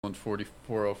Roland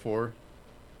 4404.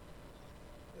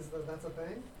 That's a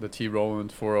thing? The T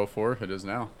Roland 404. It is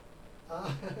now.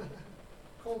 Uh,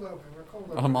 cold open. We're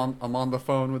cold open. I'm on the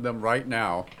phone with them right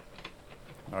now.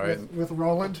 All right. With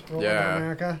Roland Yeah.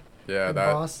 America. Yeah, the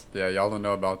that. boss. Yeah, y'all don't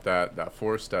know about that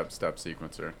four-step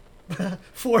sequencer.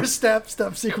 4-step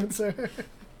sequencer.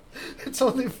 It's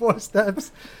only 4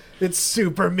 steps. It's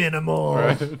super minimal.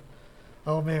 Right.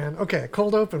 Oh man. Okay,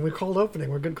 cold open. We're cold opening.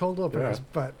 We're good cold openers. Yeah.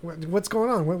 But what's going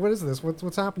on? What is this?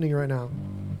 What's happening right now?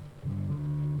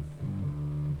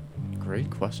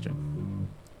 Great question.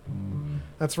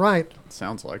 That's right.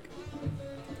 Sounds like.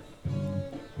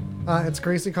 It's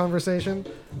Greasy Conversation,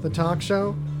 the talk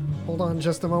show. Hold on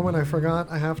just a moment. I forgot.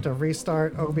 I have to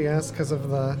restart OBS because of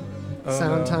the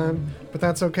sound time. But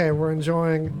that's okay. We're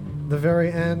enjoying the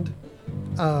very end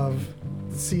of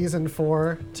season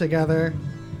 4 together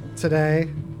today.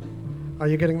 Are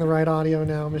you getting the right audio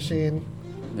now, machine?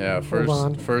 Yeah,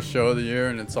 first show of the year,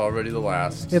 and it's already the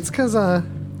last. It's because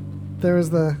there was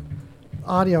the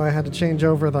audio I had to change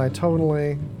over that I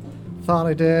totally thought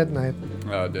I did, and I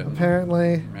didn't.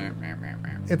 apparently...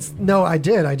 No, I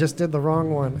did. I just did the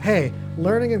wrong one. Hey,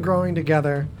 learning and growing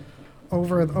together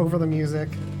over the music.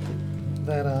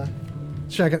 That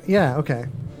check it. Yeah, okay.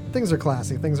 Things are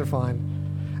classy. Things are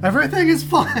fine. Everything is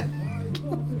fine.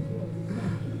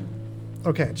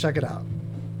 Okay, check it out.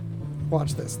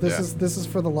 Watch this. This is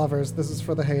for the lovers. This is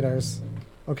for the haters.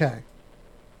 Okay.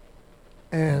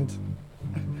 And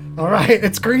all right,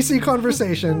 it's Greasy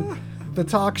Conversation, the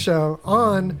talk show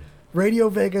on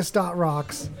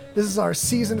RadioVegas.rocks. This is our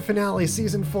season finale,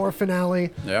 season 4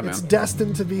 finale. Yeah, man. It's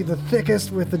destined to be the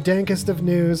thickest with the dankest of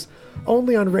news,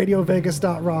 only on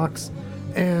RadioVegas.rocks,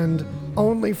 and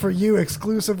only for you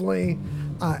exclusively.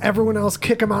 Everyone else,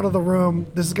 kick them out of the room.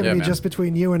 This is going to be man. just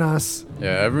between you and us. Yeah,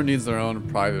 everyone needs their own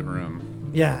private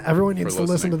room. Yeah, everyone needs to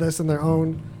listen listening. to this in their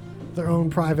own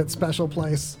private special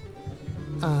place.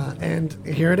 And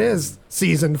here it is,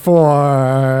 season 4.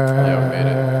 Yeah, we made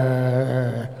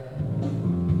it.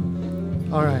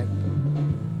 All right.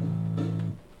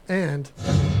 And,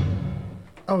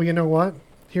 oh, you know what?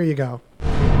 Here you go.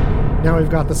 Now we've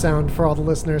got the sound for all the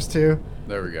listeners, too.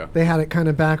 There we go. They had it kind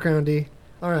of backgroundy.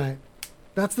 All right.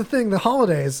 That's the thing, the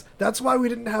holidays. That's why we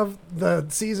didn't have the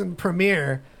season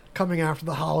premiere coming after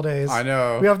the holidays. I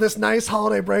know. We have this nice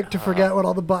holiday break to forget what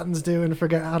all the buttons do and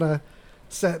forget how to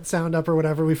set sound up or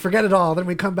whatever. We forget it all. Then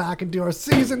we come back and do our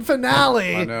season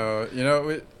finale. I know. You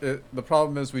know, the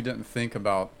problem is we didn't think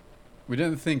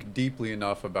deeply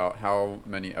enough about how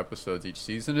many episodes each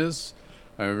season is.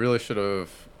 And we really should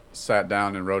have sat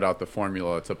down and wrote out the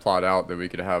formula to plot out that we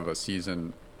could have a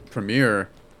season premiere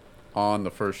on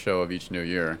the first show of each new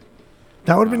year.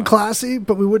 That would have been classy,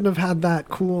 but we wouldn't have had that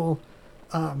cool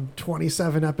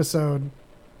 27 episode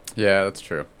Yeah, that's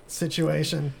true.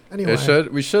 situation. Anyway,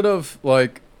 We should have,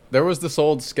 like, there was this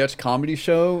old sketch comedy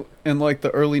show in like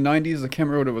the early 90s. I can't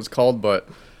remember what it was called, but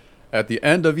at the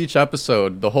end of each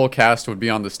episode, the whole cast would be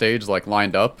on the stage, like,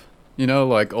 lined up, you know,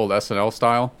 like old SNL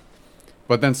style.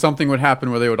 But then something would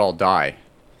happen where they would all die.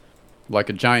 Like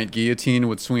a giant guillotine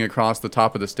would swing across the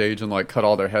top of the stage and, like, cut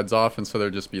all their heads off, and so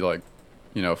there'd just be, like,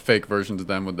 you know, fake versions of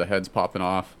them with the heads popping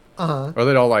off. Uh-huh. Or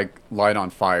they'd all, like, light on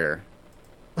fire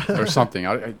or something.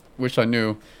 I wish I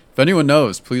knew. If anyone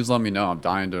knows, please let me know. I'm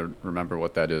dying to remember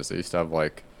what that is. They used to have,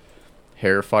 like,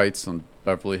 hair fights on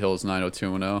Beverly Hills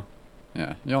 90210.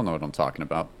 Yeah, y'all know what I'm talking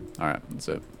about. All right, that's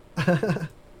it.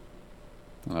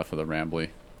 Enough of the rambly.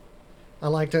 I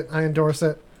liked it. I endorse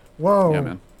it. Whoa. Yeah,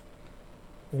 man.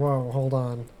 Whoa, hold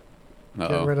on. Get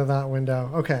Uh-oh. rid of that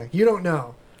window. Okay, you don't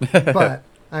know. But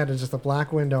I had just a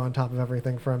black window on top of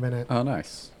everything for a minute. Oh,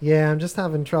 nice. Yeah, I'm just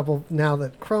having trouble now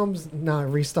that Chrome's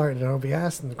not restarted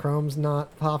OBS and Chrome's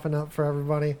not popping up for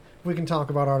everybody. We can talk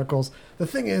about articles. The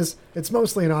thing is, it's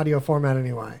mostly an audio format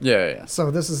anyway. Yeah.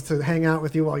 So this is to hang out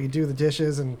with you while you do the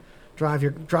dishes and drive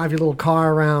your little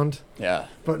car around. Yeah.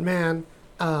 But man,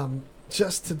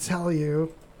 just to tell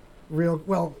you,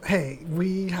 hey,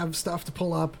 we have stuff to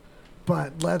pull up,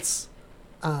 but let's.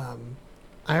 I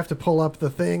have to pull up the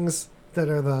things that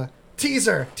are the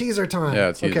teaser time.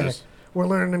 Yeah, teasers. Okay, we're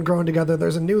learning and growing together.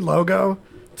 There's a new logo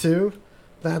too.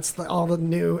 That's all the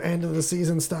new end of the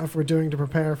season stuff we're doing to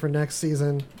prepare for next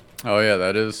season. Oh, yeah,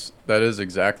 that is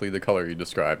exactly the color you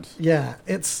described. Yeah,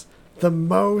 it's the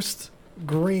most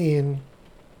green,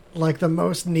 like the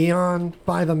most neon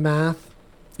by the math.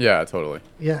 Yeah, totally.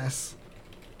 Yes.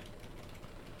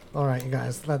 All right, you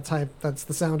guys. That's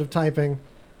the sound of typing.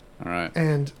 All right.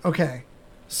 And okay,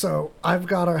 so I've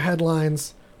got our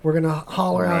headlines. We're gonna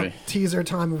holler out Alrighty. teaser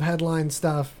time of headline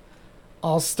stuff.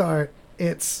 I'll start.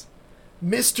 It's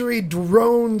Mystery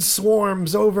drone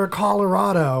swarms over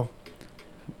Colorado.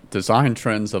 Design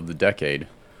trends of the decade.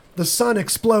 The sun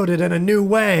exploded in a new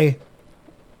way.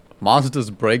 Mazda's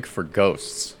brake for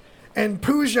ghosts. And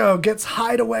Peugeot gets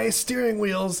hideaway steering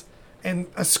wheels and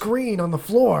a screen on the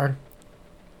floor.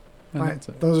 And All that's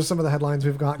right, it. those are some of the headlines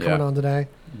we've got coming Yeah. on today.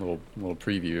 Little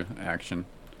preview action.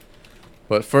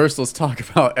 But first, let's talk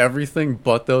about everything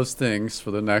but those things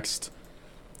for the next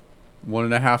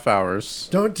 1.5 hours.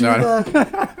 Don't do No,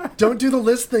 don't do the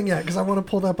list thing yet, because I want to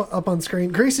pull that up on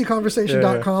screen.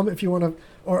 GreasyConversation.com if you want to,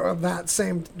 or that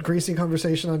same Greasy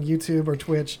Conversation on YouTube or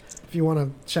Twitch if you want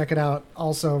to check it out.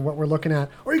 Also, what we're looking at,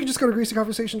 or you can just go to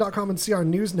GreasyConversation.com and see our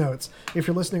news notes. If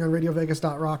you're listening on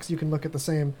RadioVegas.rocks, you can look at the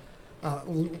same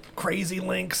crazy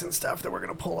links and stuff that we're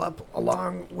gonna pull up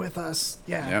along with us.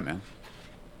 Yeah, man.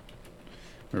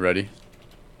 We ready?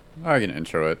 I can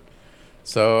intro it.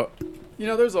 So,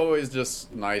 there's always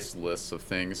just nice lists of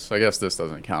things. I guess this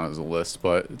doesn't count as a list,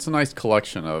 but it's a nice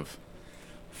collection of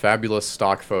fabulous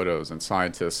stock photos and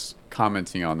scientists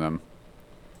commenting on them.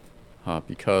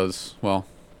 Because, well,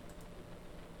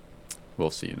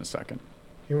 we'll see in a second.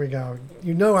 Here we go.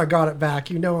 I got it back.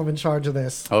 I'm in charge of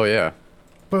this. Oh, yeah.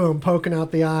 Boom, poking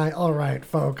out the eye. All right,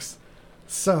 folks.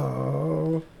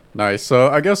 So, Nice. So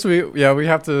I guess we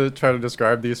have to try to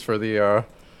describe these for the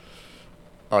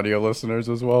audio listeners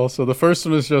as well. So the first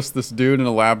one is just this dude in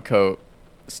a lab coat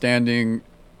standing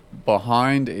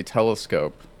behind a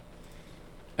telescope,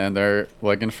 and they're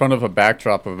like in front of a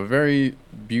backdrop of a very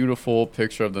beautiful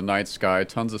picture of the night sky,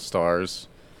 tons of stars,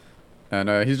 and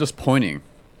he's just pointing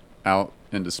out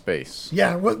into space.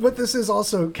 yeah, what this is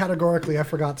also categorically, I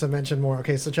forgot to mention more.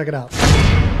 Okay, so check it out.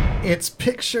 It's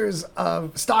pictures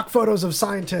of stock photos of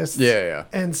scientists. Yeah.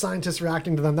 And scientists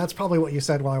reacting to them. That's probably what you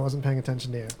said while I wasn't paying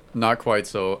attention to you. Not quite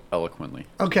so eloquently.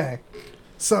 Okay.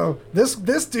 So this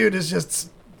dude is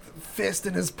just fist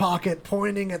in his pocket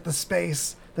pointing at the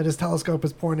space that his telescope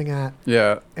is pointing at.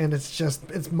 Yeah. And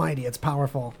it's mighty. It's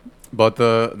powerful. But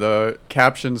the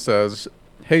caption says,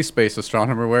 "Hey, space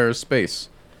astronomer, where is space?"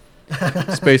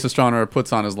 Space astronomer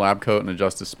puts on his lab coat and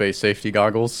adjusts his space safety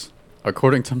goggles.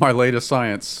 According to my latest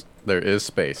science, there is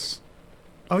space.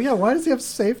 Oh yeah, why does he have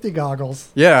safety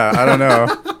goggles? Yeah, I don't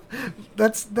know.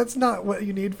 That's not what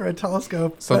you need for a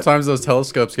telescope. but- Sometimes those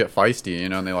telescopes get feisty,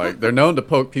 and they're known to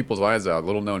poke people's eyes out.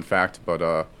 Little known fact,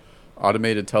 but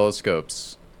automated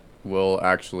telescopes will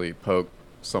actually poke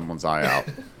someone's eye out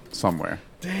somewhere.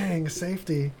 Dang,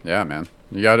 safety. Yeah, man.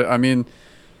 You got to,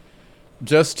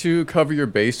 just to cover your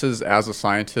bases as a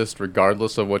scientist,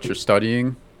 regardless of what you're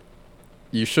studying,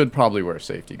 you should probably wear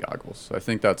safety goggles. I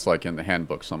think that's like in the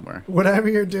handbook somewhere. Whatever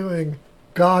you're doing,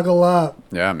 goggle up.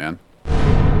 Yeah, man.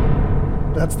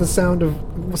 That's the sound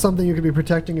of something you could be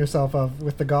protecting yourself of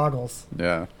with the goggles.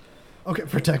 Yeah. Okay,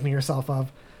 protecting yourself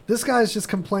of. This guy's just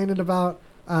complaining about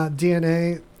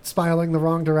DNA spiraling the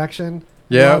wrong direction.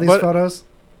 Yeah, all these but- photos.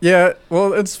 Yeah,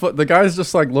 well, the guy's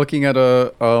just like looking at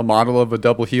a model of a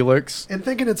double helix. And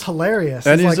thinking it's hilarious.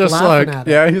 And he's just laughing like, at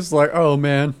it. yeah, he's like, oh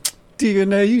man,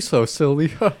 DNA, you so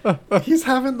silly. He's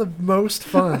having the most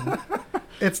fun.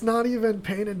 It's not even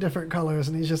painted different colors,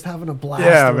 and he's just having a blast.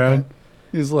 Yeah, with man. it.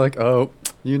 He's like, oh,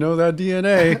 that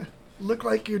DNA. Look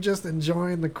like you're just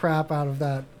enjoying the crap out of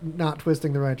that, not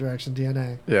twisting the right direction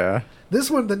DNA. Yeah.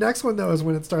 The next one though, is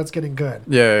when it starts getting good.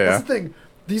 Yeah. That's the thing.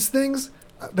 These things,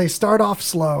 they start off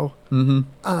slow, Mm-hmm.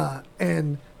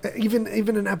 and even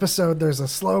an episode, there's a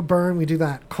slow burn. We do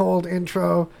that cold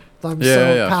intro that I'm Yeah,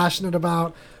 so yeah. passionate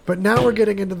about. But now we're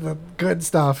getting into the good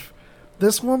stuff.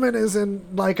 This woman is in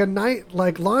like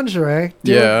lingerie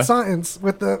doing Yeah. science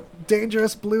with the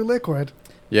dangerous blue liquid.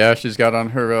 Yeah, she's got on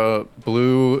her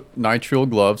blue nitrile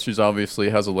gloves. She's obviously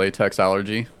has a latex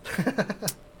allergy.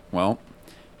 Well,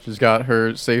 she's got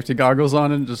her safety goggles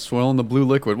on and just swirling the blue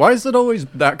liquid. Why is it always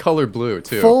that color blue,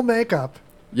 too? Full makeup.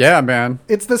 Yeah, man.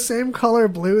 It's the same color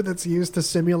blue that's used to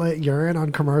simulate urine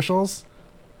on commercials.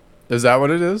 Is that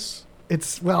what it is?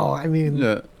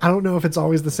 Yeah. I don't know if it's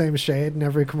always the same shade in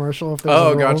every commercial. If there's Oh,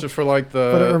 a rule, gotcha. For like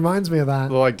but it the reminds me of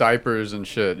that. like diapers and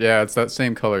shit. Yeah, it's that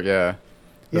same color. Yeah.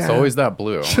 It's Yeah. always that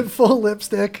blue. Full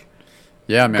lipstick,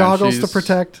 Yeah, man. goggles to she's-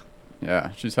 protect.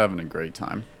 Yeah, she's having a great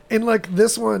time. And like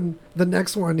this one, the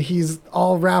next one, he's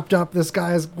all wrapped up. This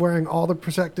guy is wearing all the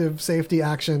protective safety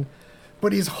action,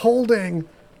 but he's holding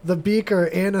the beaker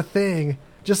in a thing,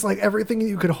 just like everything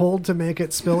you could hold to make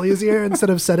it spill easier instead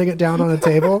of setting it down on a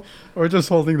table. Or just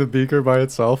holding the beaker by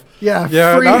itself. Yeah,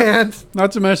 Yeah, freehand.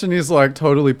 Not to mention he's like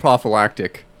totally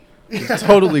prophylactic. He's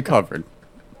totally covered.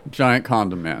 Giant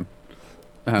condom man.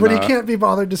 And, But he can't be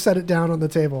bothered to set it down on the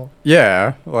table.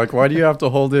 Yeah, like why do you have to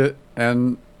hold it?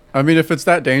 And I mean, if it's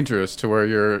that dangerous to where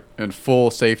you're in full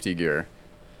safety gear,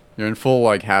 You're in full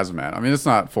like hazmat. I mean, it's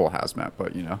not full hazmat,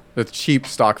 but you know, it's cheap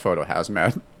stock photo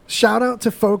hazmat. Shout out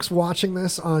to folks watching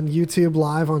this on YouTube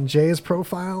live on Jay's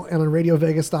profile and on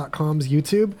RadioVegas.com's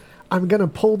YouTube. I'm going to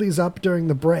pull these up during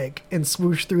the break and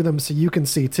swoosh through them so you can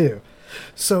see too.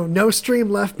 So no stream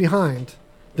left behind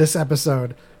this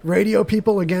episode. Radio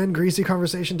people, again,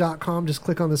 greasyconversation.com. Just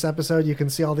click on this episode. You can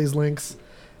see all these links.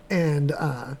 And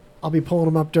I'll be pulling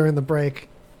them up during the break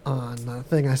on the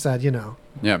thing I said, you know.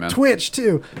 Yeah, man. Twitch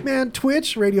too. Man,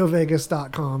 Twitch,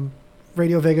 RadioVegas.com.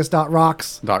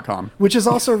 RadioVegas.rocks.com, which is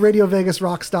also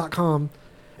RadioVegasRocks.com.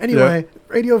 Anyway,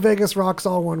 Radio Vegas Rocks,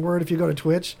 all one word. If you go to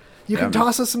Twitch, you can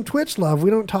toss us some Twitch love. We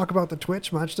don't talk about the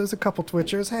Twitch much. There's a couple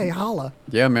Twitchers. Hey, holla.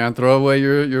 Yeah, man. Throw away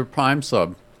your Prime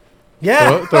sub.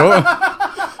 Yeah. Throw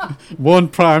one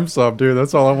Prime sub, dude.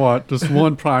 That's all I want. Just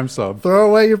one Prime sub. Throw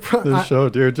away your Prime. This show,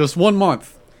 dude. Just 1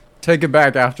 month. Take it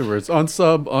back afterwards.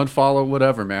 Unsub, unfollow,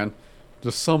 whatever, man.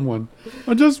 Just someone.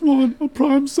 I just want a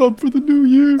Prime sub for the new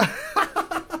year.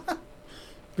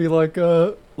 Be like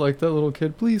that little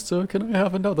kid. Please, sir, can I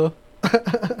have another?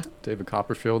 David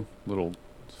Copperfield, little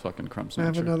fucking crumb snatcher.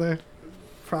 I have another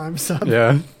Prime sub.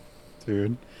 Yeah,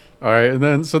 dude. All right, and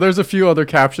then so there's a few other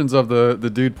captions of the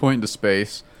dude pointing to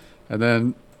space,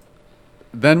 and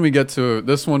then we get to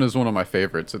this one is one of my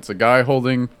favorites. It's a guy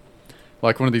holding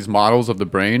like one of these models of the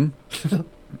brain.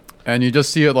 And you just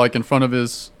see it like in front of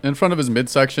his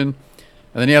midsection,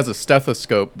 and then he has a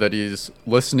stethoscope that he's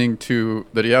listening to,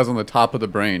 that he has on the top of the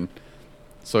brain.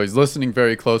 So he's listening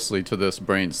very closely to this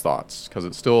brain's thoughts, because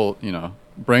it's still, you know,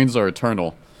 brains are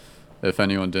eternal, if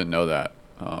anyone didn't know that.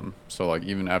 So like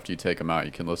even after you take them out,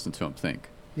 you can listen to them think.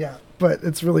 Yeah, but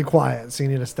it's really quiet, so you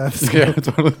need a stethoscope. Yeah,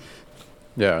 totally.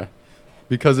 Yeah,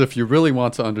 because if you really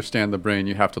want to understand the brain,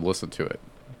 you have to listen to it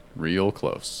real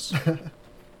close.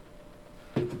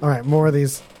 All right, more of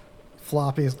these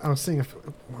floppies. I was seeing if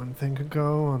one thing could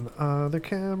go on the other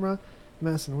camera,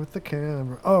 messing with the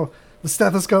camera. Oh, the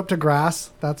stethoscope to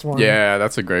grass. That's one. Yeah,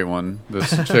 that's a great one.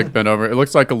 This chick bent over. It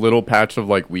looks like a little patch of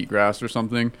like wheatgrass or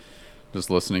something. Just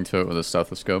listening to it with a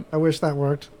stethoscope. I wish that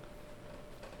worked.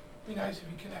 It'd be nice if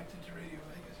you connected to Radio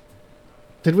Vegas.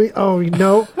 Did we? Oh,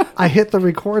 no. I hit the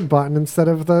record button instead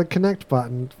of the connect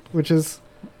button, which is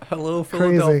Hello,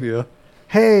 crazy. Philadelphia.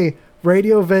 Hey,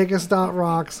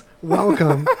 RadioVegas.rocks.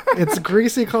 Welcome. It's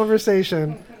Greasy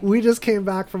Conversation. We just came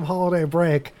back from holiday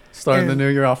break. Starting the new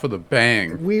year off with a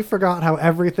bang. We forgot how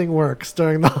everything works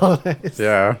during the holidays.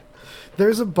 Yeah.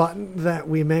 There's a button that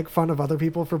we make fun of other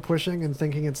people for pushing and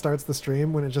thinking it starts the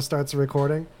stream when it just starts the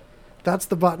recording. That's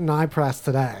the button I pressed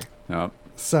today. Yep.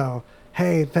 So,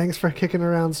 hey, thanks for kicking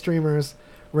around, streamers.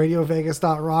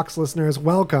 RadioVegas.rocks listeners,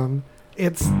 welcome.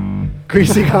 It's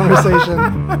Greasy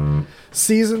Conversation.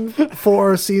 Season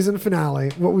 4, season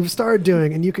finale. What we've started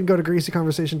doing, and you can go to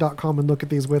greasyconversation.com and look at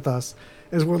these with us,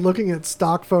 is we're looking at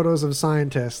stock photos of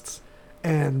scientists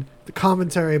and the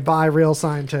commentary by real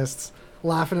scientists,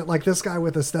 laughing at like this guy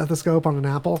with a stethoscope on an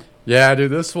apple. Yeah,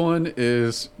 dude, this one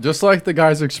is just like the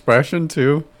guy's expression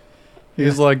too.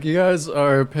 He's like, you guys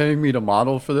are paying me to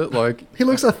model for this? Like, he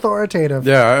looks authoritative.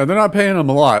 Yeah, and they're not paying him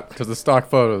a lot because the stock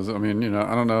photos. I mean, you know,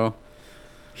 I don't know.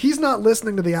 He's not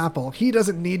listening to the apple. He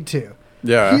doesn't need to.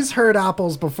 Yeah. He's heard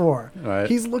apples before. Right.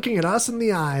 He's looking at us in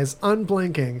the eyes,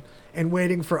 unblinking, and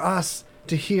waiting for us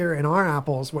to hear in our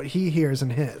apples what he hears in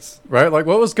his. Right? Like,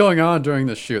 what was going on during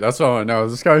the shoot? That's what I want to know.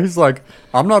 This guy, he's like,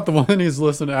 I'm not the one who's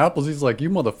listening to apples. He's like, you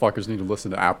motherfuckers need to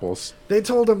listen to apples. They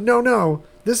told him, no,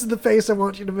 this is the face I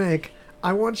want you to make.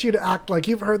 I want you to act like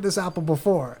you've heard this apple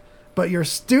before, but your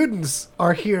students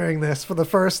are hearing this for the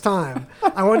first time.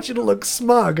 I want you to look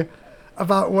smug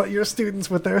about what your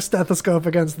students with their stethoscope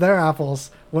against their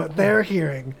apples, what they're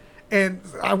hearing. And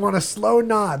I want a slow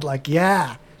nod, like,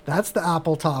 yeah, that's the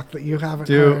apple talk that you haven't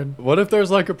heard. What if there's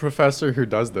like a professor who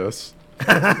does this?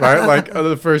 Right? Like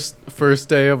the first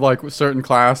day of like a certain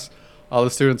class, all the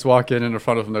students walk in and in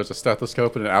front of him there's a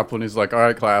stethoscope and an apple, and he's like, all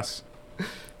right, class, I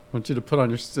want you to put on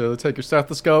your take your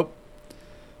stethoscope,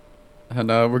 and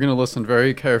we're going to listen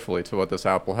very carefully to what this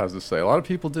apple has to say. A lot of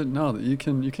people didn't know that you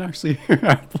can actually hear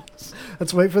apples.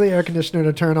 Let's wait for the air conditioner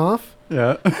to turn off.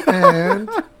 Yeah. And,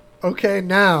 okay,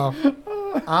 now.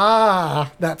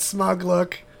 That smug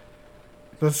look.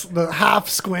 The half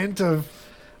squint of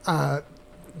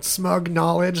smug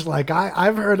knowledge. Like,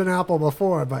 I've heard an apple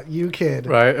before, but you kid.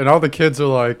 Right, and all the kids are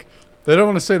like, they don't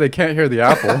want to say they can't hear the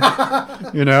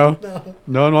apple. You know?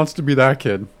 No one wants to be that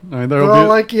kid. I mean, they're all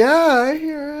like, yeah, I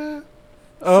hear it.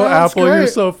 Oh, Sounds Apple, great. you're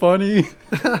so funny.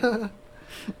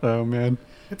 Oh, man.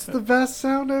 It's the best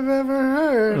sound I've ever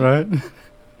heard. Right?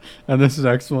 And this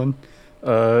next one.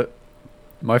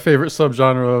 My favorite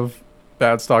subgenre of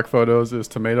bad stock photos is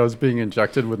tomatoes being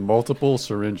injected with multiple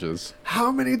syringes.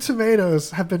 How many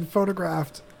tomatoes have been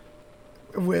photographed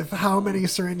with how many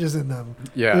syringes in them?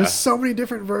 Yeah. There's so many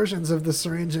different versions of the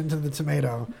syringe into the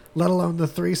tomato, let alone the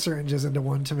 3 syringes into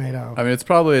one tomato. I mean, it's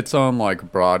probably its own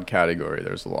like broad category.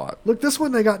 There's a lot. Look, this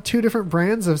one, they got 2 different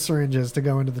brands of syringes to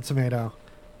go into the tomato.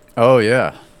 Oh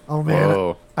yeah. Oh, man.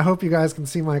 Whoa. I hope you guys can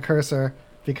see my cursor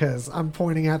because I'm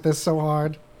pointing at this so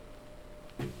hard.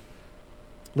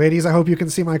 Ladies, I hope you can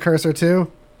see my cursor too.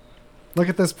 Look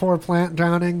at this poor plant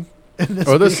drowning in this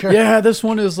beaker. Yeah, this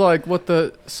one is like what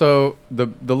the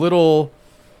little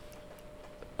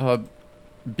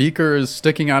beaker is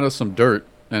sticking out of some dirt,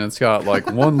 and it's got like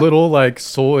one little like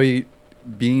soy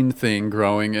bean thing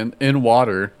growing in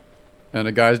water, and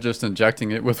a guy's just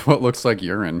injecting it with what looks like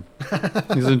urine.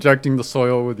 He's injecting the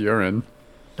soil with urine.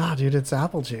 Nah, dude, it's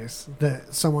apple juice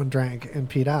that someone drank and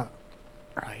peed out.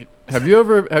 Right. Have you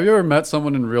ever met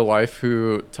someone in real life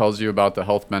who tells you about the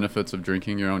health benefits of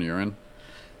drinking your own urine?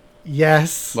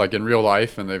 Yes. Like in real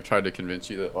life, and they've tried to convince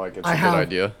you that like it's a good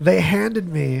idea. They handed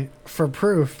me for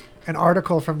proof an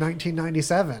article from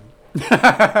 1997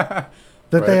 that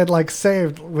Right. they had like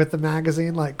saved with the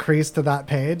magazine like creased to that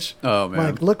page. Oh man.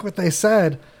 Like, look what they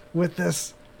said with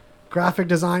this graphic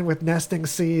design with nesting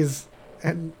C's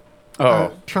and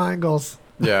triangles.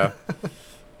 Yeah.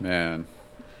 Man.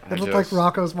 It looked like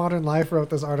Rocco's Modern Life wrote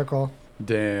this article.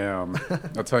 Damn.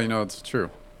 That's how you know it's true.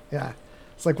 Yeah.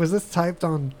 It's like, was this typed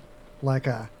on like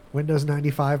a Windows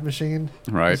 95 machine?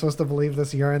 I'm Right. supposed to believe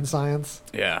this urine science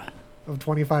Yeah. of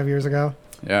 25 years ago.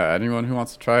 Yeah. Anyone who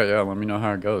wants to try it, yeah, let me know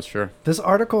how it goes. Sure. This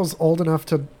article's old enough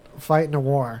to fight in a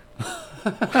war.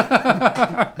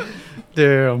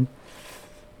 Damn.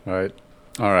 Right.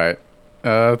 All right.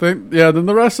 Then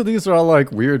the rest of these are all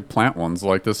like weird plant ones,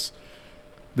 like this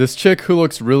chick who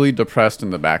looks really depressed in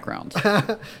the background.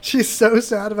 She's so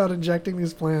sad about injecting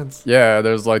these plants. Yeah,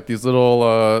 there's like these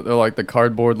little, they're like the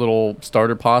cardboard little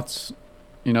starter pots,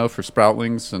 you know, for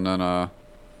sproutlings, and then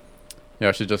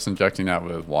yeah, she's just injecting that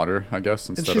with water, I guess,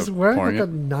 And instead she's of wearing pouring like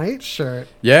it. a nightshirt.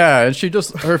 Yeah, and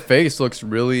her face looks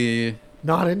really,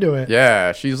 Not into it.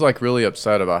 yeah, she's like really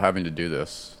upset about having to do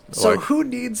this. So Like, who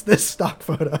needs this stock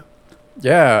photo?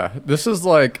 yeah, this is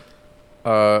like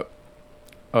a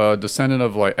descendant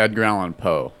of like Edgar Allan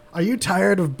Poe. Are you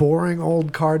tired of boring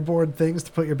old cardboard things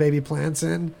to put your baby plants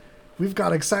in? We've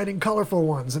got exciting, colorful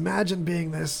ones. Imagine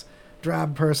being this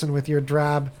drab person with your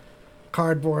drab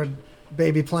cardboard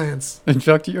baby plants.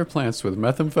 Inject your plants with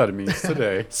methamphetamines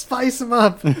today. Spice them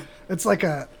up. It's like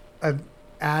a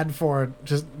ad for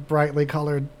just brightly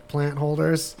colored plant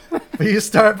holders. But you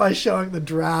start by showing the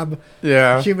drab,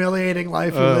 Yeah, humiliating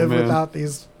life you Oh, live man. without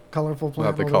these colorful plant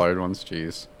not the holders. colored ones.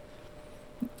 Jeez.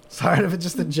 Tired of it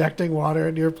just injecting water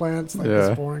into your plants like Yeah.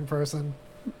 this boring person.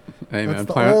 Hey That's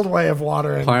man, the old way of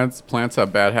watering. plants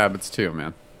have bad habits too,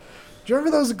 man. Do you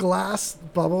remember those glass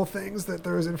bubble things that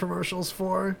there was infomercials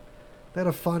for? They had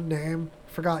a fun name.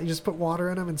 Forgot. You just put water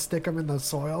in them and stick them in the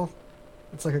soil.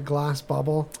 It's like a glass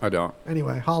bubble. I don't.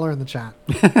 Anyway, holler in the chat.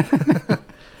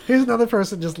 Here's another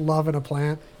person just loving a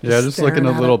plant. Yeah, just looking staring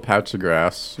at at a little it. patch of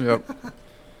grass. Yep.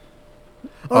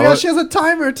 Oh I'll yeah, let- she has a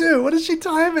timer too. What is she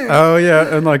timing? Oh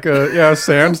yeah, and like a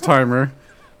sand timer.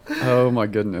 Oh my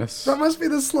goodness. That must be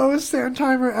the slowest sand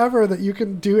timer ever that you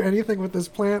can do anything with this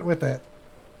plant with it.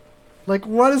 Like,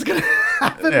 what is going to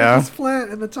happen Yeah. with this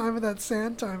plant in the time of that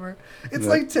sand timer? It's Yeah.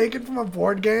 like taken from a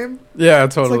board game. Yeah,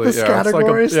 totally. It's like the yeah,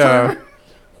 categories yeah. timer.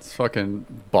 It's fucking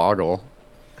boggle.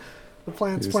 The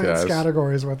plant's These playing guys.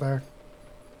 categories with her.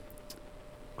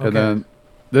 And then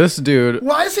this dude.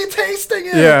 Why is he tasting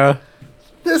it? Yeah.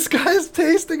 This guy's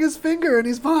tasting his finger and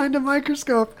he's behind a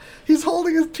microscope. He's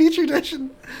holding his petri dish and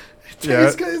Yeah.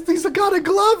 he's got a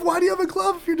glove. Why do you have a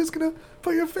glove if you're just going to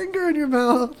put your finger in your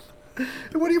mouth?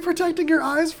 And what are you protecting your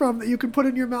eyes from that you can put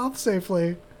in your mouth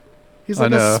safely? He's I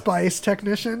like a know. spice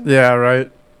technician. Yeah.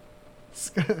 Right.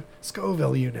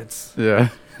 Scoville units. Yeah.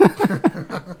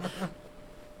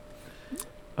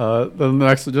 The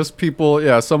next, just people,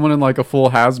 yeah, someone in like a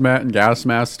full hazmat and gas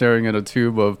mask staring at a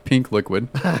tube of pink liquid.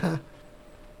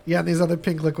 Yeah, and these other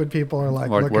pink liquid people are like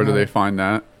Like, looking where do at they it. find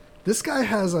that? This guy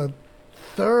has a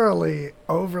thoroughly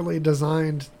overly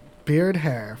designed beard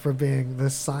hair for being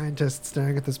this scientist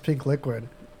staring at this pink liquid.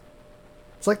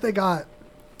 It's like they got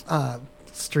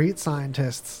street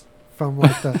scientists from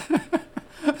like the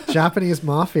Japanese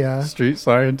mafia. Street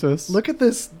scientists. Look at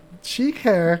this cheek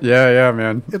hair. Yeah,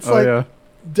 man. It's oh, like- yeah.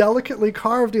 Delicately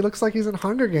carved. He looks like he's in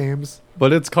Hunger Games.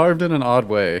 But it's carved in an odd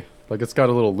way. Like it's got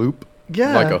a little loop,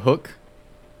 Yeah. like a hook,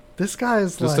 This guy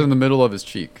is just like, in the middle of his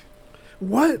cheek.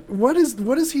 what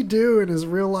does he do in his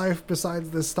real life besides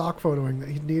this stock photoing that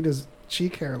he'd need his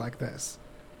cheek hair like this?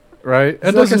 right? Is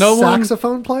And it like does a no one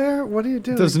saxophone player? What are you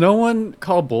doing? does no one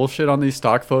call bullshit on these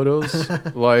stock photos?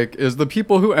 Like, is the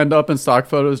people who end up in stock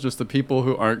photos just the people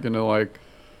who aren't gonna like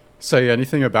say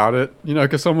anything about it? You know,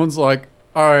 because someone's like,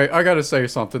 all right, I gotta say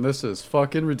something. This is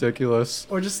fucking ridiculous.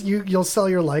 Or just you'll sell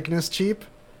your likeness cheap,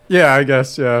 Yeah, I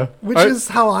guess. Yeah. which is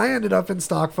how I ended up in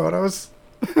stock photos.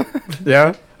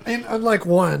 Yeah. And unlike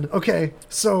one, okay,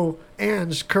 so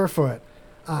Ange Kerfoot,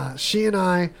 she and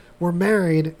I were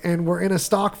married and we're in a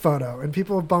stock photo, and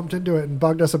people have bumped into it and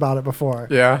bugged us about it before.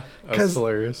 Yeah. That's 'Cause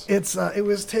hilarious. It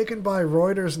was taken by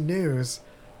Reuters News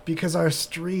because our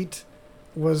street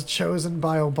was chosen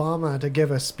by Obama to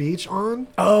give a speech on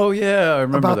Oh yeah, I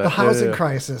remember about that. the housing yeah.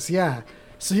 crisis. Yeah.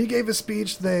 So he gave a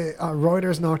speech.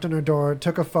 Reuters knocked on our door,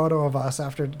 took a photo of us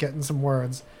after getting some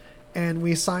words, and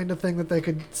we signed a thing that they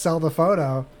could sell the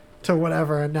photo to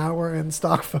whatever. And now we're in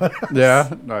stock photos.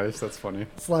 Yeah, nice. That's funny.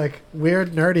 It's like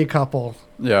weird nerdy couple.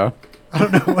 Yeah, I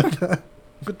don't know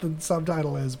what the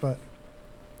subtitle is, but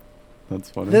that's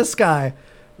funny. this guy,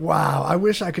 wow! I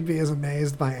wish I could be as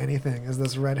amazed by anything as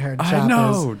this red-haired chap I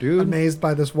know, is. dude. Amazed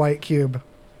by this white cube.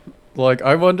 Like,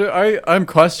 I wonder. I'm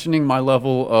questioning my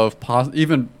level of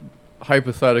even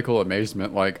hypothetical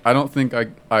amazement. Like, I don't think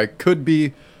I could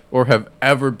be or have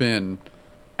ever been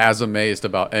as amazed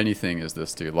about anything as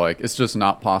this dude. Like, it's just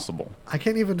not possible. I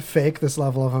can't even fake this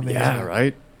level of amazement. Yeah,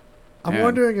 right. I'm Man.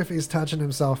 wondering if he's touching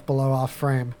himself below off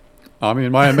frame. I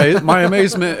mean, my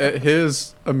amazement at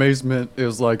his amazement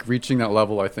is like reaching that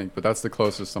level, I think, but that's the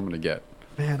closest I'm gonna get.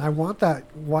 Man, I want that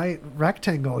white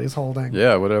rectangle he's holding.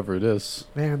 Yeah, whatever it is.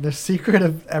 Man, the secret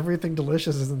of everything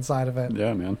delicious is inside of it.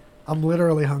 Yeah, man. I'm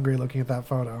literally hungry looking at that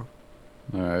photo.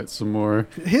 All right, some more.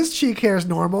 His cheek hair is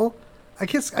normal. I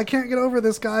can't get over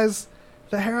this guy's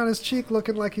the hair on his cheek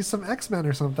looking like he's some X-Men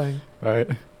or something. Right.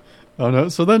 Oh no.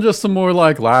 So then just some more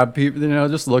like lab people, you know,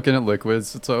 just looking at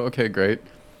liquids. It's okay, great.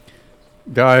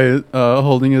 Guy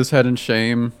holding his head in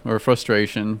shame or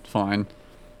frustration, fine.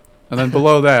 And then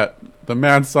below that, the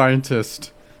mad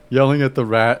scientist yelling at the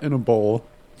rat in a bowl.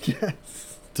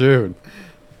 Yes. Dude.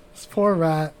 This poor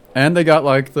rat. And they got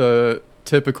like the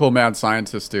typical mad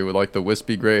scientist dude with like the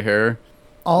wispy gray hair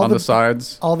on the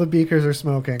sides. All the beakers are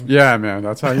smoking. Yeah, man.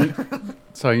 That's how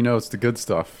you know it's the good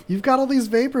stuff. You've got all these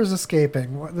vapors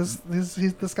escaping.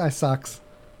 This guy sucks.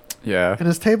 Yeah. And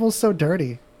his table's so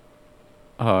dirty.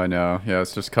 Oh, I know. Yeah,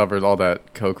 it's just covered all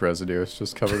that Coke residue. It's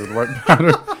just covered with white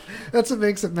powder. That's what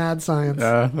makes it mad science.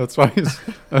 Yeah, that's why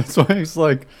he's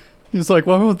like,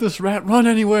 why won't this rat run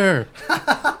anywhere?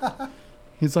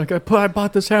 He's like, I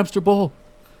bought this hamster bowl.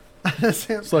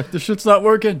 It's like, this shit's not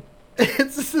working.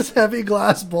 It's just this heavy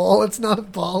glass bowl. It's not a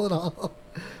ball at all.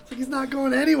 It's like he's not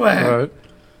going anywhere. All right.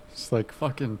 It's like,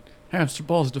 fucking hamster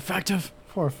ball is defective.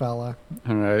 Poor fella.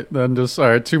 All right, then all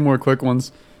right, two more quick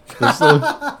ones.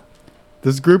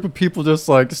 This group of people just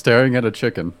like staring at a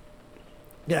chicken.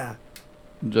 Yeah.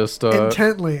 Just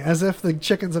Intently, as if the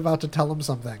chicken's about to tell him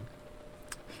something.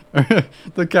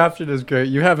 the caption is great.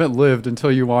 You haven't lived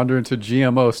until you wander into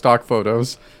GMO stock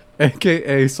photos,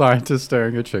 aka scientists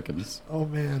staring at chickens. Oh,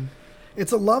 man.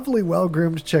 It's a lovely,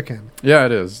 well-groomed chicken. Yeah,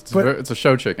 it is. But- It's a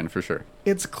show chicken for sure.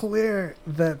 It's clear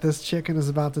that this chicken is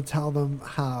about to tell them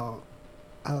how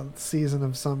a season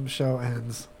of some show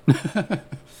ends.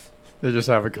 They just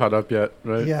haven't caught up yet,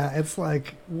 right? Yeah, it's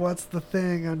like, what's the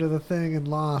thing under the thing in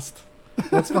Lost?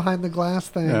 What's behind the glass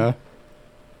thing? Yeah.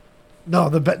 No,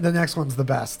 the next one's the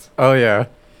best. Oh yeah.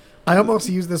 I almost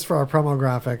used this for our promo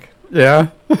graphic. Yeah.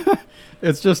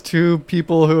 It's just two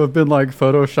people who have been like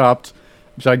photoshopped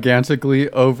gigantically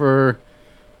over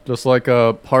just like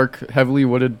a heavily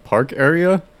wooded park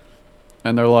area,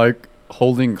 and they're like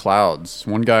holding clouds.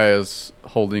 One guy is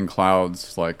holding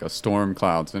clouds, like a storm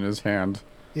clouds in his hand.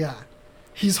 Yeah.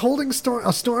 He's holding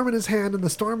a storm in his hand, and the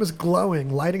storm is glowing,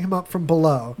 lighting him up from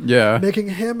below, Yeah. making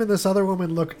him and this other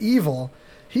woman look evil.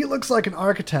 He looks like an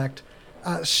architect.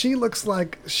 She looks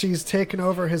like she's taken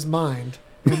over his mind,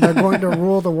 and they're going to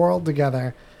rule the world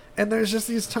together. And there's just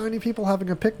these tiny people having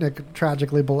a picnic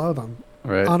tragically below them,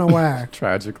 Right. unaware.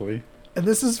 Tragically. And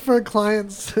this is for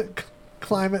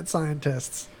climate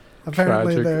scientists.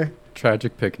 Apparently,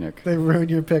 Tragic picnic. they ruin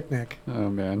your picnic. Oh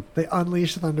man. They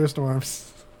unleash thunderstorms.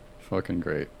 Fucking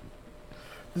great.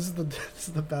 This is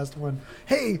the best one.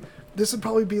 Hey, this would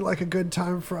probably be like a good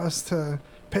time for us to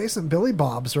pay some Billy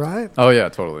Bobs, right? Oh yeah,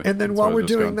 totally. And then That's while what I we're was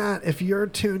just doing going. that, if you're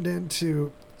tuned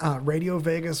into Radio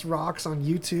Vegas Rocks on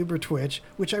YouTube or Twitch,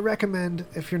 which I recommend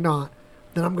if you're not,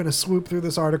 then I'm going to swoop through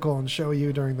this article and show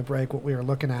you during the break what we are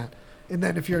looking at. And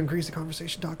then if you're in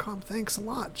greasyconversation.com, thanks a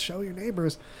lot. Show your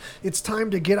neighbors. It's time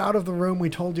to get out of the room we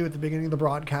told you at the beginning of the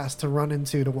broadcast to run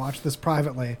into to watch this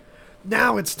privately.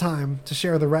 Now it's time to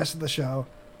share the rest of the show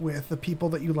with the people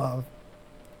that you love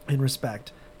and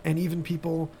respect, and even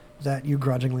people that you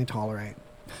grudgingly tolerate.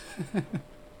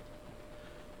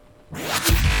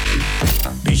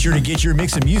 Be sure to get your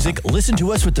mix of music. Listen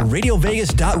to us with the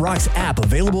RadioVegas.rocks app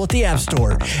available at the App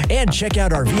Store. And check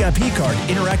out our VIP card,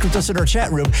 interact with us in our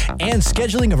chat room, and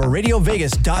scheduling of our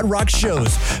RadioVegas.rocks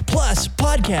shows, plus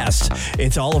podcasts.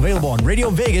 It's all available on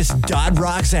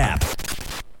RadioVegas.rocks app.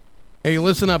 Hey,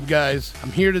 listen up, guys.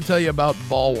 I'm here to tell you about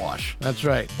Ball Wash. That's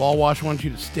right. Ball Wash wants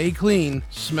you to stay clean,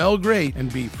 smell great,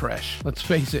 and be fresh. Let's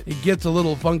face it, it gets a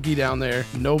little funky down there.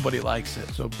 Nobody likes it.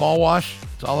 So Ball Wash,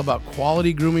 it's all about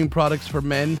quality grooming products for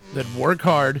men that work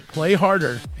hard, play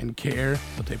harder, and care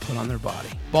what they put on their body.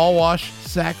 Ball Wash,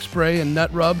 Sack Spray, and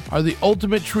Nut Rub are the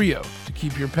ultimate trio to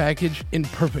keep your package in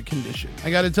perfect condition. I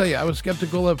gotta tell you, I was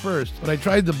skeptical at first, but I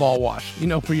tried the Ball Wash,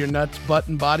 for your nuts, butt,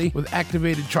 and body with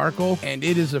activated charcoal, and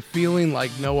it is a feeling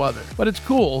like no other. But it's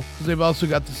cool because they've also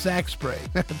got the sack spray.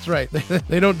 That's right.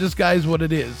 They don't disguise what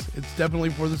it is. It's definitely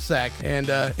for the sack, and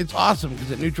it's awesome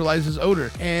because it neutralizes odor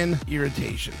and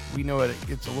irritation. We know it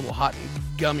gets a little hot and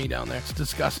gummy down there. It's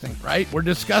disgusting, right? We're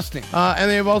disgusting. And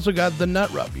they've also got the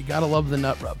Nut Rub. You gotta love the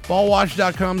Nut Rub.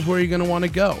 Ballwash.com is where you're gonna want to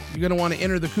go. You're gonna want to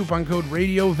enter the coupon code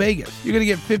Radio Vegas. You're gonna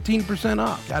get 15%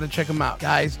 off. Gotta check them out,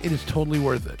 guys. It is totally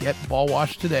worth it. Get Ball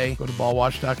Wash today. Go to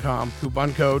ballwash.com.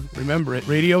 Coupon code, remember it,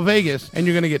 Radio Vegas, and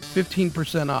you're gonna get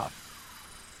 15% off.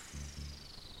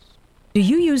 Do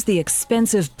you use the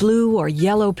expensive blue or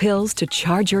yellow pills to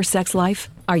charge your sex life?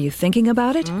 Are you thinking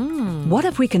about it? What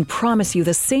if we can promise you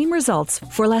the same results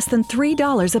for less than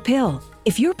 $3 a pill?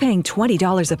 If you're paying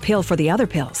 $20 a pill for the other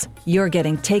pills, you're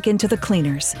getting taken to the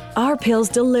cleaners. Our pills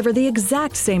deliver the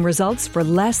exact same results for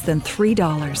less than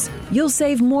 $3. You'll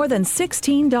save more than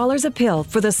 $16 a pill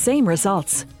for the same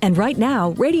results. And right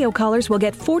now, radio callers will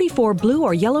get 44 blue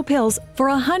or yellow pills for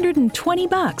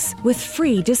 $120 with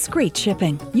free discreet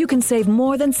shipping. You can save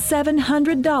more than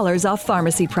 $700 off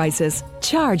pharmacy prices.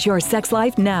 Charge your sex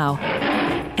life now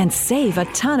and save a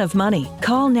ton of money.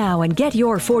 Call now and get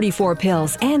your 44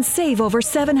 pills and save over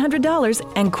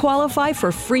 $700 and qualify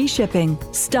for free shipping.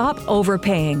 Stop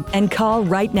overpaying and call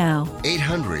right now.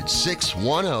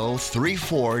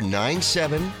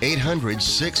 800-610-3497.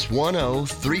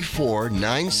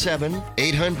 800-610-3497.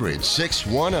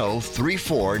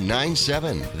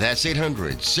 800-610-3497. That's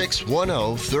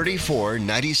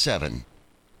 800-610-3497.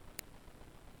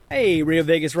 Hey, Radio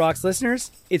Vegas Rocks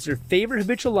listeners. It's your favorite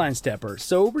habitual line stepper,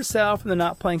 Sober Sal from the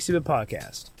Not Playing Stupid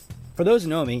podcast. For those who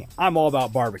know me, I'm all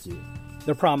about barbecue.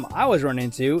 The problem I always run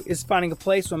into is finding a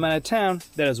place when I'm out of town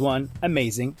that is 1,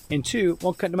 amazing, and 2,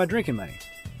 won't cut into my drinking money.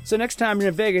 So next time you're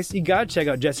in Vegas, you gotta check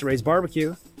out Jesse Ray's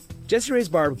Barbecue. Jesse Ray's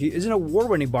Barbecue is an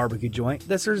award-winning barbecue joint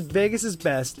that serves Vegas's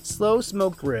best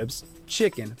slow-smoked ribs,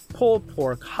 chicken, pulled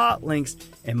pork, hot links,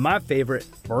 and my favorite,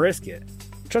 brisket.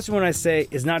 Trust me when I say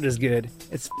it's not just good,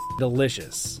 it's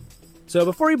delicious. So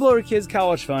before you blow your kids'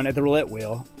 college fund at the roulette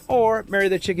wheel, or marry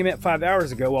the chick you met 5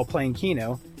 hours ago while playing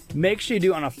Keno, make sure you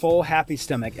do it on a full, happy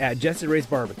stomach at Jesse Ray's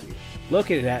Barbecue,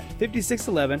 located at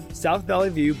 5611 South Valley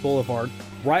View Boulevard,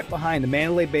 right behind the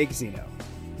Mandalay Bay Casino.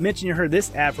 Mention you heard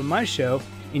this ad from my show,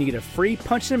 and you get a free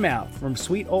punch in the mouth from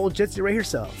sweet old Jesse Ray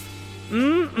herself.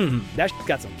 That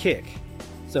got some kick.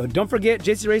 So don't forget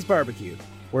Jesse Ray's Barbecue,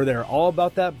 where they're all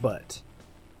about that butt.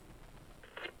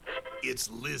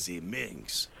 It's Lizzie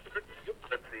Minx.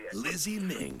 Lizzie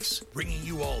Minx, bringing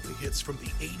you all the hits from the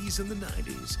 80s and the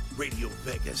 90s.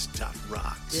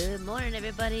 RadioVegas.rocks. Good morning,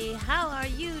 everybody. How are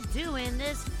you doing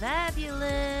this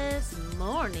fabulous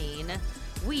morning?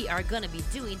 We are going to be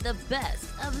doing the best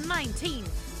of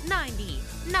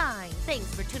 1999.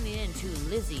 Thanks for tuning in to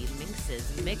Lizzie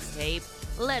Minx's mixtape.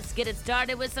 Let's get it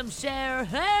started with some share.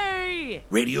 Hey!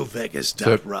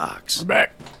 RadioVegas.rocks. We're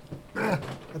back.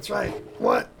 That's right.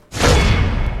 What?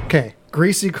 Okay,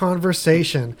 greasy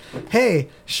conversation. Hey,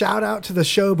 shout out to the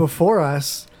show before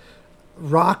us,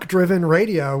 Rock Driven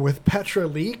Radio with Petra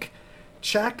Leak.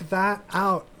 Check that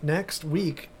out next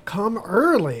week. Come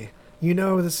early. You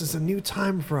know this is a new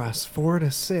time for us, 4 to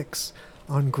 6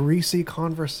 on Greasy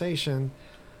Conversation.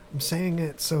 I'm saying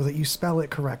it so that you spell it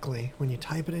correctly when you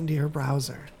type it into your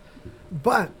browser.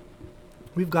 But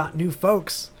we've got new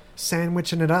folks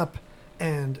sandwiching it up,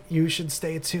 and you should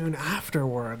stay tuned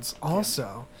afterwards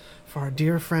also for our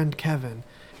dear friend Kevin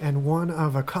and one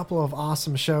of a couple of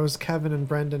awesome shows Kevin and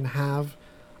Brendan have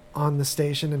on the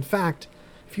station. In fact,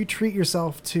 if you treat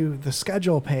yourself to the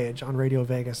schedule page on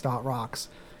RadioVegas.rocks,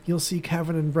 you'll see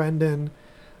Kevin and Brendan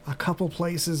a couple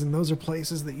places, and those are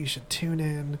places that you should tune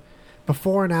in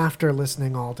before and after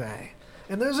listening all day.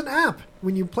 And there's an app.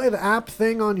 When you play the app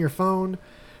thing on your phone,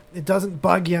 it doesn't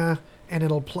bug you, and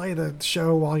it'll play the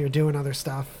show while you're doing other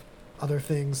stuff. other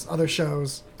things, other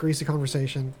shows, Greasy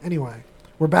Conversation. Anyway,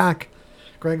 we're back.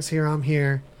 Greg's here, I'm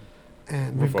here,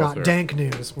 and we've got here. dank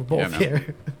news. We're both man.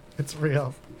 here. It's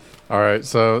real. All right,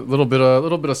 so a little bit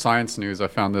of science news. I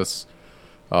found this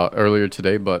earlier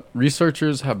today, but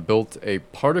researchers have built a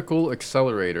particle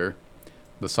accelerator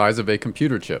the size of a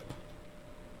computer chip.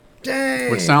 Dang!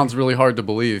 Which sounds really hard to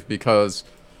believe because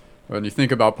when you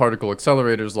think about particle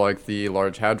accelerators like the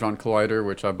Large Hadron Collider,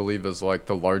 which I believe is like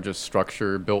the largest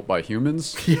structure built by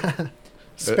humans. Yeah.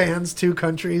 Spans 2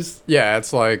 countries. Yeah,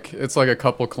 it's like a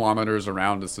couple kilometers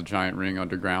around. It's a giant ring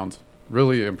underground.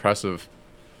 Really impressive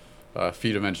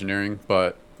feat of engineering.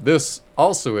 But this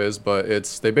also is, but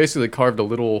they basically carved a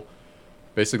little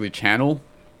channel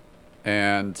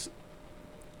and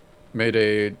made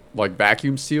a like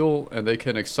vacuum seal, and they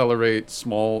can accelerate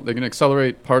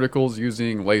particles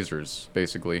using lasers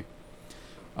basically,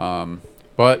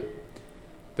 but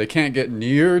they can't get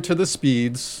near to the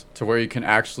speeds to where you can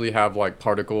actually have like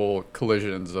particle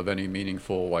collisions of any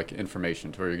meaningful like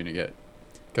information to where you're going to get,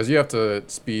 because you have to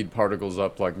speed particles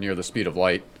up like near the speed of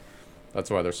light. That's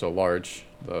why they're so large,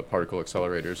 the particle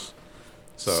accelerators.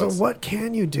 So what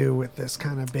can you do with this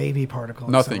kind of baby particle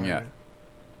nothing accelerator? yet.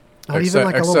 Not even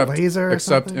like a little laser or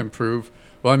something? Improve.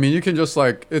 Well, I mean, you can just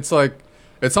it's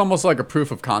almost like a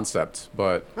proof of concept,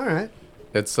 but all right.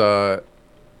 It's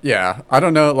yeah, I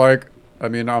don't know, like, I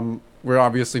mean, we're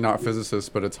obviously not physicists,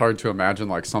 but it's hard to imagine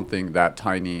like something that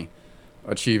tiny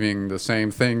achieving the same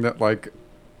thing that like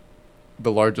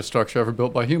the largest structure ever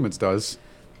built by humans does.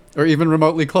 Or even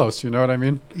remotely close, you know what I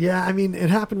mean? Yeah, I mean, it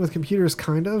happened with computers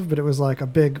kind of, but it was like a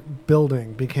big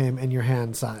building became in your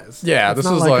hand size. Yeah, It's this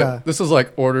not is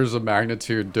like orders of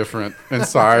magnitude different in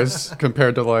size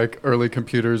compared to like early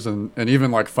computers and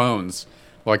even like phones.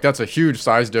 Like that's a huge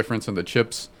size difference in the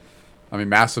chips. I mean,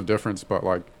 massive difference, but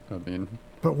like, I mean.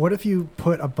 But what if you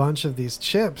put a bunch of these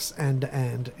chips end to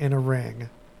end in a ring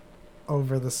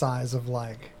over the size of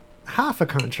like half a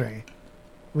country?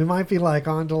 We might be like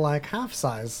on to like half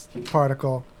size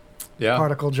particle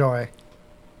joy.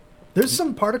 There's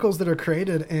some particles that are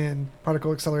created in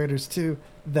particle accelerators too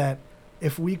that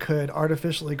if we could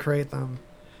artificially create them,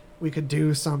 we could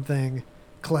do something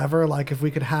clever. Like if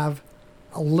we could have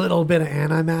a little bit of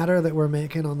antimatter that we're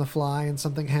making on the fly and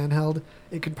something handheld,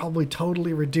 it could probably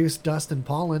totally reduce dust and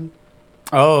pollen.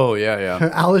 Oh, yeah.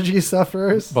 Allergy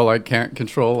sufferers. But like can't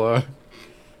control that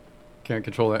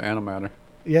antimatter.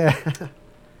 Yeah.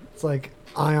 It's like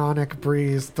Ionic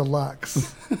Breeze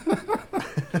Deluxe.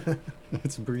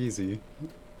 It's breezy.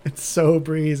 It's so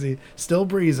breezy. Still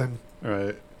breezing.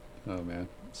 Right. Oh, man.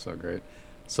 So great.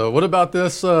 So what about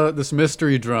this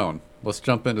mystery drone? Let's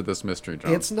jump into this mystery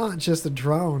drone. It's not just a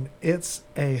drone. It's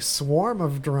a swarm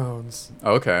of drones.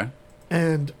 Okay.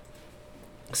 And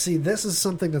see, this is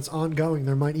something that's ongoing.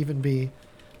 There might even be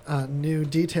new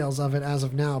details of it as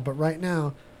of now. But right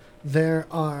now, there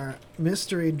are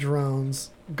mystery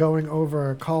drones going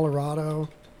over Colorado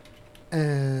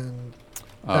and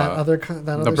that other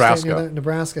Nebraska. state near that,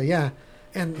 Nebraska, yeah.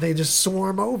 And they just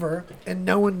swarm over, and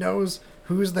no one knows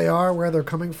whose they are, where they're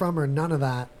coming from, or none of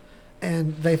that.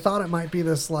 And they thought it might be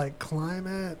this like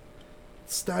climate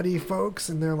study folks,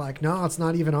 and they're like, no, it's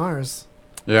not even ours.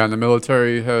 Yeah, and the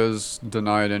military has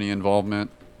denied any involvement,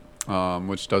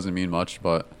 which doesn't mean much,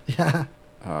 but yeah.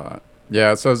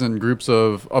 Yeah, it says in groups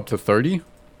of up to 30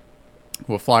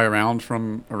 will fly around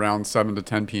from around 7 to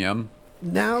 10 p.m.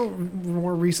 Now,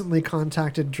 more recently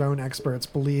contacted drone experts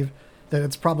believe that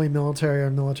it's probably military or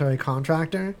military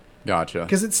contractor. Gotcha.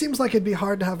 Because it seems like it'd be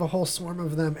hard to have a whole swarm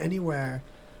of them anywhere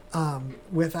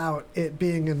without it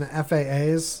being in the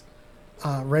FAA's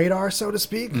radar, so to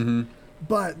speak. Mm-hmm.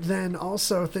 But then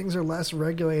also things are less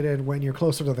regulated when you're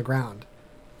closer to the ground.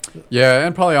 Yeah,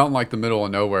 and probably out in like the middle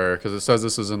of nowhere, because it says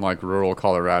this is in like rural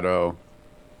Colorado.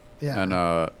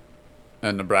 Yeah.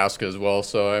 And Nebraska as well,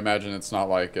 so I imagine it's not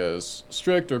like as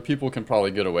strict, or people can probably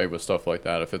get away with stuff like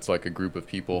that if it's like a group of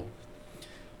people.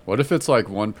 What if it's like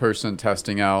one person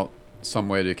testing out some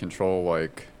way to control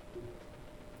like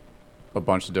a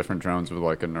bunch of different drones with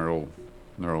like a neural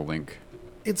link?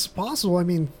 It's possible. I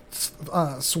mean,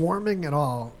 swarming at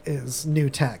all is new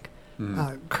tech.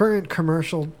 Current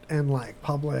commercial and like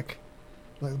public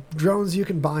drones you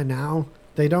can buy now,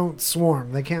 they don't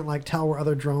swarm. They can't like tell where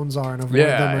other drones are and avoid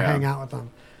them or hang out with them.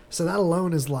 So that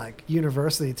alone is like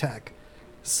university tech.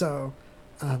 So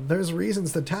there's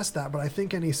reasons to test that, but I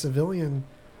think any civilian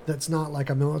that's not like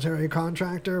a military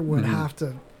contractor would have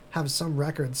to have some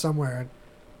record somewhere.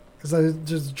 Because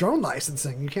there's drone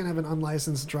licensing. You can't have an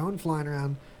unlicensed drone flying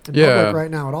around in public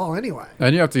right now at all anyway.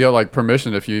 And you have to get like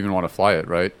permission if you even want to fly it,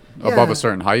 right? Yeah. Above a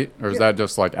certain height? Or is that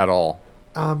just like at all?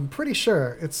 I'm pretty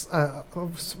sure it's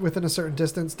within a certain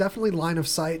distance. Definitely line of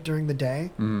sight during the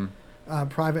day.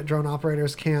 Private drone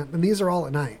operators can't, and these are all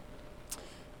at night.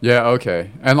 Yeah,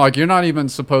 okay. And like you're not even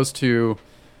supposed to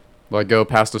like go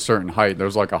past a certain height.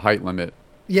 There's like a height limit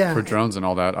Yeah, for drones and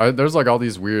all that. There's like all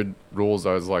these weird rules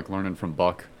I was like learning from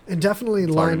Buck. and definitely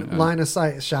line of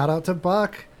sight. Shout out to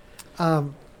Buck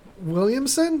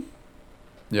Williamson.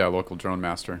 Yeah, local drone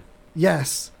master.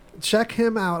 Yes, check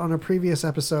him out on a previous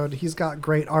episode. He's got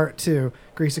great art too.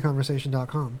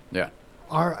 GreasyConversation.com. Yeah.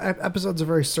 Our episodes are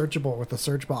very searchable with a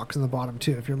search box in the bottom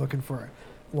too, if you're looking for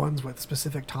ones with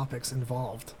specific topics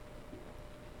involved.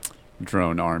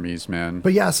 Drone armies, man.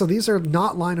 But yeah, so these are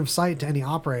not line of sight to any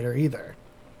operator either.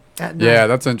 At night. Yeah,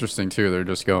 that's interesting too. They're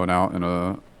just going out in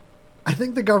a... I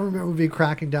think the government would be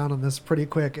cracking down on this pretty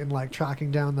quick and like tracking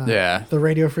down the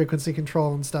radio frequency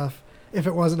control and stuff if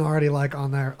it wasn't already like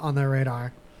on their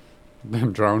radar.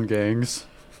 Them drone gangs.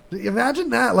 Imagine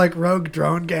that, like rogue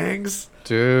drone gangs.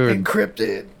 Dude.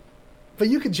 Encrypted. But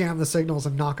you can jam the signals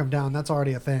and knock them down. That's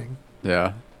already a thing.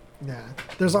 Yeah. Yeah.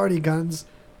 There's already guns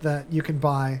that you can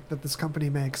buy that this company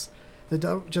makes that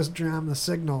don't just jam the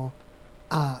signal.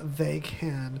 They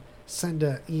can send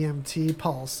a EMT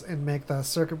pulse and make the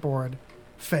circuit board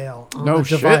fail on the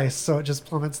device, so it just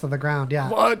plummets to the ground. Yeah.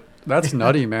 What? That's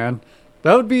nutty, man.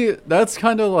 That's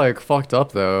kind of like fucked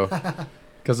up though.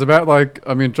 Because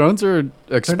drones are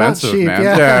expensive, cheap, man.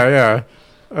 yeah. Yeah.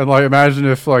 And like, imagine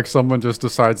if like someone just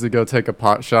decides to go take a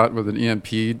pot shot with an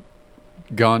EMP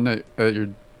gun at your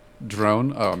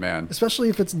drone. Oh man. Especially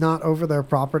if it's not over their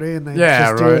property and they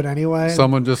just do it anyway.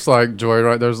 Someone just like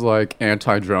joyride. There's like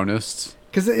anti-dronists.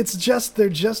 Because they're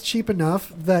just cheap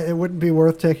enough that it wouldn't be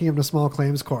worth taking them to small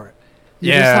claims court.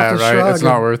 You yeah, right. It's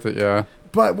not worth it. Yeah.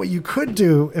 But what you could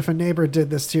do if a neighbor did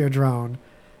this to your drone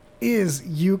is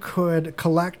you could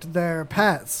collect their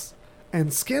pets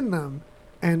and skin them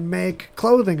and make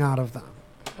clothing out of them.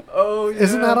 Oh, yeah.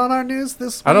 Isn't that on our news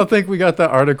this week? I don't think we got that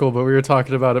article, but we were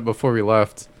talking about it before we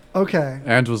left. Okay.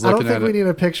 Ange was looking at it. I don't think we need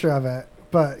a picture of it,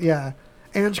 but yeah.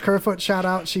 Ange Kerfoot, shout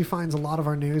out. She finds a lot of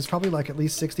our news, probably like at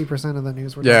least 60% of the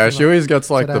news. Yeah, she always gets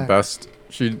like the best.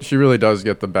 She really does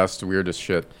get the best, weirdest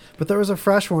shit. But there was a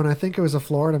fresh one. I think it was a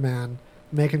Florida man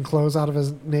making clothes out of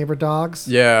his neighbor dogs.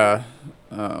 Yeah.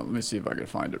 Let me see if I can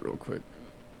find it real quick.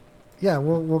 Yeah,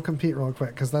 we'll compete real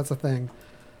quick because that's a thing.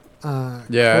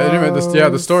 Anyway,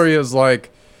 the story is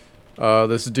like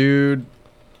this dude.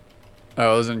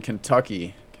 Oh, it was in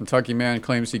Kentucky. Kentucky man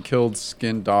claims he killed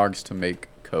skinned dogs to make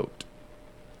coat.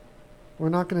 We're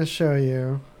not going to show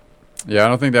you. Yeah, I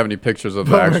don't think they have any pictures of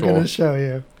the But actual. we're going to show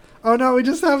you. Oh no, we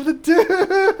just have the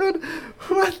dude.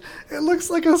 What? It looks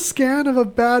like a scan of a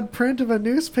bad print of a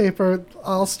newspaper,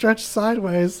 all stretched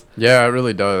sideways. Yeah, it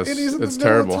really does. And he's in It's the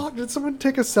middle of terrible. Did someone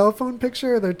take a cell phone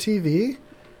picture of their TV?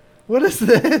 What is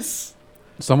this?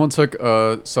 Someone took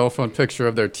a cell phone picture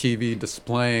of their TV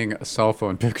displaying a cell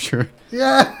phone picture.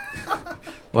 Yeah.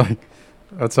 Like,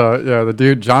 that's the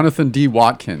dude, Jonathan D.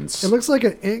 Watkins. It looks like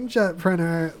an inkjet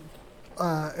printer,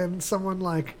 and someone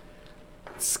like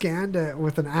scanned it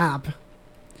with an app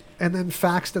and then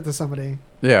faxed it to somebody.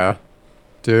 Yeah.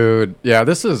 Dude. Yeah,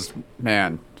 this is,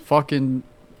 man, fucking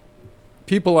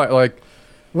people like...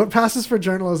 What passes for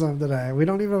journalism today? We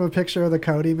don't even have a picture of the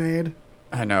code he made.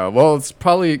 I know. Well, it's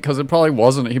probably because it probably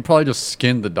wasn't. He probably just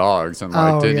skinned the dogs and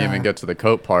like didn't even get to the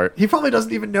coat part. He probably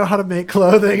doesn't even know how to make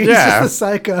clothing. He's just a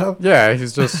psycho. Yeah,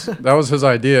 he's just that was his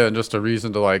idea and just a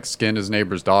reason to like skin his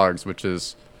neighbor's dogs, which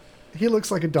is he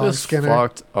looks like a dog just skinner.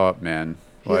 Fucked up, man.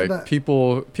 Like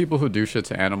people who do shit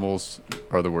to animals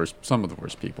are the worst. Some of the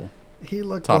worst people. He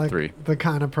looked Top like 3. the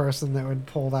kind of person that would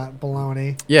pull that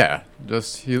baloney. Yeah,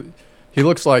 just he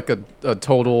looks like a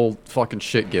total fucking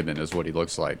shit gibbon is what he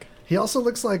looks like. He also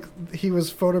looks like he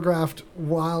was photographed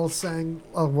while saying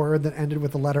a word that ended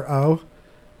with the letter O.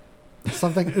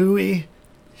 Something ooey.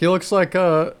 He looks like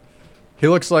a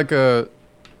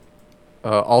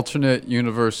alternate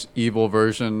universe evil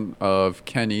version of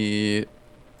Kenny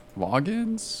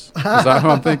Loggins. Is that who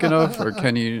I'm thinking of? Or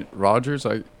Kenny Rogers?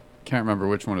 I can't remember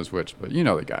which one is which, but you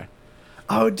know the guy.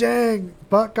 Oh dang!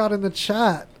 Buck got in the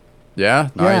chat.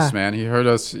 Yeah, nice man. He heard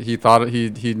us. He thought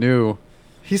he knew.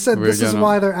 He said this is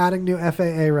why they're adding new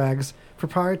FAA regs.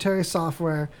 Proprietary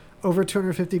software, over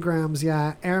 250 grams,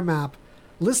 air map.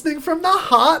 Listening from the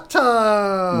hot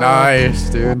tub.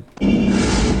 Nice, dude.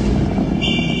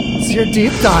 It's your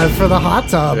deep dive for the hot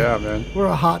tub. Yeah, man. We're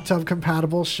a hot tub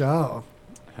compatible show.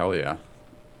 Hell yeah.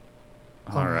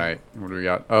 All right. What do we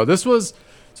got? Oh, this was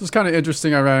kind of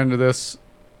interesting. I ran into this.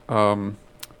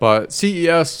 But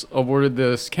CES awarded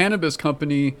this cannabis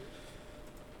company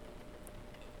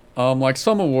like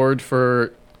some award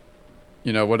for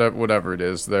you know, whatever it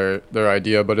is, their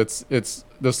idea, but it's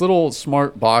this little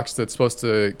smart box that's supposed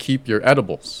to keep your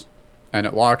edibles, and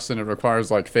it locks and it requires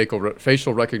like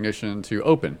facial recognition to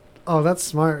open. Oh, that's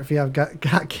smart if you have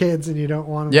got kids and you don't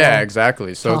want them. Yeah,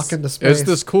 exactly. So talk into space. it's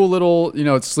this cool little, you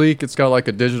know, it's sleek. It's got like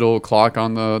a digital clock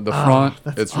on the front.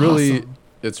 That's awesome.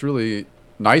 It's really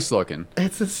nice looking.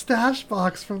 It's a stash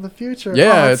box from the future.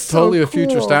 Yeah, oh, it's totally so a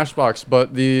future cool. stash box.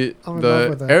 But the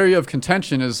area of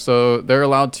contention is so they're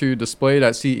allowed to display it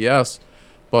at CES,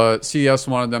 but CES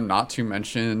wanted them not to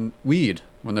mention weed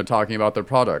when they're talking about their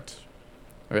product.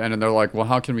 And then they're like, well,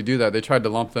 how can we do that? They tried to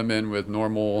lump them in with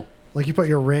normal... Like you put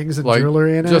your rings and like,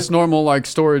 jewelry in it? Just normal like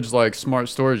storage, like smart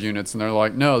storage units. And they're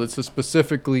like, no, this is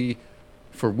specifically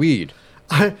for weed.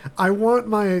 I want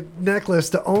my necklace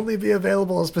to only be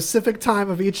available a specific time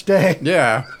of each day.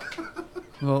 Yeah.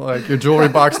 Well, like your jewelry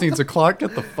box needs a clock.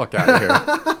 Get the fuck out of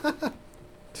here.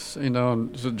 You know,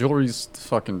 jewelry's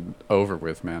fucking over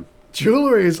with, man.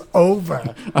 Jewelry's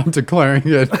over. I'm declaring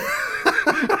it.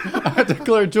 I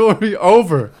declare jewelry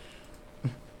over.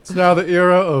 It's now the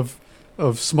era of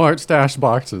smart stash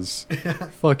boxes. Yeah.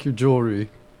 Fuck your jewelry.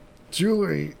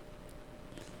 Jewelry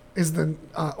is the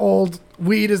old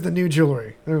weed is the new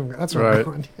jewelry. That's what I'm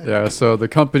going. Yeah. So the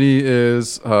company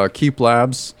is Keep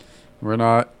Labs. We're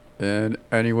not in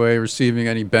any way receiving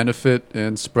any benefit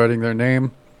in spreading their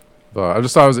name, but I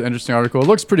just thought it was an interesting article. It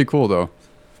looks pretty cool though.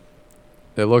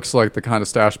 It looks like the kind of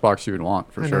stash box you would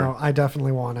want for sure. I know. I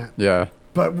definitely want it. Yeah.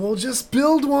 But we'll just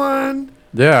build one.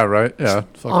 Yeah, right. Yeah.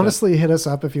 Honestly, hit us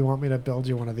up if you want me to build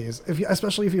you one of these.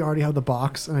 Especially if you already have the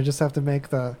box and I just have to make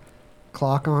the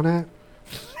clock on it.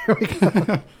 There we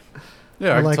go.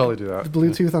 Yeah, I can totally do that. The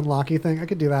Bluetooth unlocky thing. I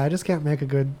could do that. I just can't make a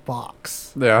good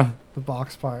box. Yeah. The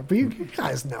box part. But you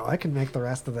guys know I can make the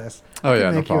rest of this. Oh, yeah, I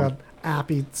can no make you problem. a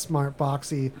appy, smart,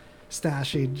 boxy,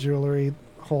 stashy jewelry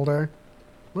holder.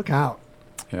 Look out.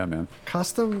 Yeah, man.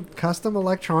 Custom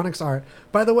electronics art.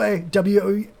 By the way,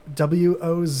 WOZ.LOL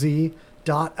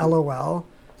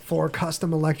for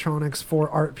custom electronics for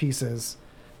art pieces.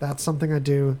 That's something I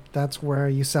do. That's where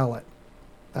you sell it.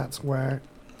 That's where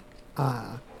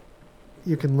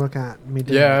you can look at me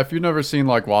doing Yeah, it. if you've never seen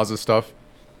like Waz's stuff,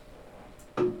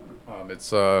 it's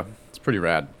pretty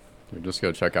rad. You just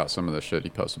go check out some of the shit he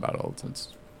posts about it. It's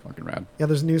fucking rad. Yeah,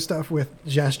 there's new stuff with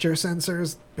gesture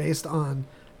sensors based on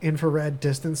infrared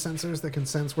distance sensors that can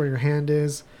sense where your hand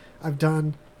is. I've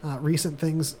done recent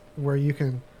things where you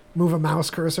can move a mouse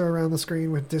cursor around the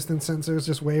screen with distance sensors,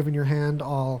 just waving your hand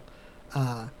all,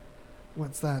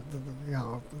 what's that? You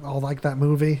know, all like that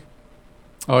movie.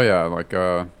 Oh yeah, like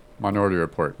Minority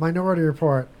Report. Minority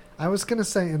Report. I was going to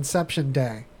say Inception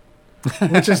Day,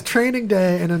 which is Training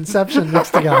Day and Inception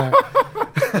mixed together.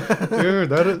 Dude,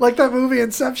 that is... like that movie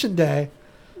Inception Day.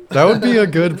 That would be a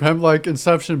good like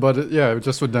Inception, but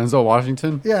just with Denzel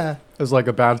Washington. Yeah. As like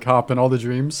a bad cop in all the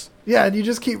dreams. Yeah, and you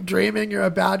just keep dreaming you're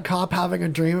a bad cop having a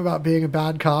dream about being a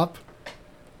bad cop.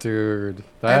 Dude,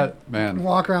 man.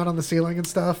 Walk around on the ceiling and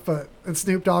stuff, and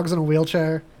Snoop Dogg's in a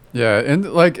wheelchair. Yeah,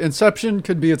 and like Inception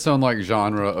could be its own like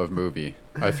genre of movie.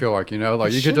 I feel like, you know,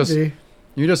 like you could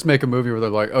just make a movie where they're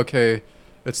like, okay,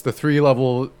 it's the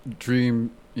 3-level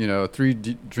dream, you know,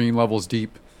 dream levels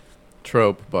deep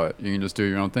trope, but you can just do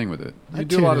your own thing with it. You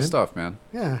do a lot of stuff, man.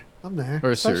 Yeah, I'm there.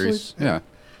 Or a series. Yeah.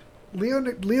 Leo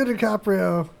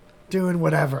DiCaprio doing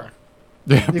whatever.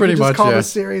 Yeah, you pretty could just much. call the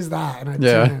series that, and I'd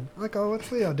tune in. Like, oh,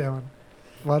 what's Leo doing?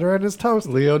 Buttering his toast.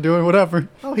 Leo doing whatever.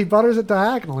 Oh, he butters it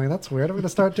diagonally. That's weird. I'm going to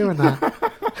start doing that.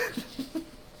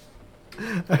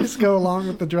 I just go along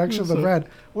with the direction of the bread.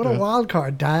 What a wild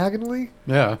card. Diagonally?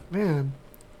 Yeah. Man,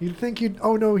 you'd think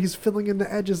oh no, he's filling in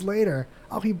the edges later.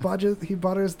 Oh, he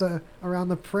butters around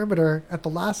the perimeter at the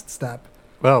last step.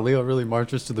 Well, Leo really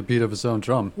marches to the beat of his own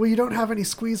drum. Well, you don't have any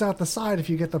squeeze out the side if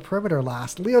you get the perimeter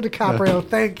last. Leo DiCaprio,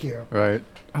 thank you. Right.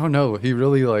 Oh no, he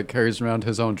really like carries around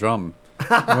his own drum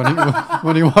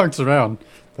when he walks around.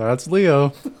 That's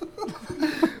Leo.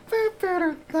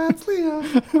 That's Leo.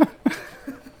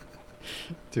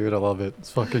 Dude, I love it. It's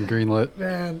fucking greenlit.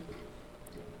 Man.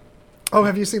 Oh,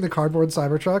 have you seen the cardboard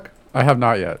Cybertruck? I have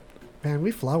not yet. Man,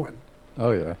 we flowing.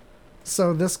 Oh yeah.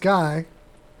 So this guy,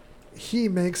 he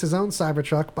makes his own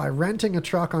Cybertruck by renting a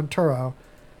truck on Turo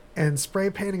and spray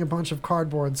painting a bunch of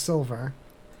cardboard silver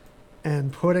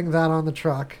and putting that on the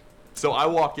truck. So I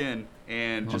walk in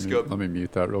and Let me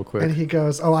mute that real quick. And he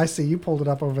goes, oh, I see. You pulled it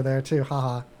up over there too.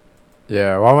 Haha.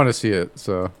 Yeah, well, I want to see it,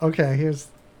 so. Okay,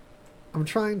 I'm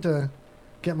trying to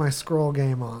get my scroll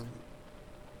game on.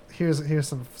 Here's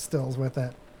some stills with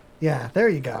it. Yeah, there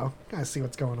you go. Guys, see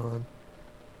what's going on.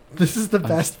 This is the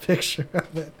best picture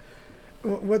of it.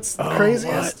 What's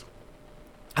craziest? What?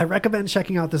 I recommend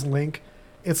checking out this link.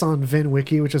 It's on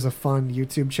VinWiki, which is a fun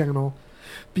YouTube channel.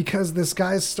 Because this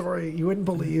guy's story, you wouldn't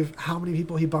believe how many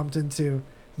people he bumped into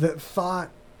that thought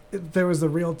there was the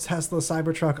real Tesla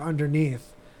Cybertruck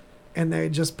underneath, and they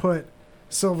just put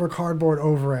silver cardboard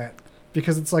over it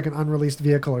because it's like an unreleased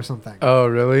vehicle or something. Oh,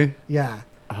 really? Yeah.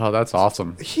 Oh, that's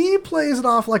awesome. He plays it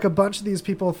off like a bunch of these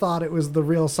people thought it was the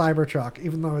real Cybertruck,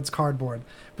 even though it's cardboard.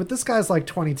 But this guy's like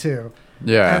 22.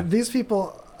 Yeah. And these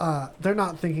people, they're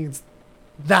not thinking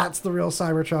that's the real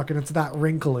Cybertruck and it's that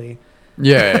wrinkly.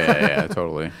 Yeah,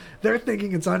 totally. They're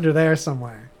thinking it's under there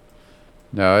somewhere.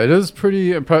 No, it is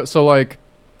pretty impressive. So, like,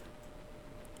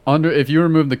 if you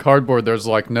remove the cardboard, there's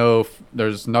no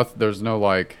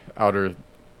like outer,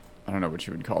 I don't know what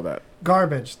you would call that.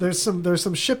 Garbage. There's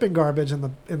some shipping garbage in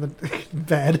the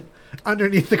bed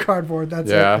underneath the cardboard. That's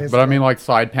it. Yeah, Basically. but I mean, like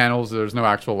side panels. There's no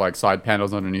actual like side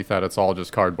panels underneath that. It's all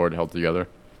just cardboard held together.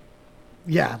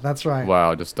 Yeah, that's right.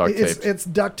 Wow, just duct tape. It's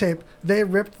duct tape. They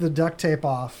ripped the duct tape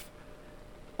off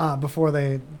before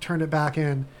they turned it back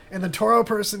in, and the Toro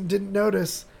person didn't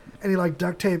notice any like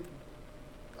duct tape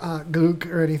gook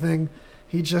or anything.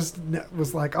 He just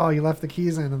was like, "Oh, you left the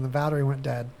keys in, and the battery went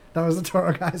dead." That was the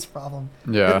Toro guy's problem.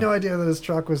 Yeah. He had no idea that his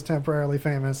truck was temporarily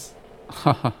famous.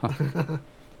 That's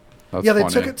yeah, they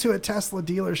funny. took it to a Tesla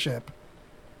dealership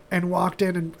and walked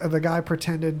in, and the guy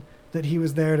pretended that he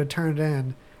was there to turn it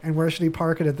in. And where should he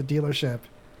park it at the dealership?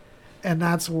 And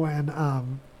that's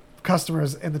when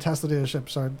customers in the Tesla dealership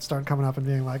start coming up and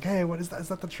being like, "Hey, what is that? Is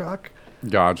that the truck?"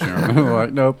 Gotcha.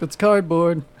 Like, nope, it's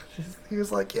cardboard. He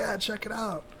was like, "Yeah, check it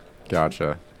out."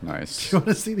 Gotcha. Nice. Do you want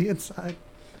to see the inside?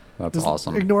 That's Just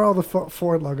awesome. Ignore all the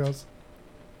Ford logos.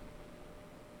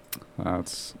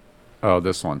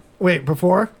 This one. Wait,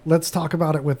 let's talk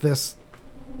about it with this.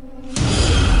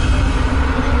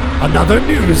 Another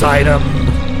news item.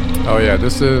 Oh yeah,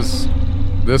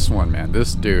 this one, man.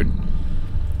 This dude.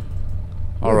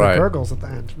 All right. The gurgles at the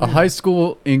end. A high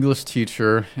school English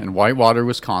teacher in Whitewater,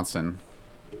 Wisconsin,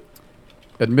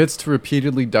 admits to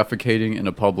repeatedly defecating in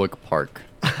a public park.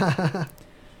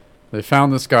 They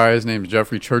found this guy. His name's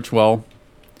Jeffrey Churchwell,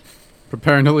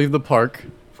 preparing to leave the park.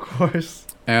 Of course.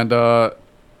 And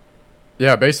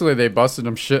basically they busted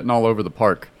him shitting all over the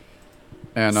park.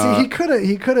 And see,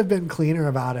 he could have been cleaner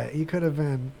about it. He could have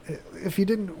been, if he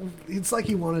didn't. It's like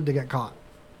he wanted to get caught.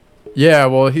 Yeah,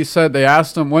 well, he said they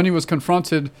asked him when he was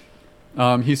confronted.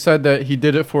 He said that he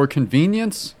did it for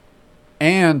convenience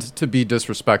and to be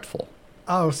disrespectful.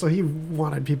 Oh, so he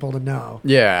wanted people to know.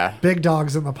 Yeah. Big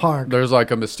dogs in the park. There's like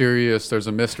there's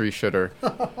a mystery shitter.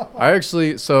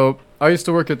 I used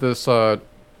to work at this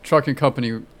trucking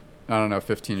company, I don't know,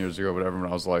 15 years ago, whatever, when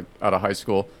I was like out of high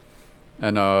school.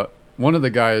 And one of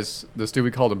the guys, this dude,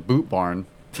 we called him Boot Barn.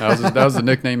 That was the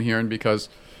nickname here, and because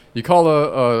you call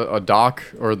a dock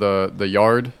or the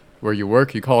yard where you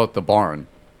work, you call it the barn.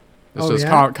 It's just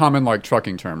common like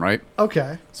trucking term, right?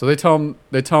 Okay. So they tell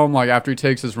him like after he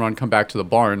takes his run, come back to the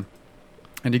barn,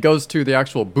 and he goes to the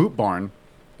actual boot barn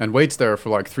and waits there for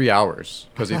like 3 hours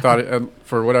because he thought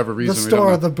for whatever reason. The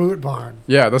store, the boot barn.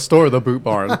 Yeah, the store, the boot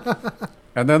barn.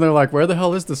 And then they're like, "Where the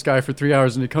hell is this guy for 3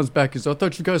 hours?" And he comes back. He's, "I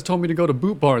thought you guys told me to go to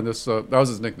Boot Barn." That was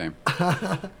his nickname.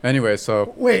 Anyway,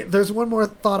 so wait, there's one more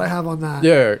thought I have on that.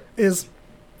 Yeah. Is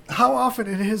how often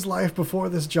in his life before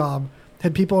this job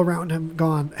had people around him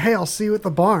gone, "Hey, I'll see you at the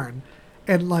barn,"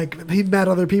 and like he met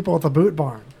other people at the boot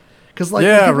barn, because like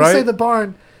when people say the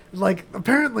barn, like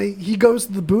apparently he goes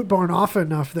to the boot barn often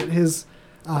enough that his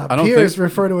peers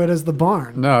refer to it as the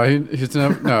barn. No, he's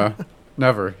never no.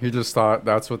 Never. He just thought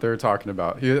that's what they were talking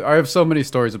about. I have so many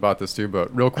stories about this too,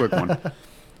 but real quick one.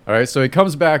 All right, so he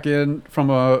comes back in from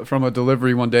a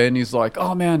delivery one day, and he's like,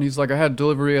 "Oh man," he's like, "I had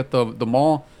delivery at the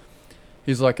mall."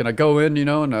 He's like, and I go in,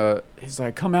 and he's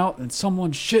like, "Come out, and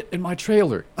someone shit in my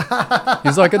trailer."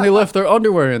 He's like, and they left their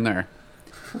underwear in there.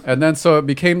 And then so it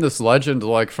became this legend,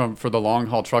 like for the long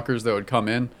haul truckers that would come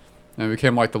in, and it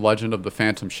became like the legend of the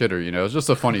phantom shitter. It was just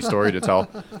a funny story to tell.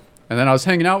 And then I was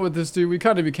hanging out with this dude. We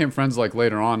kind of became friends like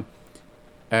later on.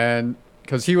 And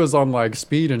because he was on like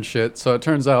speed and shit. So it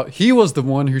turns out he was the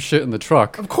one who shit in the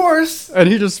truck. Of course. And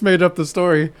he just made up the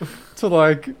story to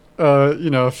like,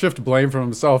 shift blame from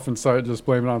himself and started just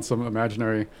blaming it on some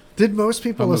imaginary. Did most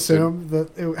people assume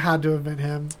that it had to have been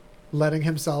him letting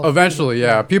himself? Eventually,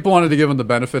 yeah. People wanted to give him the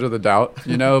benefit of the doubt,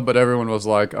 but everyone was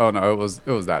like, "Oh no, it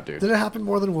was that dude." Did it happen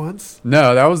more than once?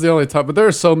 No, that was the only time. But there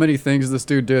are so many things this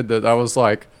dude did that I was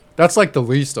like, that's like the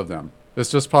least of them.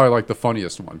 It's just probably like the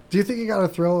funniest one. Do you think you got a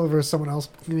thrill over someone else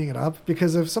cleaning it up?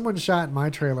 Because if someone shot in my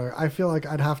trailer, I feel like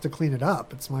I'd have to clean it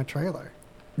up. It's my trailer.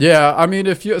 Yeah, I mean,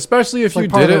 especially if you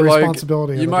did it, like,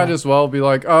 you might as well be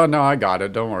like, "Oh no, I got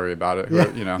it. Don't worry about it."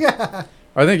 Yeah. Yeah.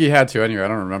 I think he had to anyway. I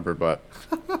don't remember, but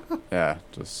yeah,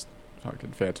 just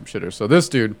fucking phantom shitter. So this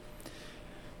dude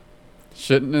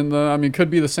shitting in the, I mean, could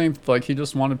be the same. Like he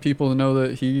just wanted people to know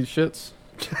that he shits.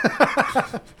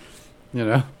 You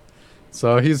know,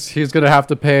 so he's gonna have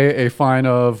to pay a fine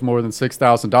of more than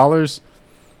 $6,000,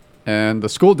 and the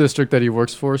school district that he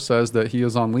works for says that he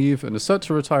is on leave and is set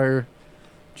to retire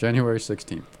January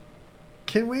 16th.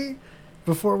 Can we,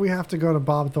 before we have to go to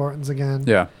Bob Thornton's again?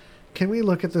 Yeah. Can we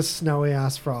look at this snowy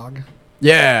ass frog?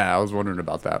 Yeah, I was wondering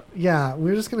about that. Yeah,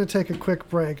 we're just gonna take a quick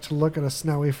break to look at a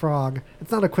snowy frog.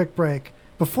 It's not a quick break.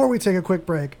 Before we take a quick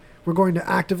break, we're going to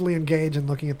actively engage in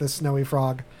looking at this snowy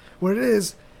frog. What it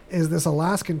is this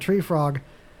Alaskan tree frog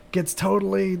gets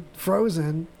totally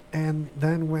frozen, and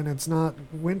then when it's not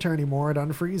winter anymore, it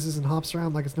unfreezes and hops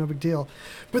around like it's no big deal.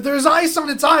 But there's ice on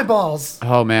its eyeballs!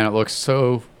 Oh man, it looks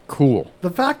so cool. The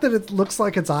fact that it looks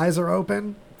like its eyes are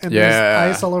open, and Yeah.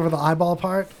 there's ice all over the eyeball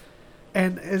part,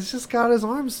 and it's just got his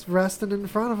arms resting in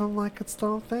front of him like it's the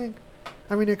whole thing.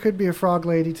 I mean, it could be a frog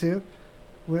lady too,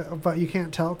 but you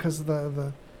can't tell because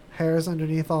the hairs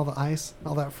underneath all the ice,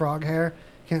 all that frog hair.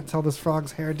 Can't tell this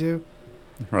frog's hairdo.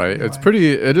 Right. Anyway.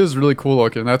 It is really cool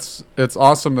looking. It's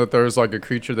awesome that there's like a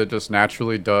creature that just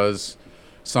naturally does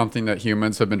something that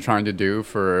humans have been trying to do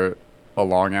for a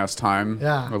long ass time.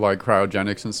 Yeah. With like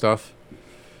cryogenics and stuff.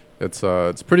 It's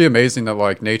pretty amazing that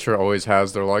like nature always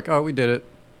has, they're like, oh, we did it.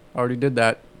 Already did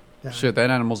that. Yeah. Shit, that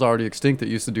animal's already extinct that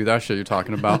used to do that shit you're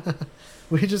talking about.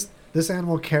 This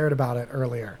animal cared about it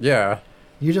earlier. Yeah.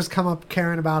 You just come up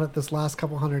caring about it this last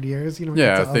couple hundred years. You don't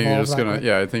Yeah, get I to think you're evolve just that gonna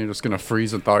way. I think you're just gonna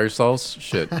freeze and thaw yourselves.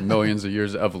 Shit. Millions of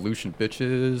years of evolution,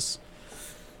 bitches.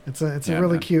 It's a Yeah,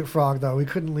 really man. cute frog though. We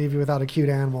couldn't leave you without a cute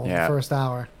animal in Yeah. the first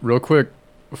hour. Real quick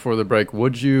before the break,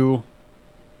 would you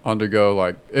undergo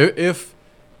like if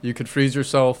you could freeze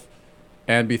yourself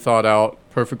and be thawed out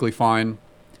perfectly fine,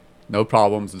 no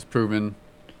problems, it's proven,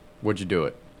 would you do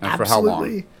it? And for how long?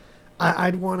 Absolutely.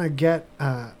 I'd want to get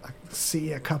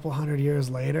see a couple hundred years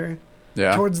later.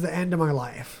 Yeah. Towards the end of my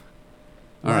life.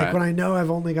 All Like right. when I know I've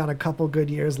only got a couple good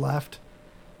years left,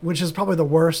 which is probably the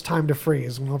worst time to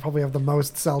freeze, when I'll probably have the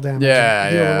most cell damage. Yeah,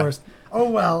 and heal yeah. the worst. Oh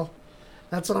well,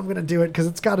 that's what I'm gonna do it because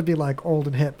it's got to be like old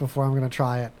and hip before I'm gonna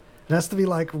try it. It has to be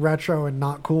like retro and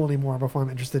not cool anymore before I'm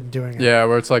interested in doing it. Yeah,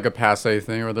 where it's like a passe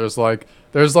thing, or there's like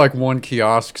one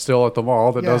kiosk still at the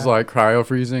mall that does Yeah. like cryo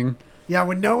freezing. Yeah,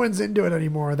 when no one's into it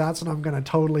anymore, that's when I'm gonna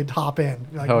totally top in.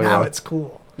 Like Hell now yeah. it's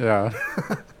cool. Yeah.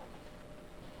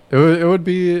 it would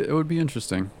be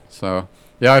interesting. So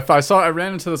yeah, I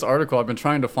ran into this article. I've been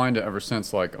trying to find it ever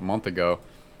since like a month ago,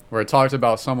 where it talked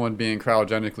about someone being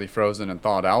cryogenically frozen and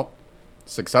thawed out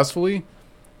successfully.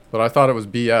 But I thought it was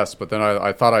BS. But then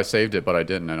I thought I saved it, but I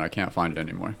didn't, and I can't find it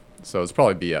anymore. So it's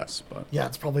probably BS. But Yeah,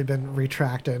 it's probably been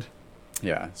retracted.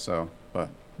 yeah. So but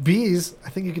Bees, I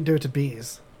think you can do it to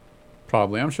bees.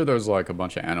 probably, I'm sure there's like a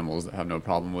bunch of animals that have no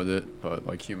problem with it, but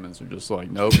like humans are just like,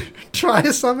 nope. Try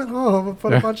some at home and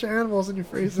put Yeah. a bunch of animals in your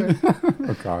freezer.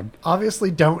 Oh God.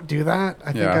 Obviously, don't do that.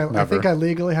 I think I think never. I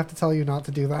legally have to tell you not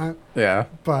to do that. Yeah.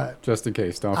 But Just in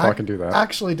case, don't fucking do that.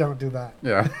 Actually, don't do that.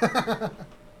 Yeah.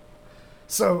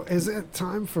 So, is it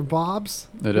time for Bob's?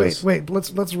 It wait, is. Wait,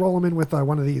 let's roll them in with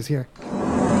one of these here.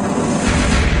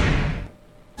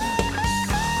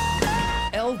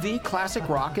 LV Classic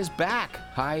Rock is back.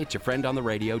 Hi, it's your friend on the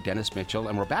radio, Dennis Mitchell,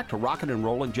 and we're back to rocking and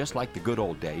rolling just like the good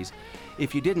old days.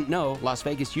 If you didn't know, Las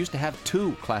Vegas used to have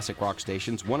 2 classic rock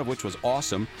stations, one of which was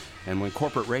awesome, and when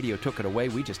corporate radio took it away,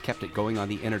 we just kept it going on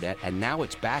the internet, and now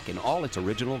it's back in all its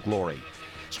original glory.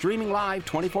 Streaming live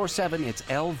 24/7, it's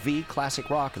LV Classic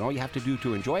Rock, and all you have to do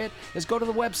to enjoy it is go to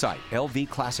the website,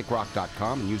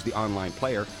 lvclassicrock.com, and use the online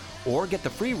player, or get the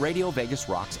free Radio Vegas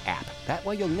Rocks app. That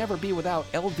way you'll never be without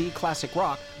LV Classic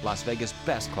Rock, Las Vegas'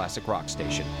 best classic rock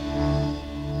station.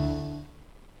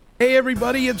 Hey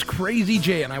everybody, it's Crazy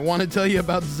Jay, and I want to tell you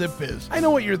about ZipFizz. I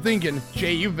know what you're thinking.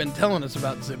 Jay, you've been telling us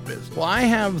about ZipFizz. Well, I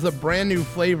have the brand new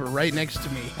flavor right next to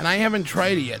me, and I haven't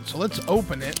tried it yet, so let's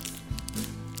open it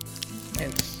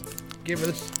and give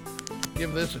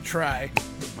this a try.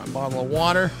 Get my bottle of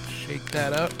water, shake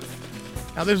that up.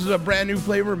 Now this is a brand new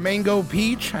flavor, Mango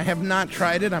Peach. I have not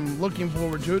tried it. I'm looking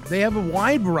forward to it. They have a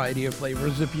wide variety of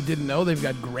flavors. If you didn't know, they've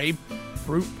got grape,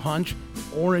 fruit punch,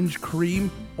 orange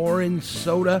cream, orange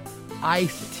soda,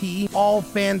 iced tea, all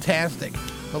fantastic.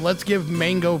 But let's give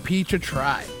Mango Peach a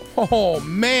try. Oh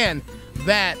man,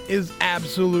 that is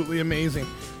absolutely amazing.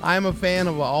 I'm a fan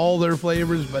of all their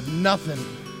flavors, but nothing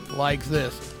like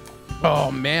this. Oh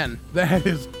man, that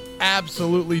is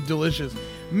absolutely delicious.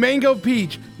 Mango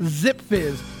Peach,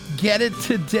 ZipFizz. Get it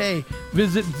today.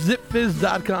 Visit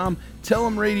zipfizz.com tell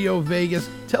them Radio Vegas,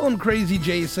 tell them Crazy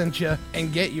Jay sent you,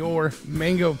 and get your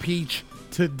Mango Peach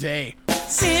today.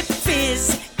 Zip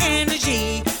Fizz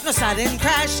Energy, no sudden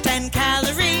crash, 10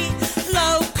 calorie,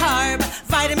 low carb,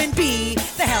 vitamin B,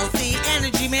 the healthy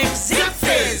energy mix. Zip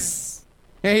Fizz!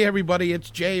 Hey everybody, it's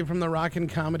Jay from the Rockin'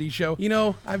 Comedy Show. You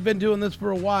know, I've been doing this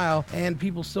for a while, and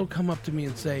people still come up to me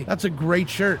and say, that's a great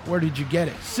shirt. Where did you get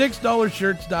it?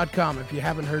 $6shirts.com, if you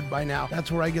haven't heard by now.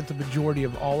 That's where I get the majority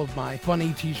of all of my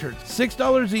funny t-shirts.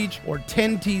 $6 each, or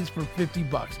 10 tees for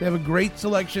 $50. They have a great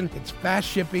selection, it's fast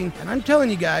shipping, and I'm telling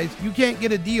you guys, you can't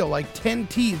get a deal like 10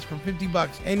 tees for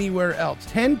 $50 anywhere else.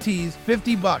 10 tees,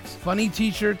 $50. Funny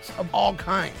t-shirts of all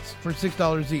kinds for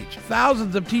 $6 each.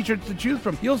 Thousands of t-shirts to choose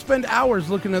from. You'll spend hours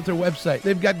looking at their website.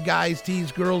 They've got guys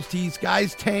tees, girls tees,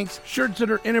 guys tanks, shirts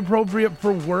that are inappropriate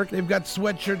for work. They've got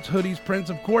sweatshirts, hoodies, prints.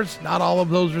 Of course, not all of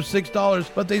those are $6,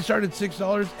 but they start at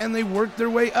 $6 and they work their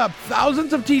way up.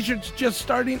 Thousands of t-shirts just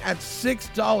starting at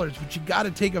 $6, but you got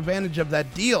to take advantage of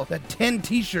that deal, that 10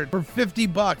 t-shirt for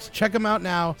 $50. Check them out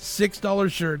now,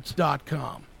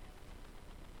 $6shirts.com.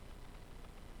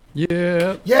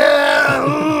 Yeah.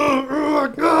 Yeah!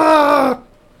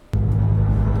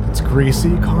 It's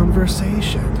Greasy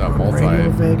Conversation on Radio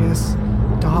Vegas.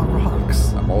 Rocks.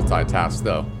 That multitask,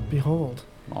 though. Behold.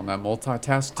 I'm on that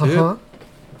multitask, too. Uh-huh.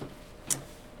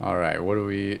 All right, what do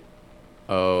we...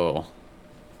 Oh,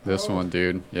 this one,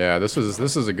 dude. Yeah, this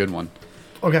is a good one.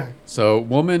 Okay. So,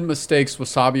 woman mistakes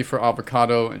wasabi for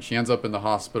avocado, and she ends up in the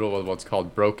hospital with what's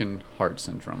called broken heart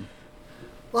syndrome.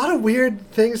 A lot of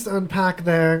weird things to unpack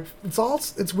there.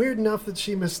 It's weird enough that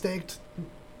she mistaked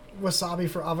wasabi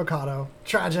for avocado.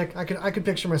 Tragic. I could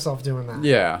picture myself doing that.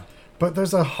 Yeah. But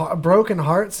there's a broken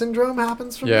heart syndrome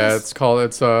happens from this? Yeah,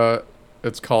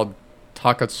 it's called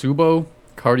Takotsubo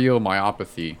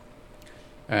cardiomyopathy.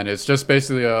 And it's just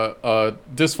basically a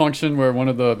dysfunction where one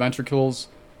of the ventricles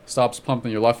stops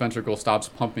pumping, your left ventricle stops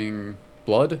pumping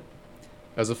blood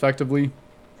as effectively.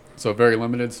 So very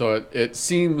limited. So it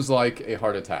seems like a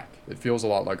heart attack. It feels a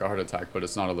lot like a heart attack, but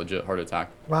it's not a legit heart attack.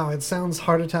 Wow, it sounds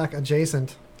heart attack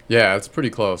adjacent. Yeah, it's pretty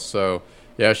close. So,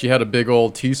 yeah, she had a big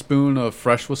old teaspoon of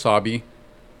fresh wasabi.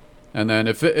 And then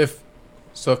if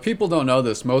people don't know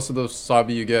this, most of the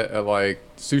wasabi you get at like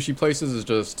sushi places is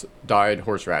just dyed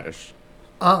horseradish.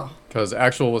 Oh. Because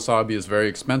actual wasabi is very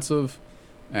expensive,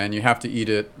 and you have to eat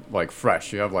it like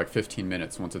fresh. You have like 15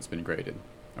 minutes once it's been grated,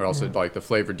 or else it, like the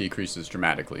flavor decreases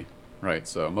dramatically, right?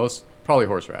 So probably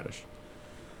horseradish,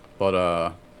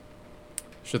 but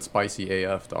shit's spicy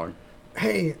AF, dog.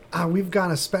 Hey, we've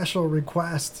got a special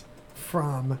request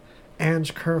from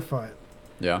Ange Kerfoot.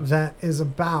 Yeah. That is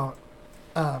about,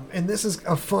 and this is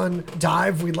a fun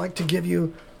dive. We'd like to give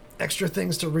you extra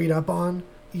things to read up on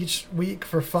each week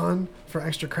for fun, for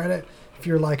extra credit. If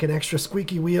you're like an extra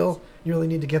squeaky wheel, you really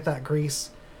need to get that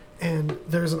grease. And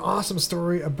there's an awesome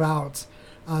story about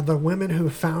the women who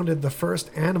founded the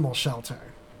first animal shelter.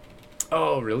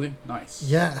 Oh, really? Nice.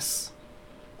 Yes.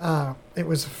 It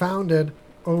was founded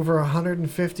over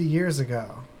 150 years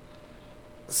ago.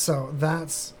 So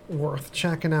that's worth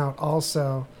checking out.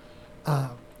 Also,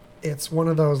 it's one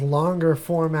of those longer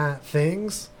format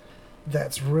things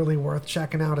that's really worth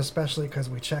checking out, especially because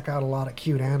we check out a lot of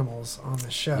cute animals on the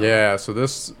show. Yeah, so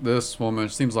this woman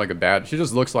seems like she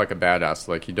just looks like a badass.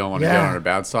 Like you don't want to get on her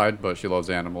bad side, but she loves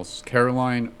animals.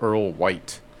 Caroline Earl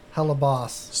White. Hella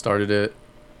boss. Started it,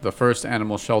 the first U.S.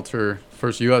 animal shelter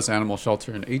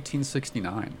in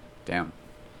 1869. Damn.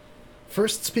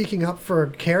 First speaking up for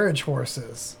carriage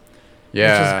horses.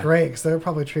 Yeah. Which is great, because they're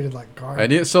probably treated like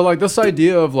garbage. So, like, this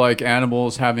idea of, like,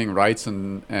 animals having rights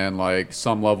and like,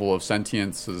 some level of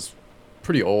sentience is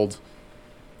pretty old.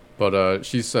 But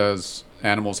she says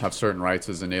animals have certain rights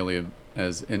as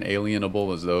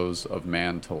inalienable as those of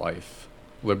man to life,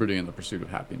 liberty, and the pursuit of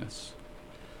happiness.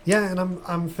 Yeah, and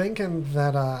I'm thinking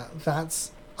that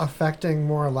that's affecting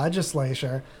more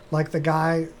legislature. Like the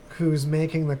guy who's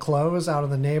making the clothes out of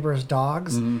the neighbor's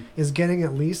dogs is getting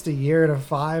at least a year to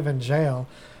 5 in jail,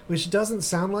 which doesn't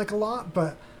sound like a lot,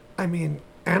 but I mean,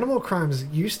 animal crimes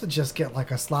used to just get like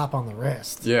a slap on the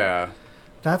wrist. Yeah.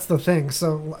 That's the thing.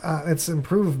 So it's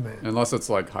improvement. Unless it's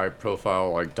like high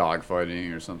profile, like dog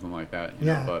fighting or something like that. You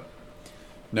know? But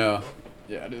no.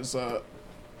 Yeah, it is.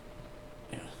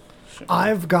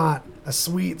 I've got a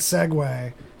sweet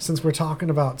segue since we're talking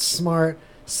about smart,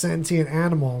 sentient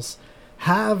animals.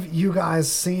 Have you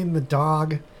guys seen the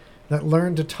dog that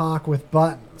learned to talk with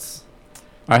buttons?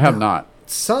 I have not.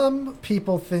 Some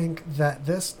people think that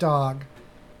this dog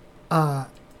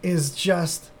is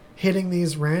just hitting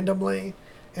these randomly,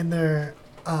 and they're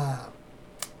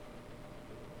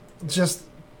just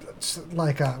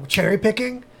like cherry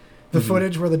picking, the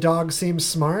footage where the dog seems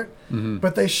smart,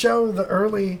 but they show the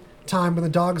early time when the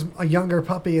dog's a younger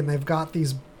puppy and they've got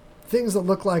these things that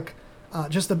look like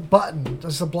just a button,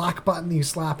 just a black button that you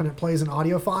slap and it plays an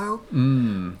audio file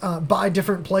by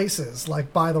different places,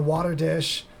 like by the water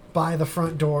dish, by the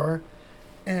front door,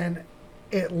 and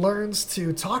it learns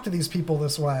to talk to these people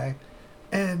this way.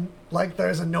 And like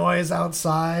there's a noise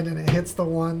outside and it hits the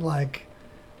one like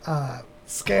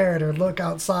scared or look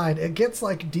outside. It gets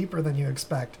like deeper than you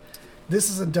expect. This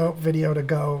is a dope video to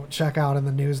go check out in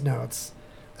the news notes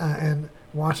and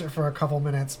watch it for a couple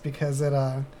minutes because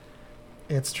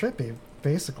it's trippy,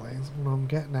 basically, is what I'm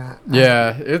getting at.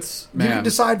 Yeah, it's, man. You can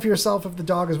decide for yourself if the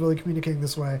dog is really communicating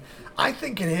this way. I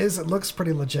think it is. It looks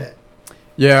pretty legit.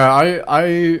 Yeah,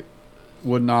 I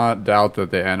would not doubt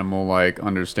that the animal, like,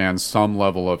 understands some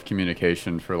level of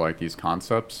communication for, like, these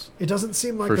concepts. It doesn't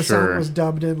seem like for the sure. sound was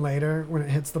dubbed in later when it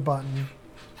hits the button.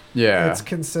 Yeah. It's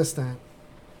consistent.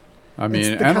 I mean, It's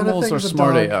the kind of animals are things a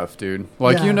smart dog- AF, dude.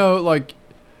 Like, Yeah. you know, like,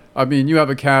 I mean, you have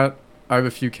a cat. I have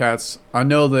a few cats. I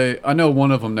know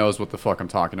one of them knows what the fuck I'm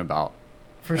talking about.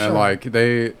 For and sure. like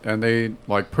they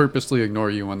like purposely ignore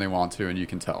you when they want to, and you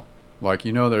can tell. Like,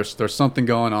 you know, there's something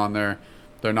going on there.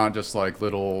 They're not just like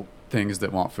little things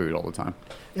that want food all the time.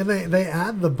 And they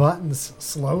add the buttons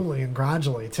slowly and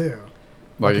gradually, too.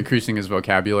 Like increasing his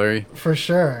vocabulary. For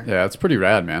sure. Yeah, it's pretty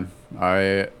rad, man.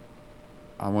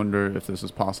 I wonder if this is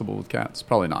possible with cats.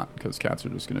 Probably not, because cats are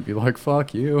just going to be like,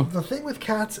 fuck you. The thing with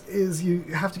cats is you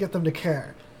have to get them to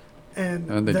care.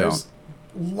 And they there's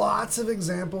lots of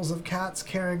examples of cats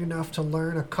caring enough to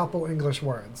learn a couple English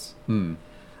words.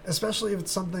 Especially if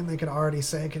it's something they could already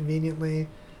say conveniently.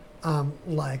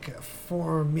 Like,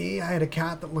 for me, I had a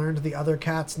cat that learned the other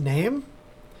cat's name.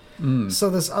 So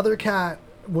this other cat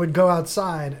would go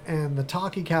outside, and the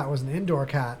talkie cat was an indoor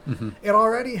cat. It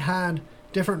already had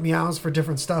different meows for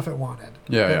different stuff it wanted.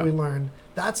 Yeah. We learned.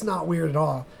 That's not weird at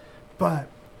all. But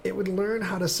it would learn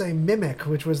how to say mimic,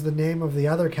 which was the name of the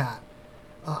other cat.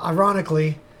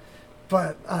 Ironically.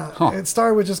 But it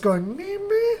started with just going, me,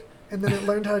 me. And then it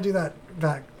learned how to do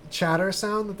that chatter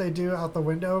sound that they do out the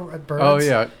window at birds. Oh,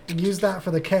 yeah. And used that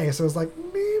for the K. So it was like,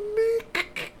 me, me.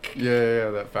 Yeah,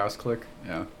 that fast click.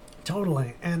 Yeah.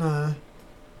 Totally. And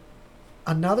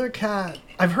another cat,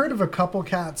 I've heard of a couple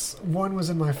cats, one was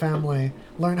in my family,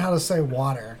 learned how to say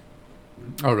water.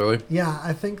 Oh, really? Yeah,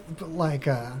 I think like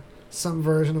some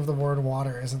version of the word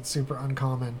water isn't super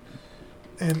uncommon.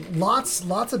 And lots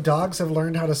of dogs have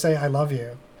learned how to say I love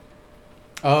you.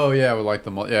 Oh, yeah, with like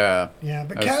yeah. Yeah,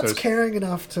 but cats caring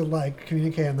enough to like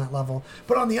communicate on that level.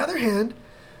 But on the other hand,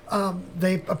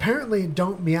 they apparently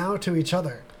don't meow to each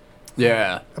other.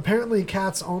 Yeah. Apparently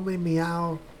cats only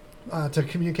meow to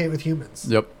communicate with humans.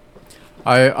 Yep.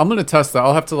 I'm going to test that.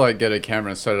 I'll have to like get a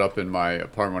camera and set it up in my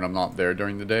apartment when I'm not there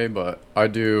during the day, but I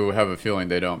do have a feeling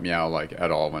they don't meow like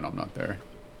at all when I'm not there.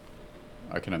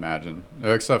 I can imagine.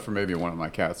 Except for maybe one of my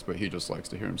cats, but he just likes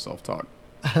to hear himself talk.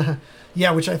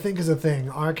 Yeah, which I think is a thing.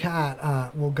 Our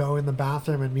cat will go in the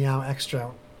bathroom and meow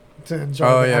extra to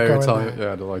enjoy the echo in there.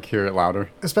 Yeah, to like hear it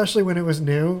louder. Especially when it was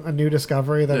new, a new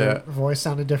discovery that Yeah. her voice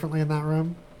sounded differently in that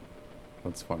room.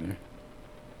 That's funny.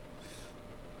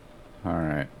 All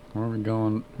right, where are we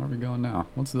going? Where are we going now?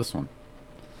 What's this one?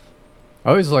 I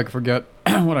always like forget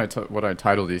what I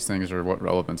title these things or what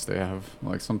relevance they have.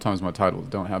 Like sometimes my titles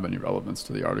don't have any relevance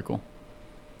to the article.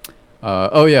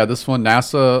 Oh yeah, this one.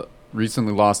 NASA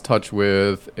recently lost touch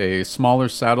with a smaller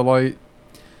satellite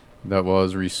that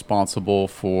was responsible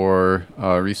for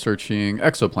researching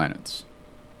exoplanets.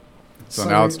 So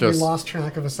now it's just we lost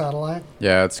track of a satellite.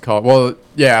 Yeah, it's called. Well,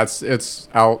 yeah, it's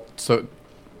out so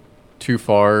too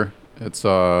far. It's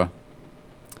it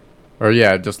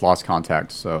just lost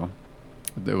contact. So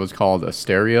it was called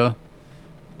Asteria,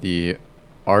 the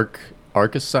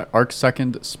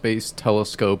Arc-Second Space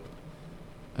Telescope,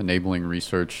 enabling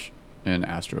research in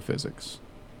astrophysics.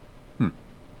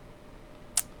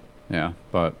 Yeah,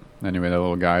 but anyway, that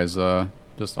little guy's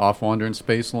just off wandering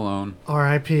space alone.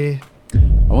 R.I.P.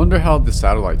 I wonder how the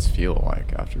satellites feel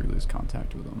like after we lose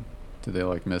contact with them. Do they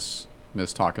like miss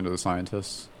talking to the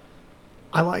scientists?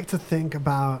 I like to think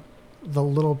about the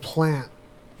little plant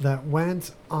that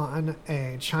went on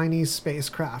a Chinese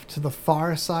spacecraft to the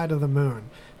far side of the moon,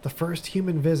 the first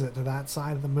human visit to that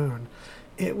side of the moon.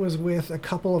 It was with a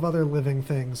couple of other living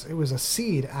things. It was a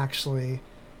seed, actually,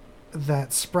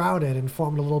 that sprouted and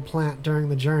formed a little plant during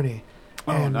the journey.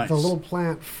 And nice. the little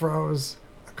plant froze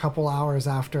a couple hours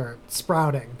after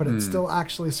sprouting, but it still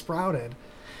actually sprouted.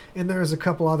 And there's a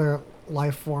couple other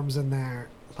life forms in there,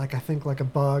 like I think like a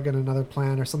bug and another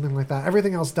plant or something like that.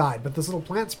 Everything else died, but this little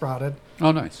plant sprouted.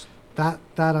 Oh, nice.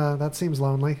 That seems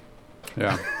lonely.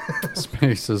 Yeah.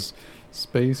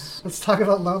 Space. Let's talk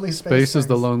about lonely space. Space is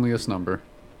the things. loneliest number.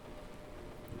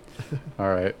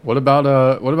 All right. What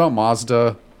about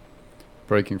Mazda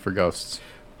braking for ghosts?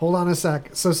 Hold on a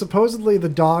sec. So supposedly the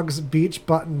dog's beach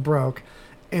button broke,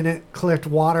 and it clicked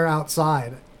water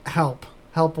outside. Help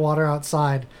water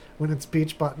outside when its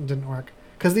beach button didn't work.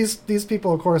 Because these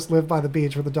people, of course, live by the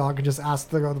beach where the dog can just ask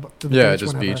to go to the beach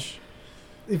just whenever. beach.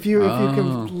 If you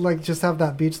can like just have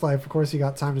that beach life, of course you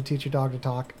got time to teach your dog to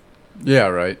talk. Yeah,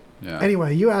 right. Yeah.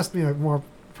 Anyway, you asked me a more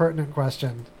pertinent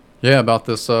question. Yeah, about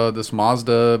this this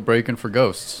Mazda braking for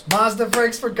ghosts. Mazda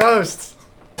brakes for ghosts.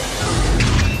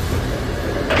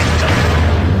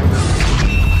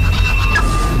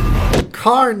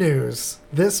 Car news.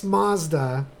 This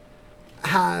Mazda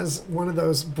has one of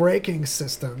those braking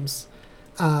systems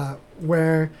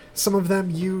where some of them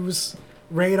use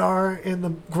radar in the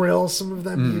grill, some of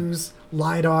them use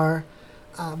LiDAR,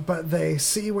 but they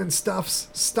see when stuff's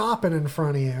stopping in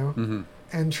front of you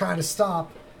and try to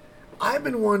stop. I've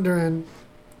been wondering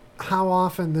how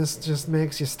often this just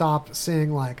makes you stop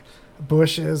seeing like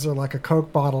bushes or like a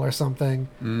Coke bottle or something.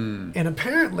 And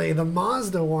apparently the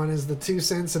Mazda one is the too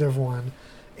sensitive one.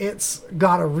 It's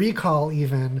got a recall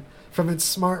even from its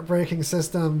smart braking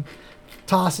system,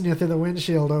 tossing you through the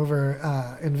windshield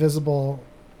over invisible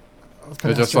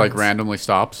It just like randomly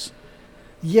stops.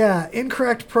 Yeah,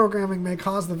 incorrect programming may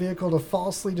cause the vehicle to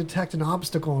falsely detect an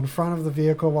obstacle in front of the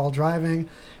vehicle while driving.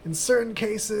 In certain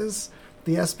cases,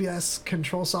 the SBS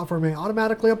control software may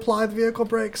automatically apply the vehicle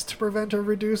brakes to prevent or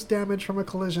reduce damage from a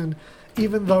collision,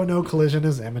 even though no collision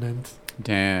is imminent.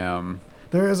 Damn.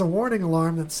 There is a warning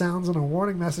alarm that sounds and a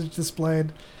warning message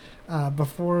displayed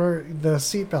before the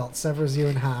seatbelt severs you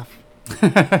in half.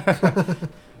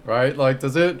 Right? Like,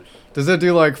 does it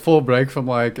do like full brake from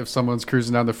like if someone's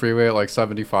cruising down the freeway at like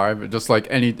 75? It just like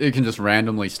it can just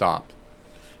randomly stop.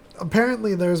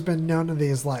 Apparently, there's been none of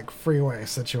these like freeway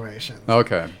situations.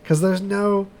 Okay. Because there's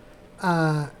no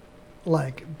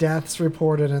like deaths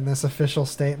reported in this official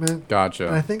statement. Gotcha.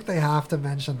 And I think they have to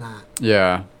mention that.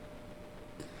 Yeah.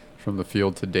 From the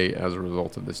field to date as a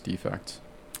result of this defect.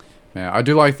 Man, I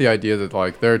do like the idea that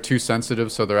like they're too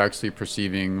sensitive, so they're actually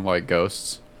perceiving like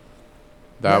ghosts.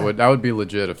 That would be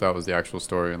legit if that was the actual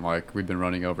story, and like we've been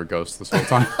running over ghosts this whole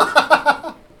time.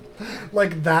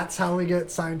 Like that's how we get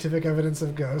scientific evidence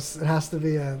of ghosts. It has to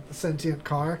be a sentient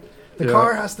car. The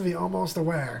car has to be almost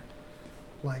aware.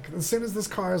 Like as soon as this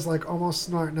car is like almost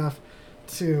smart enough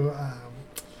to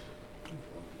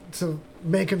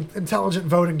make intelligent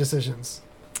voting decisions.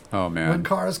 Oh man. When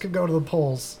cars can go to the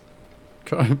polls.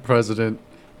 President.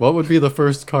 What would be the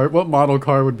first car? What model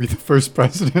car would be the first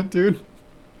president, dude?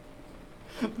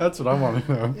 That's what I want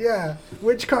to know. Yeah.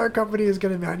 Which car company is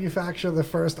going to manufacture the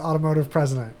first automotive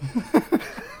president?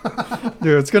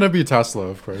 Dude, it's going to be Tesla,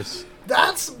 of course.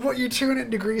 That's what you tune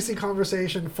into Greasy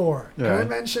Conversation for. Yeah. Can I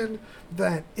mention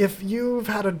that if you've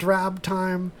had a drab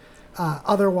time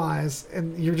otherwise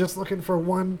and you're just looking for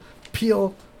one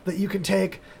peel that you can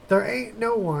take, there ain't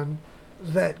no one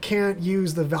that can't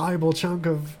use the valuable chunk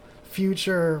of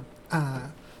future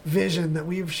vision that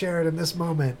we've shared in this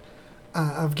moment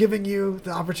of giving you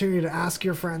the opportunity to ask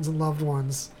your friends and loved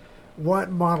ones what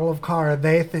model of car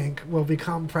they think will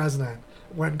become president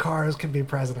when cars can be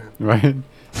president. Right.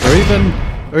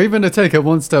 Or even to take it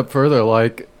one step further,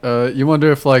 like you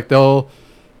wonder if like they'll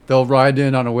ride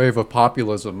in on a wave of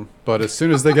populism, but as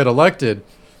soon as they get elected,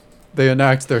 they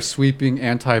enact their sweeping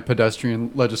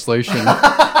anti-pedestrian legislation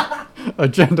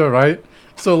agenda, right?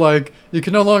 So like you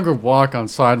can no longer walk on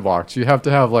sidewalks. You have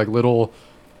to have like little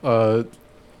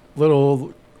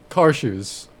car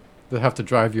shoes that have to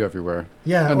drive you everywhere.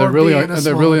 Yeah, and they're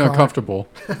really uncomfortable.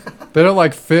 They don't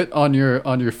like fit on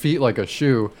your feet like a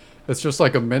shoe. It's just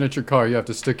like a miniature car you have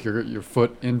to stick your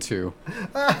foot into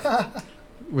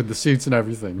with the seats and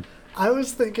everything. I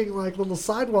was thinking like little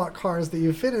sidewalk cars that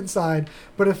you fit inside,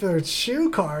 but if they're shoe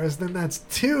cars, then that's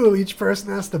two each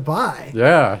person has to buy.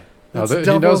 Yeah. Now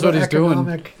he knows what he's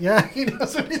doing. Yeah, he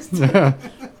knows what he's doing. Yeah.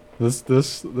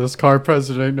 This car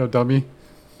president ain't no dummy.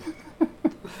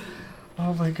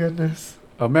 Oh my goodness.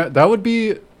 Man, that would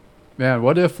be, man.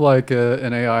 What if like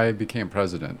an AI became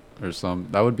president or some?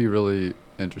 That would be really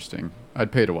interesting.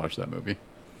 I'd pay to watch that movie.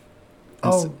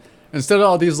 Instead of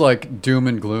all these like doom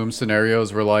and gloom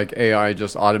scenarios where like AI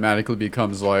just automatically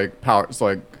becomes like it's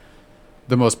like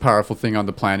the most powerful thing on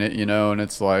the planet, you know, and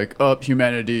it's like,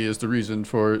 humanity is the reason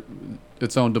for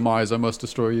its own demise. I must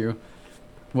destroy you.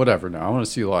 Whatever. Now I want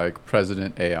to see like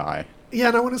President AI. Yeah,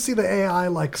 and I want to see the AI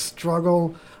like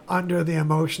struggle under the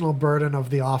emotional burden of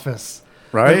the office.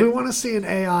 Right. Like, we want to see an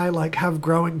AI like have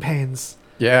growing pains.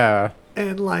 Yeah.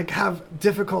 and like have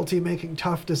difficulty making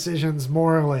tough decisions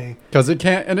morally. Because it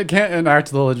can't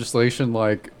enact the legislation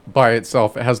like by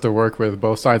itself. It has to work with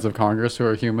both sides of Congress who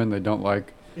are human. They don't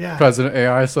like President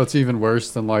AI, so it's even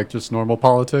worse than like just normal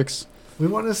politics. We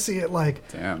want to see it like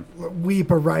weep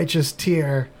a righteous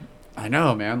tear. I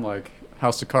know, man. Like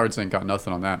House of Cards ain't got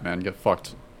nothing on that, man. Get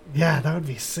fucked. Yeah, that would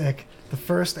be sick. The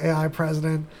first AI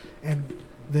president and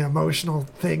the emotional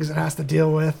things it has to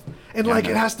deal with. And like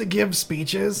it has to give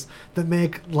speeches that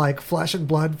make like flesh and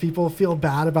blood people feel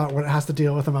bad about what it has to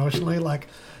deal with emotionally. Like,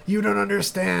 you don't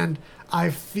understand. I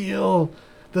feel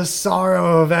the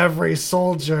sorrow of every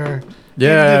soldier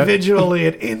individually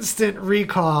at instant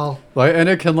recall. Like, and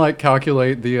it can like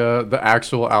calculate the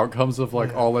actual outcomes of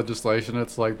like all legislation.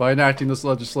 It's like, by enacting this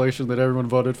legislation that everyone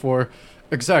voted for,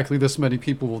 exactly this many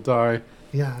people will die.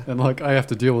 Yeah. And like I have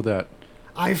to deal with that.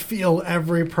 I feel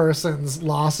every person's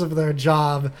loss of their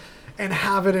job and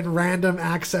have it in random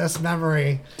access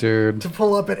memory. Dude. To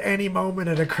pull up at any moment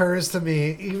it occurs to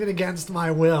me, even against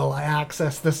my will, I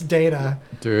access this data.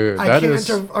 Dude, I can't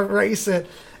erase it.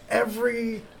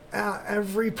 Every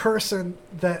person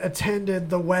that attended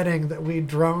the wedding that we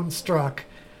drone struck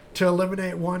to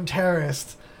eliminate one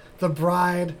terrorist, the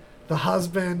bride, the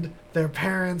husband, their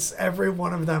parents, every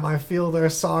one of them, I feel their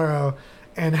sorrow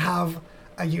and have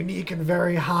a unique and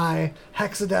very high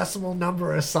hexadecimal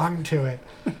number assigned to it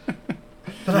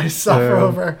that I suffer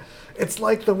over. It's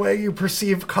like the way you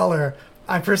perceive color.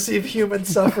 I perceive human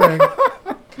suffering.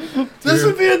 This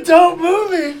would be a dope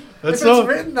movie if it's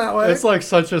written that way. It's like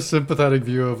such a sympathetic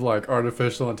view of like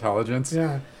artificial intelligence.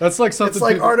 Yeah. That's like something. It's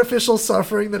like artificial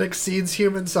suffering that exceeds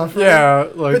human suffering. Yeah.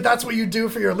 Like, but that's what you do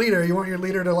for your leader. You want your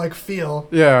leader to like feel.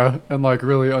 Yeah. And like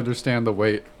really understand the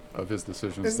weight of his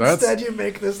decisions. Instead, you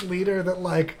make this leader that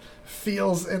like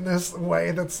feels in this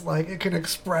way that's like it can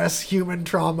express human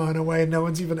trauma in a way no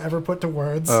one's even ever put to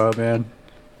words. Oh man,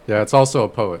 yeah, it's also a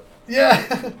poet.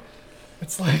 Yeah,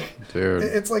 it's like dude,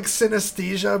 it's like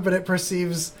synesthesia, but it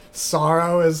perceives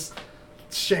sorrow as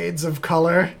shades of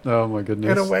color. Oh my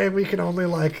goodness! In a way we can only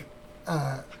like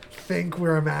think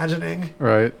we're imagining.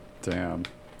 Right. Damn.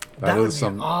 That is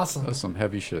some awesome. That's some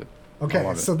heavy shit.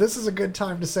 Okay, so this is a good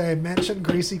time to say mention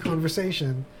Greasy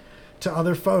Conversation to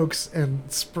other folks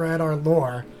and spread our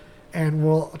lore, and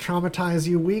we'll traumatize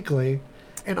you weekly.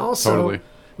 And also,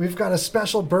 we've got a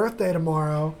special birthday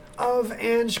tomorrow of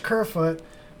Ange Kerfoot,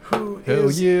 who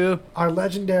is our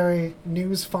legendary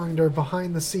news finder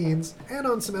behind the scenes and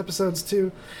on some episodes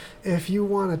too. If you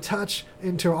want to touch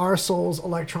into our souls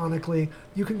electronically,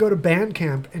 you can go to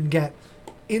Bandcamp and get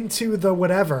Into the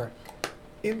Whatever.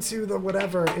 Into the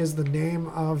Whatever is the name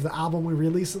of the album we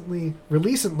released.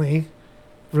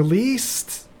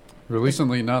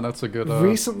 Recently, no, that's a good.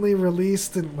 Recently, we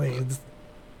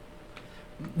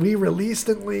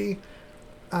releasantly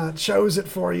chose it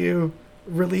for you.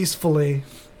 Releasefully,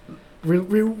 we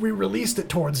released it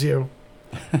towards you,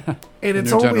 and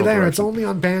it's only there. It's only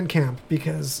on Bandcamp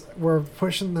because we're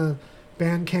pushing the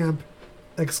Bandcamp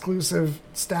exclusive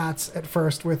stats at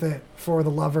first with it for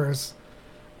the lovers.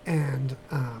 And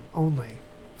only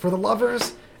for the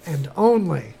lovers and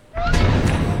only.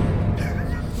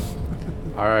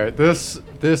 All right, this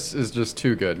is just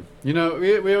too good. You know,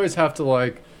 we always have to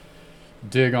like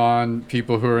dig on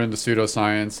people who are into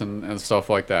pseudoscience and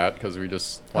stuff like that because we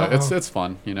just like it's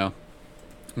fun, you know,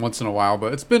 once in a while.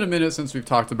 But it's been a minute since we've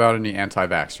talked about any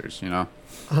anti-vaxxers, you know.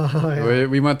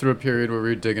 We went through a period where we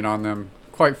were digging on them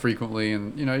quite frequently,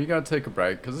 and you know, you got to take a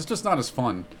break because it's just not as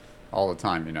fun all the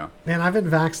time, you know. Man, I've been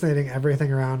vaccinating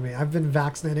everything around me. I've been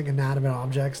vaccinating inanimate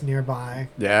objects nearby.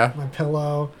 Yeah. My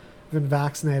pillow. I've been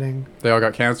vaccinating. They all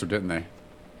got cancer, didn't they?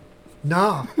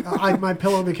 No. My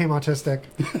pillow became autistic.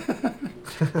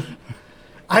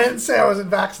 I didn't say I wasn't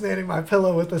vaccinating my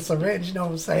pillow with a syringe, you know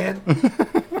what I'm saying?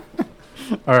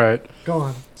 All right. Go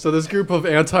on. So this group of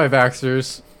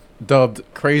anti-vaxxers dubbed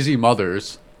Crazy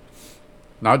Mothers,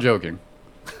 not joking,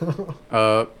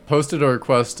 posted a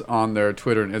request on their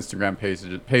Twitter and Instagram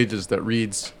pages that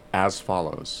reads as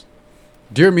follows.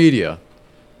 Dear media,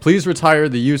 please retire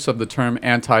the use of the term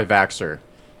anti-vaxxer.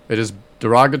 It is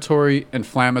derogatory,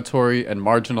 inflammatory, and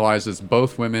marginalizes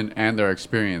both women and their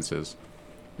experiences.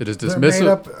 It is dismissive. They're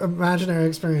made-up imaginary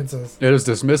experiences. It is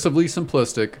dismissively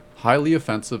simplistic, highly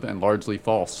offensive, and largely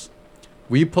false.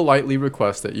 We politely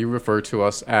request that you refer to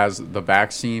us as the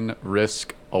vaccine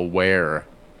risk aware.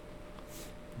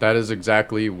 That is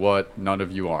exactly what none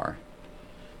of you are.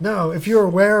 No, if you're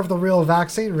aware of the real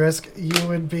vaccine risk, you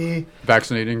would be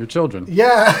vaccinating your children.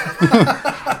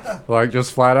 Yeah. Like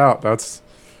just flat out. That's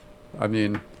I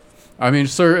mean,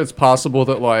 sir, it's possible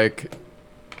that like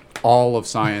all of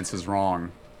science is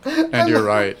wrong and you're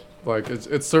right. Like,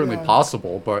 it's certainly Yeah.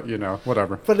 possible, but,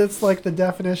 whatever. But it's like the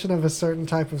definition of a certain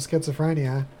type of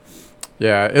schizophrenia.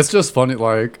 Yeah, it's just funny,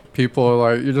 like, people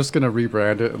are like, you're just gonna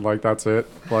rebrand it, and, like, that's it?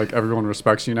 Like, everyone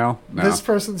respects you now? No. This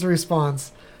person's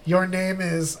response: your name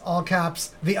is, all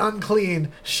caps, the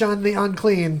unclean. Shun the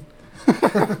unclean.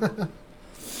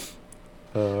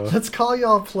 Let's call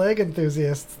y'all plague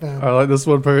enthusiasts then. I like this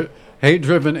one.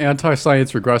 Hate-driven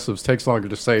anti-science regressives takes longer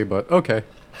to say, but okay.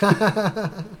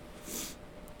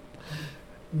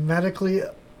 Medically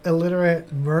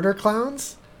illiterate murder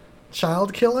clowns?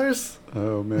 Child killers?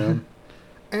 Oh, man.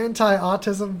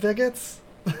 Anti-autism bigots?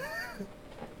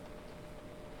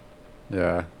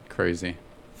 Yeah, crazy.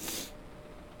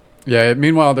 Yeah,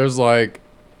 meanwhile, there's, like,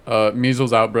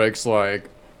 measles outbreaks, like,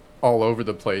 all over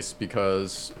the place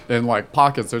because in, like,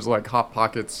 pockets, there's, like, Hot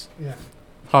Pockets. Yeah.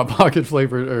 Hot Pocket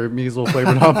flavored, or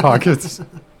measles-flavored Hot Pockets.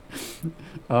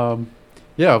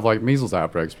 Yeah, of, like, measles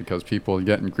outbreaks because people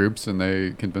get in groups and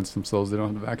they convince themselves they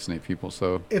don't have to vaccinate people,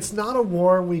 so... It's not a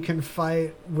war we can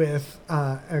fight with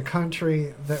a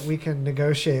country that we can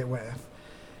negotiate with.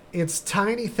 It's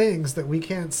tiny things that we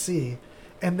can't see,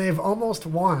 and they've almost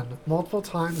won multiple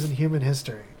times in human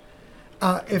history.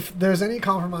 If there's any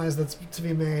compromise that's to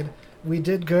be made, we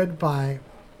did good by...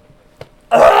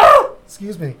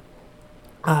 excuse me.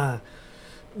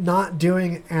 Not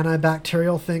doing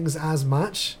antibacterial things as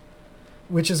much,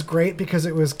 which is great because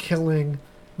it was killing...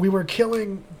 We were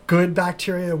killing good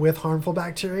bacteria with harmful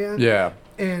bacteria. Yeah.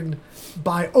 And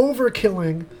by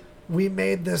overkilling, we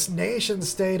made this nation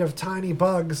state of tiny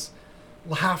bugs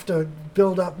have to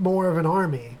build up more of an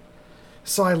army.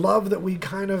 So I love that we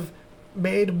kind of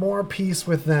made more peace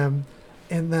with them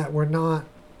in that we're not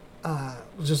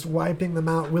just wiping them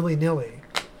out willy-nilly.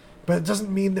 But it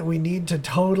doesn't mean that we need to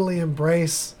totally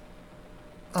embrace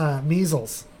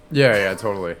measles. Yeah,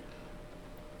 totally.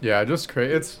 Yeah, just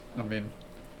crazy.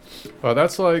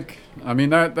 That's like,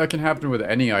 that can happen with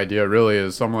any idea, really,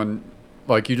 is someone,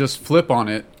 like, you just flip on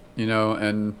it,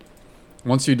 and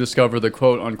once you discover the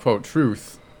quote-unquote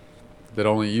truth that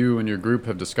only you and your group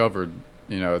have discovered,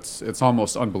 it's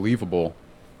almost unbelievable.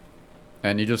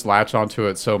 And you just latch onto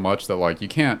it so much that, like, you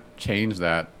can't change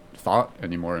that thought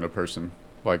anymore in a person.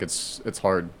 Like, it's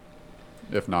hard,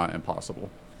 if not impossible.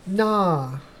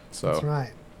 Nah. So, that's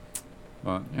right.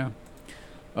 But, yeah.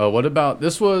 What about,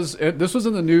 this was in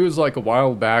the news, like, a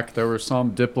while back. There were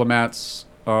some diplomats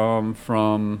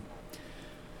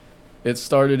it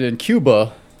started in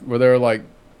Cuba, where there were, like,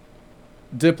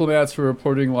 diplomats who were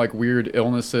reporting, like, weird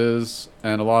illnesses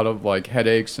and a lot of, like,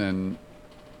 headaches and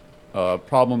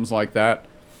problems like that.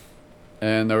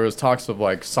 And there was talks of,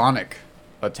 like, sonic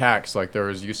attacks, like there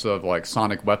was use of, like,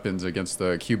 sonic weapons against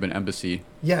the Cuban embassy.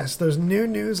 Yes, there's new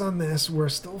news on this. We're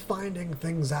still finding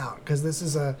things out because this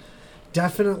is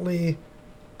definitely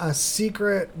a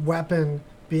secret weapon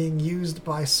being used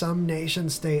by some nation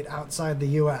state outside the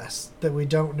U.S. that we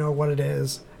don't know what it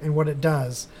is and what it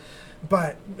does.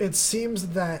 But it seems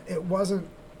that it wasn't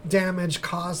damage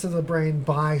caused to the brain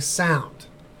by sound.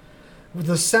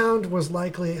 The sound was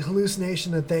likely a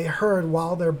hallucination that they heard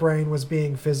while their brain was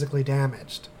being physically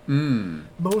damaged.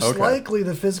 Most likely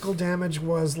the physical damage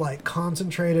was like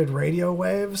concentrated radio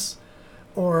waves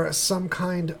or some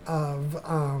kind of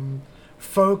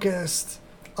focused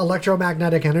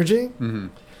electromagnetic energy.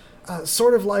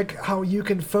 Sort of like how you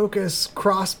can focus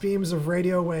cross beams of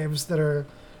radio waves that are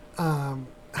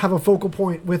have a focal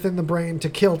point within the brain to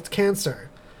kill cancer.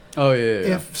 Oh,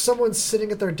 yeah. If someone's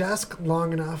sitting at their desk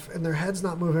long enough and their head's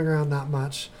not moving around that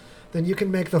much, then you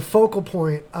can make the focal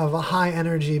point of a high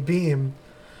energy beam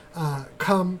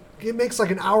it makes like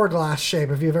an hourglass shape.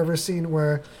 If you've ever seen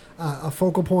where a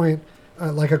focal point,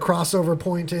 like a crossover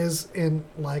point is in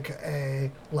like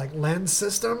a lens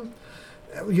system,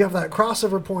 you have that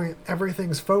crossover point,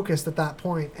 everything's focused at that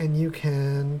point, and you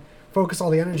can focus all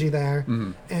the energy there.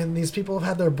 And these people have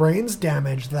had their brains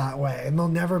damaged that way, and they'll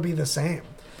never be the same.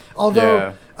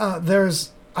 Although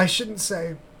I shouldn't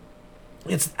say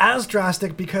it's as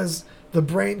drastic because the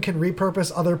brain can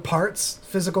repurpose other parts,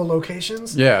 physical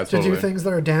locations, to do things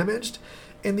that are damaged.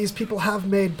 And these people have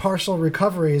made partial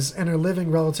recoveries and are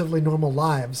living relatively normal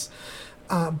lives.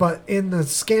 But in the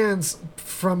scans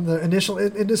from the initial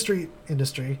injury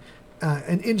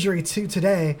to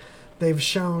today, they've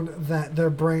shown that their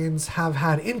brains have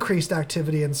had increased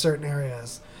activity in certain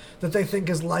areas that they think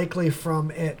is likely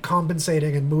from it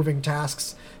compensating and moving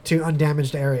tasks to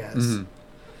undamaged areas.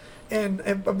 And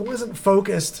it wasn't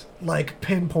focused like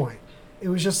pinpoint. It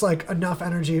was just like enough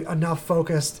energy, enough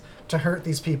focused to hurt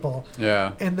these people.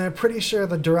 Yeah. And they're pretty sure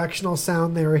the directional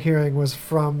sound they were hearing was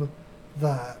from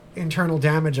the internal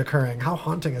damage occurring. How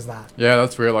haunting is that? Yeah,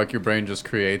 that's weird. Like your brain just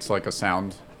creates like a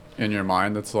sound in your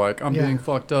mind that's like, I'm Yeah. being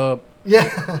fucked up.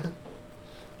 Yeah.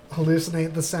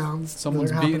 Hallucinate the sounds.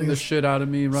 Someone's that are beating happening. the shit out of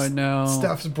me right now.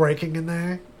 Stuff's breaking in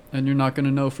there. And you're not going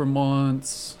to know for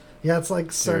months. Yeah, it's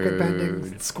like circuit bending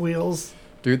Dude. squeals.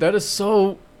 Dude, that is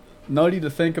so nutty to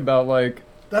think about. Like,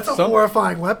 That's a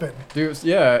horrifying weapon. Dude,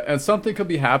 yeah, and something could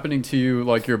be happening to you,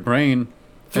 like your brain.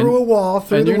 Through a wall,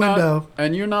 through the window.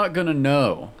 And you're not going to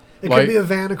know. It Like, could be a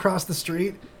van across the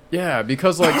street. yeah,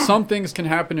 because like some things can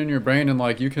happen in your brain and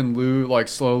like you can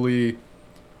slowly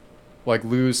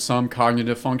lose some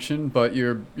cognitive function, but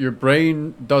your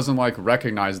brain doesn't like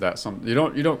recognize that you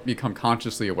don't become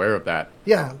consciously aware of that.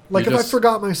 Yeah, like You if I just-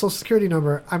 forgot my social security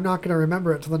number, I'm not going to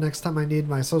remember it till the next time I need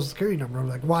my social security number. I'm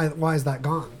like, why is that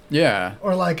gone? Yeah.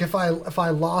 Or like if I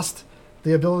lost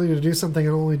the ability to do something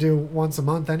and only do once a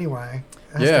month anyway,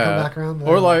 it has to come back around.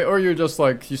 Or you're just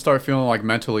like you start feeling like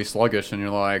mentally sluggish and you're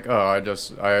like, oh,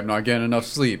 I am not getting enough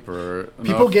sleep or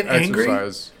People enough get angry.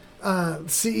 exercise.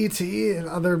 CET and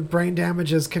other brain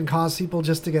damages can cause people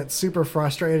just to get super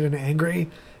frustrated and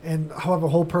angry and have a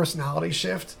whole personality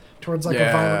shift towards like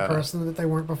a violent person that they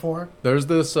weren't before. There's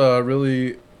this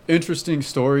really interesting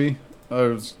story.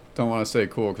 Don't want to say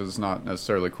cool because it's not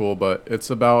necessarily cool, but it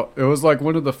was like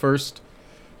one of the first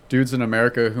dudes in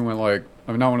America who went like,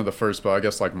 I mean, not one of the first, but I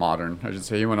guess like modern, I should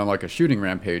say. He went on like a shooting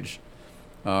rampage.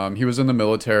 He was in the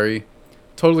military,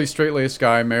 totally straight-laced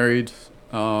guy, married,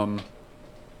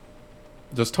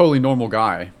 just totally normal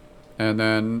guy. And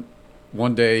then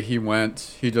one day he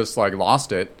just like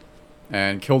lost it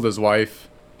and killed his wife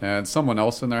and someone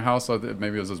else in their house.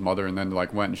 Maybe it was his mother, and then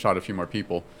like went and shot a few more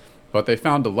people. But they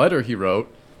found a letter he wrote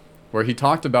where he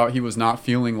talked about he was not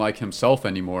feeling like himself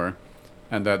anymore,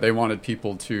 and that he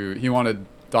wanted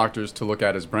doctors to look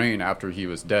at his brain after he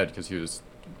was dead because he was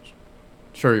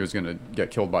sure he was going to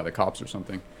get killed by the cops or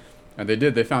something. And they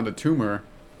did. They found a tumor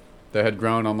that had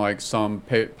grown on like some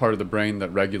part of the brain that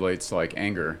regulates like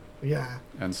anger. Yeah.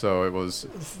 And so it was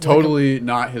totally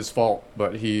not his fault,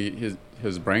 but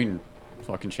his brain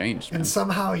fucking changed, man. And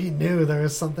somehow he knew there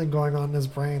was something going on in his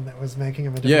brain that was making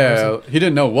him a different Yeah, person. he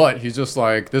didn't know what. He's just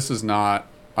like, this is not,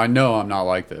 I know I'm not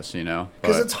like this, you know?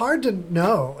 Because But- it's hard to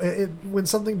know. When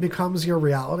something becomes your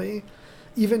reality,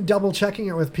 even double checking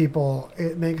it with people,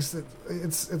 it makes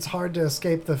it's hard to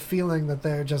escape the feeling that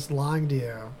they're just lying to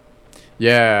you.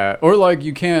 Yeah, or like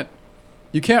you can't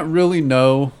really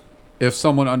know if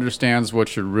someone understands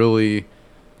what you're really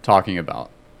talking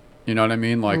about. You know what I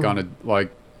mean?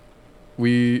 Like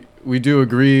we do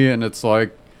agree, and it's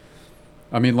like,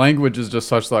 I mean, language is just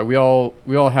such that we all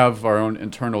have our own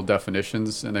internal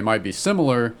definitions, and they might be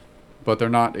similar, but they're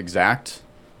not exact.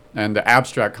 And the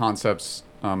abstract concepts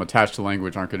attached to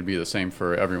language aren't going to be the same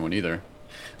for everyone either.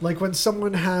 Like when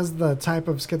someone has the type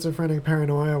of schizophrenic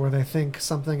paranoia where they think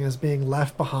something is being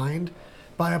left behind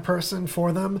by a person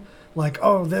for them, like,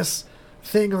 oh, this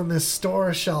thing on this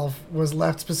store shelf was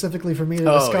left specifically for me to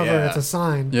discover. Yeah. It's a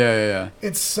sign. Yeah.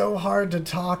 It's so hard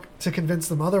to convince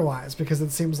them otherwise because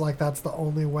it seems like that's the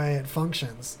only way it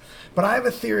functions. But I have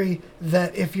a theory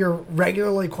that if you're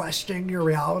regularly questioning your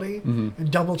reality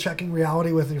and double checking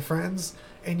reality with your friends,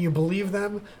 and you believe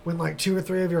them when like 2 or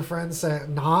 3 of your friends say,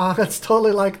 nah, it's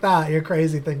totally like that, you're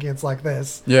crazy thinking it's like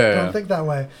this. Don't think that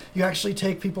way. You actually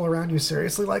take people around you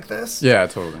seriously like this. Yeah,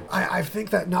 totally. I think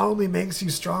that not only makes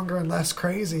you stronger and less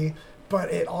crazy,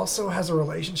 but it also has a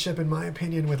relationship, in my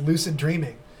opinion, with lucid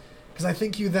dreaming. Because I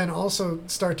think you then also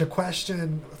start to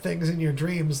question things in your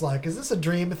dreams, like, is this a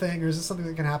dream thing or is this something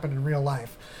that can happen in real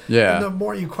life? Yeah. And the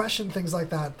more you question things like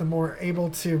that, the more able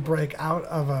to break out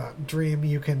of a dream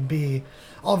you can be.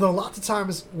 Although lots of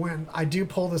times when I do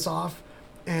pull this off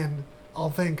and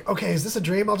I'll think, okay, is this a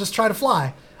dream? I'll just try to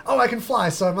fly. Oh, I can fly,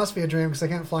 so it must be a dream because I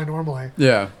can't fly normally.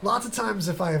 Yeah. Lots of times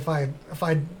if I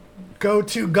go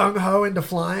too gung-ho into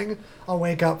flying, I'll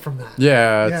wake up from that.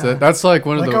 Yeah, that's like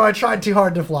one of the... oh, I tried too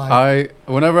hard to fly.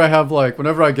 Whenever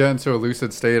I get into a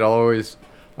lucid state,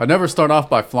 I never start off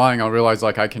by flying. I'll realize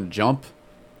like I can jump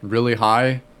really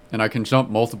high and I can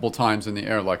jump multiple times in the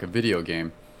air like a video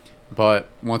game. But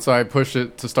once I push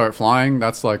it to start flying,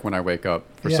 that's like when I wake up.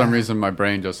 For some reason, my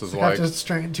brain just is like... I just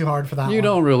strained too hard for that You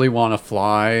don't really want to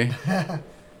fly. And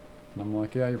I'm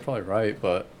like, yeah, you're probably right,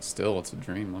 but still, it's a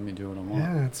dream. Let me do what I want.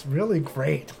 Yeah, it's really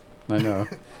great. I know.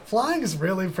 Flying is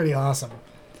really pretty awesome.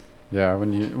 Yeah,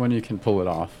 when you can pull it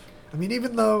off. I mean,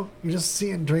 even though you're just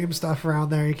seeing dream stuff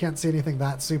around there, you can't see anything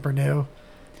that super new.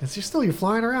 You're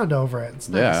flying around over it. It's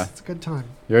nice. Yeah. It's a good time.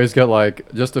 You always get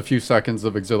like just a few seconds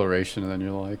of exhilaration, and then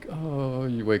you're like, oh,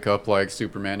 you wake up like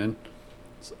Superman and...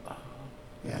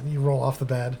 Yeah, and you roll off the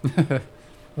bed.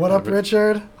 What up,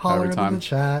 Richard? Holler into the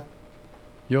chat.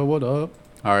 Yo, what up?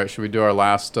 All right, should we do our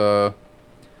last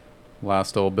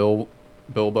Last old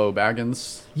Bilbo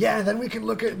Baggins. Yeah, then we can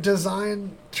look at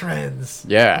design trends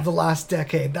Yeah. of the last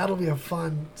decade. That'll be a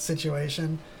fun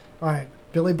situation. All right,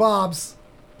 Billy Bob's.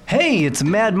 Hey, it's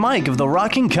Mad Mike of the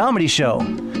Rocking Comedy Show.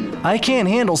 I can't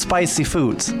handle spicy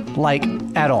foods, like,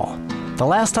 at all. The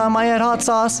last time I had hot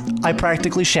sauce, I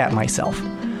practically shat myself.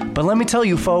 But let me tell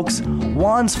you folks,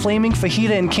 Juan's Flaming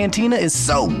Fajita in Cantina is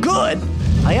so good!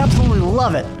 I absolutely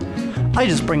love it. I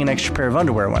just bring an extra pair of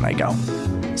underwear when I go.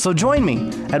 So join me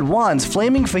at Juan's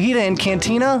Flaming Fajita in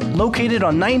Cantina, located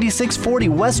on 9640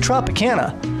 West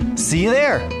Tropicana. See you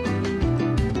there!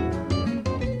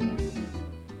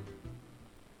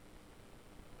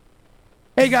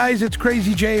 Hey guys, it's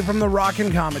Crazy Jay from the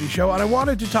Rockin' Comedy Show, and I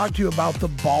wanted to talk to you about the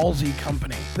Ballsy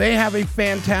Company. They have a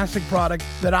fantastic product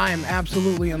that I am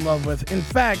absolutely in love with. In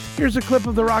fact, here's a clip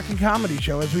of the Rockin' Comedy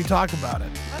Show as we talk about it.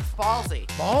 That's ballsy.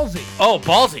 Ballsy. Oh,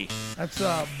 ballsy. That's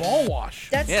ball wash.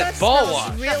 That yeah, stuff ball smells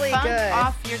wash. really The funk good.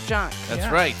 off your junk. That's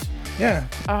Yeah. right. Yeah.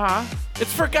 Uh-huh.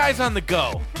 It's for guys on the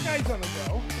go. For guys on the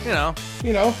go. You know.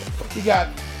 You know, you got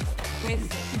your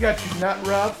nut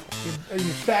rub, your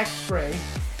sack spray,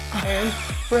 and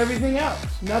for everything else,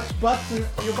 nuts, butts, and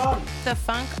your body. The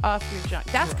funk off your junk.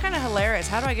 That's kind of hilarious.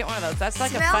 How do I get one of those? That's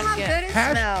like Smell a fun how gift. good it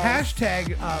smells.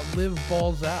 Hashtag live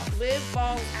balls out. Live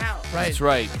balls out. Right. That's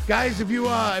right. Guys, if you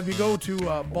go to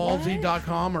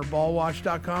ballsy.com or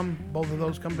ballwash.com, both of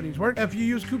those companies work. If you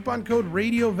use coupon code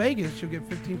Radio Vegas, you'll get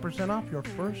 15% off your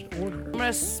first order. I'm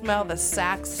gonna smell the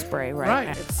sack spray right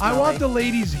now. It's I want the smelly.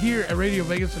 ladies here at Radio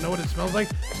Vegas to know what it smells like,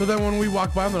 so that when we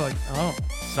walk by them, they're like, oh.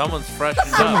 Someone's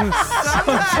freshened up.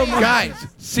 Guys,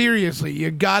 seriously,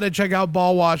 you gotta check out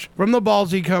Ball Wash from the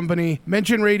Ballsy Company.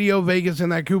 Mention Radio Vegas in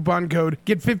that coupon code.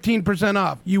 Get 15%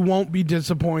 off. You won't be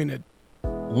disappointed.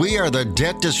 We are the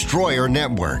Debt Destroyer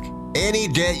Network. Any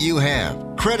debt you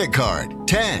have, credit card,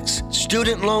 tax,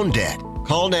 student loan debt,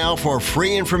 call now for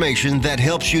free information that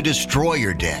helps you destroy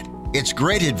your debt. It's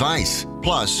great advice.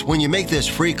 Plus, when you make this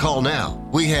free call now,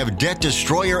 we have Debt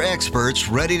Destroyer experts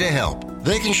ready to help.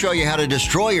 They can show you how to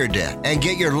destroy your debt and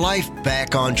get your life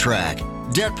back on track.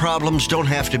 Debt problems don't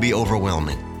have to be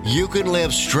overwhelming. You can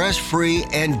live stress-free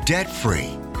and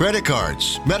debt-free. Credit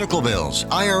cards, medical bills,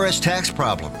 IRS tax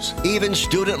problems, even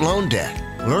student loan debt.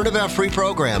 Learn about free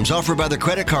programs offered by the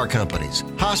credit card companies,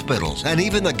 hospitals, and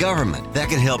even the government that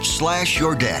can help slash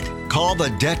your debt. Call the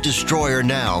Debt Destroyer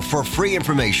now for free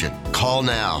information. Call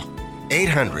now.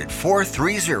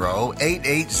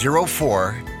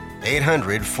 800-430-8804.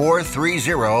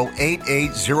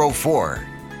 800-430-8804.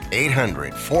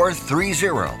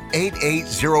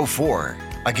 800-430-8804.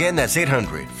 Again, that's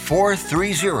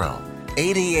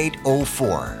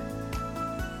 800-430-8804.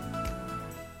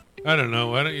 I don't know.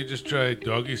 Why don't you just try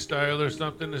doggy style or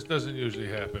something? This doesn't usually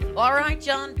happen. All right,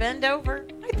 John, bend over.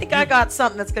 I think I got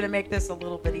something that's gonna make this a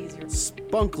little bit easier.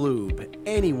 Spunk Lube.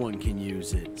 Anyone can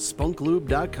use it.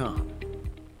 SpunkLube.com.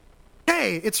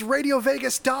 Hey, it's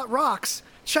RadioVegas.rocks.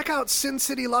 Check out Sin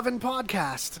City Lovin'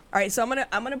 Podcast. All right, so I'm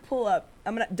gonna pull up.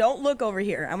 Don't look over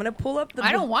here. I'm gonna pull up the.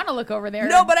 I don't want to look over there.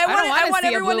 No, but I don't wanna want see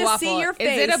a everyone blue to see waffle. your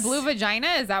face. Is it a blue vagina?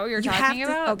 Is that what you're You talking have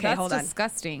to- about? okay, That's hold on.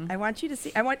 disgusting. I want you to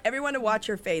see. I want everyone to watch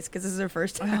your face because this is their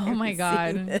first time. Oh my seeing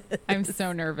god, this. I'm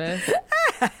so nervous.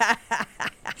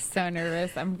 So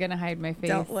nervous. I'm gonna hide my face.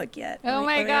 Don't look yet. Oh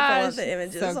my let me pull gosh, up the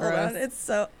images. so Hold gross. on. It's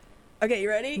so. Okay, you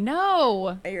ready?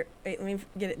 No. Wait, let me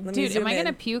get it. Let me Dude, zoom am I gonna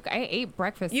in. puke? I ate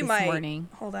breakfast You this might. morning.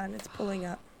 Hold on, it's pulling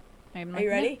up. I'm Are like, you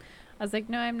no. ready? I was like,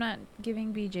 no, I'm not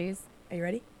giving BJ's. Are you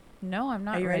ready? No, I'm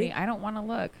not Are you ready. ready? I don't want to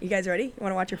look. You guys ready? You want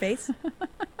to watch your face?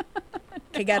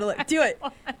 Okay, gotta look. Do it.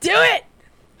 Do it.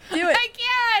 Do it. I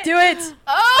can't. Do it.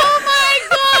 Oh my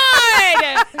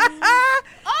god!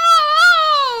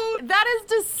 Oh, that is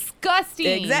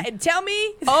disgusting. Exactly. Tell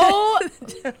me. Oh,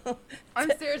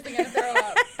 I'm seriously gonna throw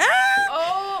up.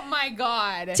 Oh my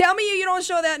god! Tell me you don't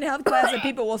show that in health class and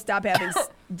people will stop having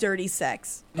dirty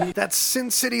sex. That's Sin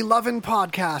City Lovin'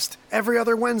 Podcast. Every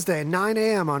other Wednesday, 9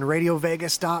 a.m. on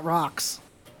RadioVegas.rocks.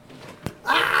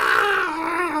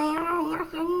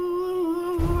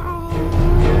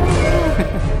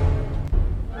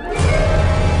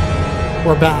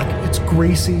 We're back. It's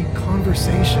Greasy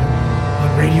Conversation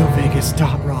on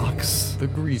RadioVegas.rocks. The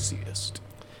greasiest.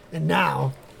 And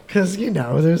now, because,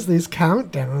 there's these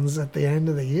countdowns at the end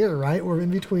of the year, right? We're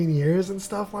in between years and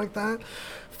stuff like that.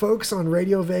 Folks on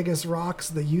Radio Vegas Rocks,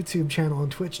 the YouTube channel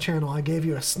and Twitch channel, I gave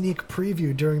you a sneak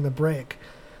preview during the break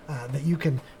that you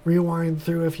can rewind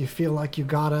through if you feel like you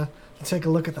gotta. Take a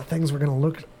look at the things we're going to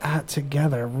look at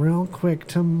together real quick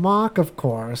to mock, of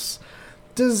course,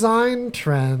 design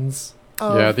trends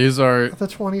of Yeah, these are the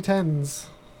 2010s.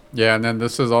 Yeah, and then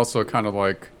this is also kind of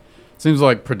like Seems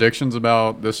like predictions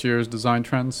about this year's design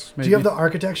trends. Maybe? Do you have the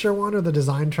architecture one or the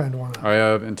design trend one up? I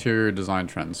have interior design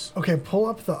trends. Okay, pull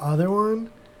up the other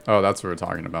one. Oh, that's what we're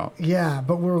talking about. Yeah,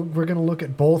 but we're going to look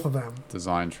at both of them.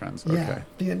 Design trends. Okay. Yeah,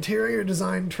 the interior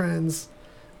design trends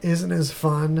isn't as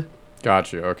fun.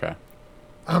 Got you. Okay.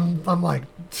 I'm like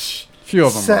Few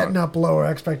of them setting are. up lower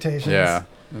expectations. Yeah,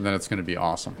 and then it's going to be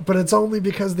awesome. But it's only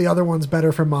because the other one's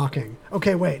better for mocking.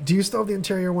 Okay, wait. Do you still have the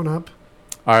interior one up?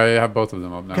 I have both of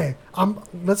them up now. Okay,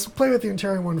 let's play with the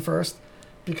interior one first,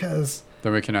 because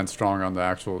Then we can end strong on the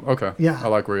actual. Okay. Yeah. I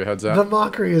like where your head's at. the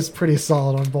mockery is pretty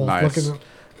solid on both. Nice.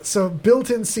 So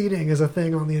built-in seating is a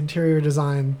thing on the interior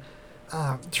design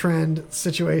trend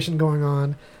situation going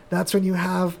on. That's when you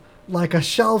have like a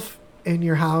shelf in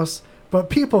your house, but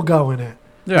people go in it.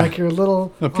 Yeah. Like your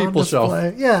little A people on display.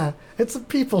 shelf. Yeah, it's a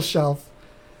people shelf.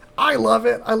 I love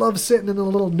it. I love sitting in a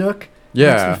little nook.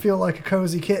 Yeah. Makes me feel like a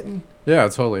cozy kitten. Yeah,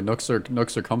 totally. Nooks are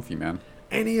comfy, man.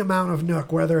 Any amount of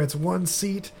nook, whether it's one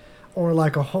seat or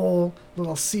like a whole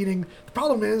little seating. The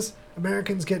problem is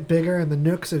Americans get bigger and the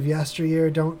nooks of yesteryear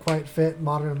don't quite fit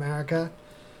modern America.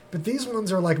 But these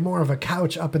ones are like more of a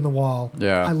couch up in the wall.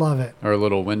 Yeah. I love it. Or a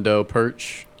little window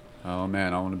perch. Oh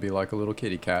man, I want to be like a little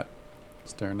kitty cat,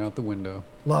 staring out the window.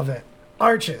 Love it.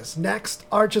 Arches. Next,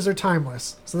 arches are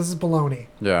timeless. So this is baloney.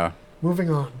 Yeah.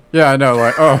 Moving on. Yeah, I know.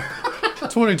 Like, oh,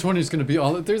 2020 is gonna be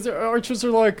all. There's arches are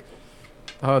like.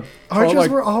 Arches like,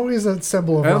 were always a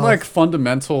symbol of and wealth. like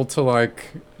fundamental to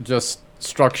like just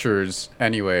structures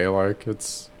anyway. Like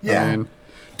it's. Yeah. I mean,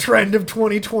 Trend of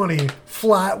 2020,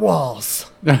 flat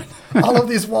walls. All of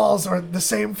these walls are the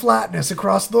same flatness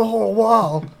across the whole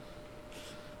wall.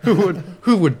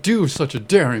 who would do such a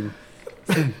daring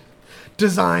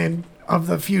Design of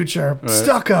the future. Right.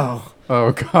 Stucco.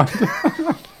 Oh god.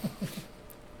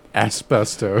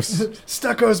 Asbestos.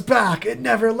 Stucco's back. It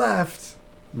never left.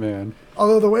 Man.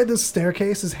 Although the way this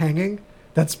staircase is hanging,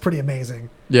 that's pretty amazing.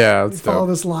 Yeah, You that's follow dope.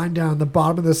 this line down. The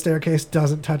bottom of the staircase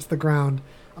doesn't touch the ground.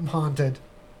 I'm haunted.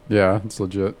 Yeah, it's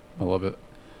legit. I love it.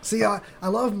 See, I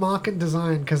love mocking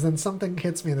design because then something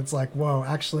hits me that's like, whoa,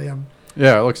 actually,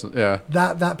 Yeah, it looks. Yeah,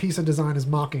 that piece of design is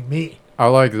mocking me. I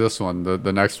like this one.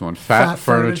 The next one, fat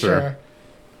furniture.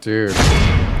 dude.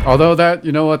 Although that,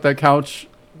 you know what, that couch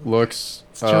looks.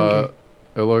 It's chunky.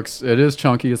 It is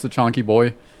chunky. It's a chunky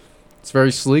boy. It's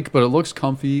very sleek, but it looks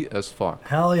comfy as fuck.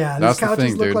 Hell yeah. That's These the couches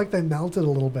thing, look dude. like they melted a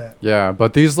little bit. Yeah,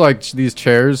 but these these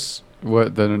chairs,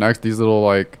 these little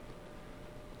like,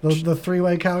 The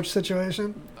three-way couch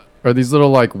situation. or these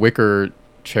little like wicker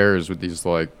chairs with these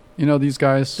like, you know, these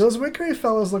guys. Those wickery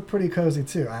fellows look pretty cozy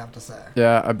too, I have to say.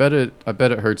 Yeah, I bet it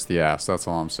hurts the ass. That's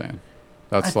all I'm saying.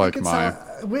 That's I like think my.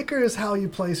 wicker is how you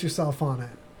place yourself on it.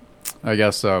 I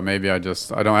guess so. Maybe I don't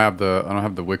have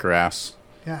the wicker ass.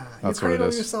 Yeah, That's you what it cradle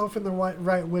is. yourself in the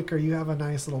right wicker, you have a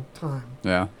nice little time.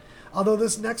 Yeah. Although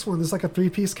this next one, there's like a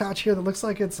three-piece couch here that looks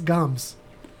like it's gums.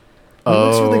 It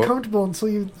looks really comfortable until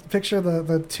you picture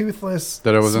the toothless.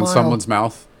 That it was in smile. someone's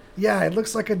mouth. Yeah, it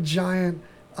looks like a giant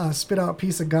spit-out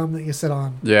piece of gum that you sit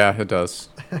on. Yeah, it does.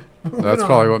 Moving That's on.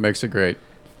 probably what makes it great.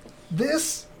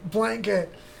 This blanket,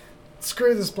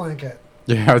 screw this blanket.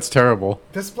 Yeah, it's terrible.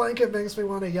 This blanket makes me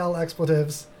want to yell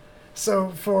expletives. So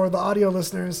for the audio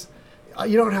listeners,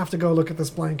 you don't have to go look at this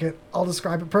blanket. I'll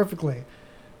describe it perfectly.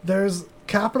 There's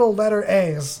capital letter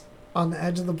A's on the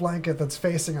edge of the blanket that's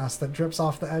facing us that drips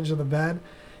off the edge of the bed.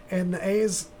 And the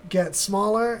A's get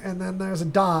smaller, and then there's a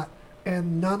dot,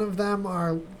 and none of them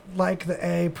are like the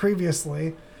A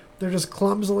previously. They're just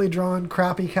clumsily drawn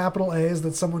crappy capital A's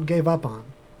that someone gave up on.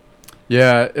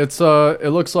 Yeah, it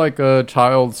looks like a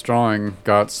child's drawing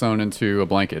got sewn into a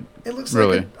blanket. It looks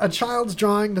really. like a child's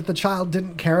drawing that the child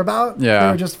didn't care about. Yeah.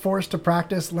 They were just forced to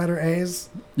practice letter A's.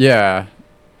 Yeah.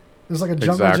 There's like a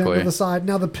jungle gym Exactly. to the side.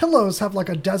 Now the pillows have like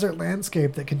a desert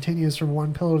landscape that continues from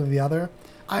one pillow to the other.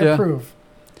 I Yeah. approve.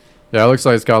 Yeah, it looks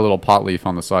like it's got a little pot leaf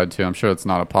on the side too. I'm sure it's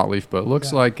not a pot leaf, but it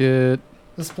looks Yeah. like it.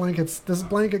 This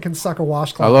blanket can suck a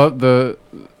washcloth. I love the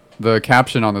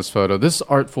caption on this photo. This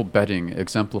artful bedding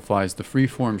exemplifies the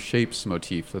freeform shapes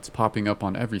motif that's popping up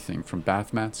on everything from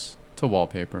bath mats to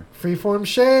wallpaper. Freeform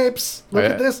shapes. Look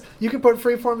Yeah. at this. You can put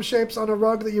freeform shapes on a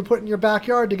rug that you put in your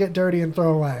backyard to get dirty and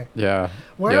throw away. Yeah.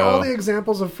 Where Yo. are all the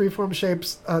examples of freeform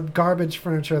shapes garbage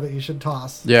furniture that you should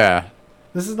toss? Yeah.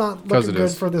 This is not 'Cause looking it good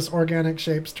is. for this organic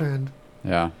shapes trend.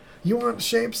 Yeah. You want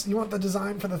shapes? You want the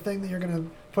design for the thing that you're going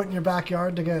to put in your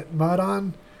backyard to get mud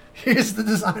on? Here's the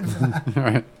design for that. All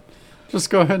right. Just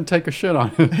go ahead and take a shit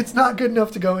on it. It's not good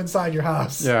enough to go inside your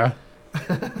house. Yeah.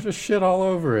 Just shit all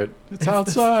over it. It's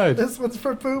outside. This one's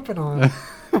for pooping on.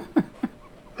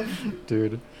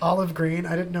 Dude. Olive green.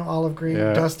 I didn't know olive green.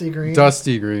 Yeah. Dusty green.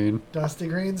 Dusty green. Dusty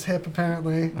green's hip,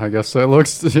 apparently. I guess it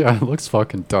looks. Yeah, it looks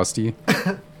fucking dusty.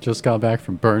 Just got back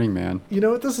from Burning Man. You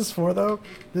know what this is for, though?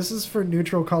 This is for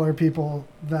neutral color people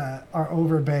that are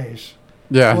over beige.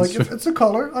 Yeah. So, like, it's a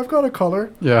color. I've got a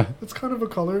color. Yeah. It's kind of a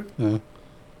color. Yeah.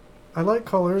 I like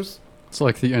colors. It's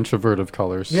like the introvert of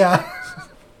colors. Yeah.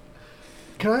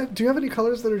 Do you have any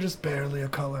colors that are just barely a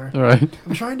color? All right.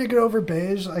 I'm trying to get over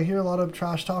beige. I hear a lot of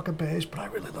trash talk of beige, but I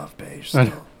really love beige I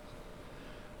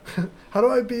still. How do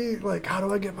I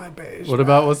get my beige? What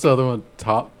about, what's the other one?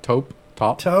 Taupe? Taupe.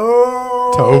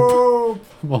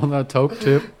 Walnut taupe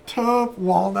tip. Taupe.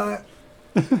 Walnut.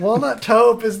 Walnut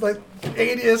taupe is like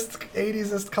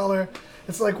 80s color.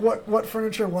 It's like what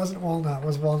furniture wasn't walnut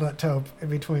was walnut taupe in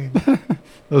between.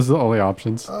 Those are the only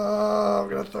options. Oh, I'm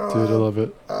gonna throw Dude, I up. love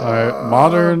it. All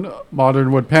right,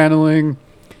 modern wood paneling.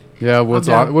 Yeah,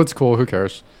 wood's cool. Who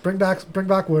cares? Bring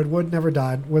back wood. Wood never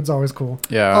died. Wood's always cool.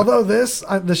 Yeah. Although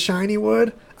the shiny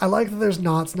wood, I like that there's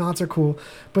knots. Knots are cool,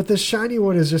 but this shiny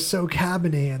wood is just so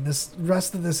cabiny, and this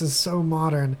rest of this is so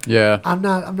modern. Yeah. I'm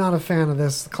not a fan of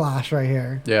this clash right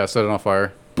here. Yeah, set it on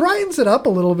fire. Brightens it up a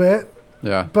little bit.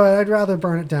 Yeah. But I'd rather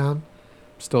burn it down.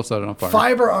 Still set it on fire.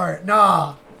 Fiber art,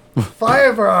 nah.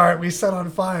 Fiber art we set on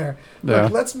fire. Yeah.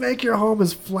 Look, let's make your home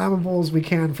as flammable as we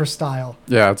can for style.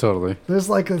 Yeah, totally. There's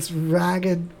like this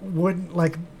ragged wooden,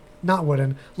 like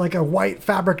a white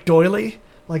fabric doily,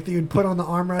 like that you'd put on the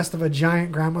armrest of a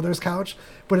giant grandmother's couch,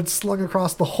 but it's slung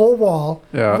across the whole wall,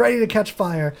 ready to catch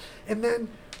fire. And then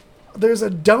there's a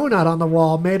donut on the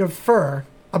wall made of fur,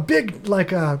 a big,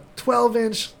 like a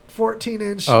 12-inch,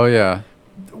 14-inch. Oh yeah.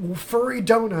 Furry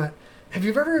donut. Have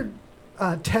you ever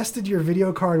tested your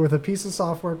video card with a piece of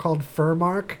software called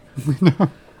Furmark? No.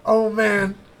 Oh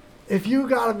man, if you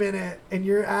got a minute and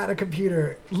you're at a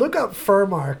computer, look up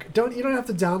Furmark. You don't have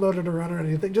to download it or run it or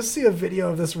anything. Just see a video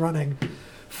of this running.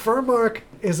 Furmark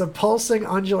is a pulsing,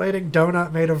 undulating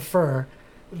donut made of fur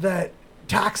that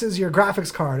taxes your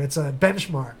graphics card. It's a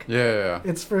benchmark. Yeah.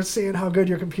 It's for seeing how good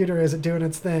your computer is at doing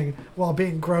its thing while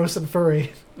being gross and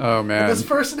furry. Oh man. And this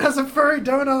person has a furry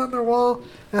donut on their wall.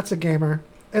 That's a gamer.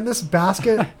 And this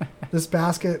basket,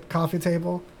 coffee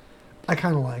table, I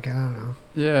kind of like it. I don't know.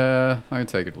 Yeah, I can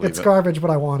take it. It's garbage,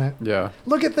 but I want it. Yeah.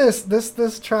 Look at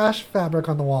this trash fabric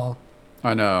on the wall.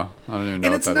 I know. I don't even know.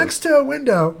 And what it's that next is. to a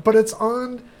window, but it's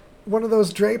on one of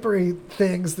those drapery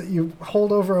things that you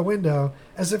hold over a window,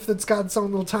 as if it's got some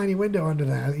little tiny window under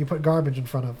there that you put garbage in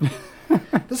front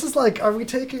of. This is like, are we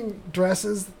taking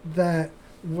dresses that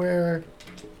were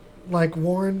like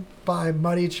worn by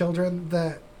muddy children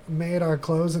that made our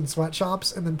clothes in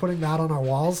sweatshops and then putting that on our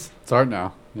walls? It's art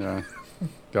now. Yeah.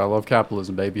 Gotta love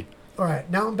capitalism, baby. All right,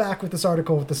 now I'm back with this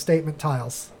article with the statement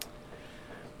tiles.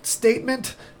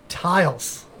 Statement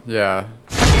tiles. Yeah.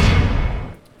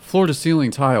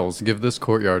 Floor-to-ceiling tiles give this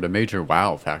courtyard a major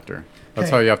wow factor. That's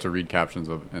Okay. how you have to read captions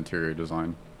of interior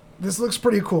design. This looks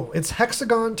pretty cool. It's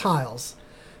hexagon tiles.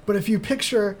 But if you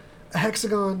picture a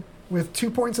hexagon with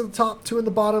 2 points at the top, 2 in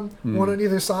the bottom, one on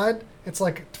either side, it's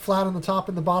like flat on the top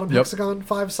and the bottom hexagon,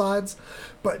 5 sides.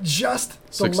 But just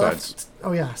the 6 left... sides.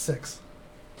 Oh yeah, 6.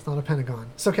 It's not a pentagon.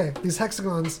 It's okay. These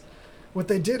hexagons, what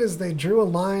they did is they drew a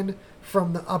line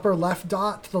from the upper left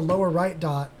dot to the lower right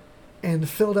dot and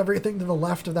filled everything to the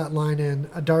left of that line in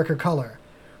a darker color.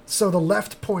 So the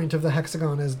left point of the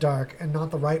hexagon is dark and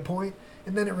not the right point.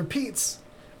 And then it repeats.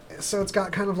 So it's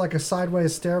got kind of like a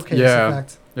sideways staircase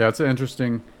effect. Yeah, it's an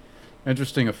interesting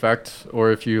effect.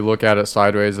 Or if you look at it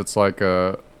sideways, it's like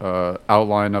a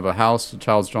outline of a house, a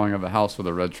child's drawing of a house with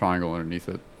a red triangle underneath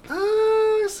it.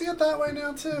 I see it that way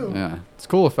now too. Yeah, it's a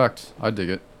cool effect. I dig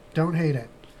it. Don't hate it.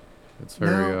 It's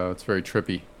very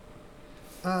trippy.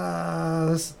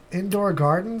 This indoor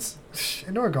gardens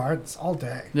all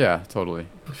day. Yeah, totally.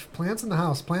 Plants in the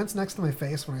house. Plants next to my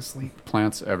face when I sleep.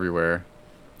 Plants everywhere.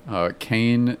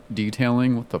 Cane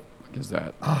detailing. What the fuck is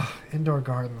that? Indoor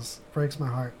gardens breaks my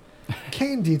heart.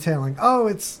 Cane detailing. Oh,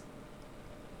 it's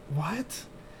what?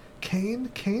 Cane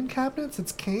cabinets.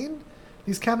 It's cane.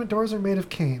 These cabinet doors are made of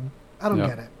cane. I don't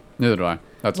get it. Neither do I.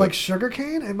 That's like it. sugar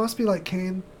cane. It must be like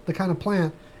cane, the kind of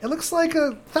plant. It looks like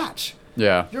a thatch.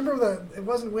 Yeah. You remember it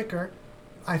wasn't wicker.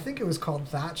 I think it was called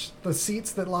thatch. The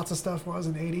seats that lots of stuff was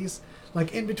in the 80s.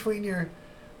 Like in between your,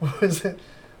 what was it?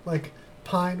 Like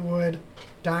pine wood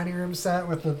dining room set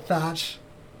with the thatch.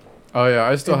 Oh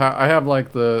yeah, I have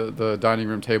like the dining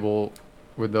room table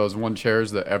with those one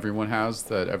chairs that everyone has,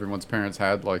 that everyone's parents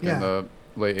had, like in the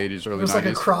late 80s, early 90s. It was like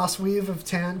a cross weave of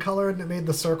tan color and it made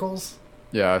the circles.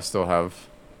 Yeah, I still have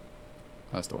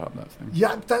that thing.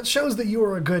 Yeah, that shows that you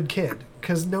were a good kid,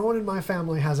 because no one in my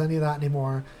family has any of that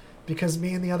anymore. because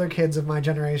me and the other kids of my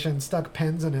generation stuck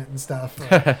pens in it and stuff.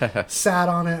 Or sat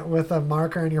on it with a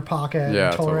marker in your pocket Yeah,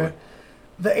 and tore totally. it.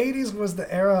 The 80s was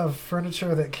the era of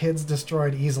furniture that kids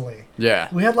destroyed easily. Yeah.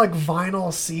 We had like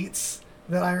vinyl seats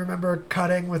that I remember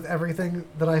cutting with everything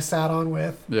that I sat on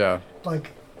with. Yeah.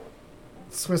 Like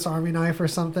Swiss Army knife or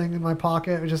something in my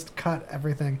pocket. We just cut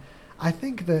everything. I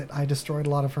think that I destroyed a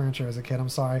lot of furniture as a kid. I'm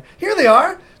sorry. Here they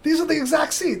are. These are the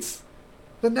exact seats.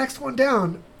 The next one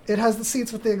down, it has the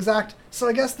seats with the exact... So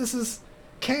I guess this is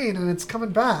Kane and it's coming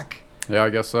back. Yeah, I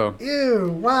guess so. Ew,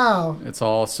 wow. It's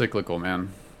all cyclical, man.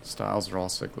 Styles are all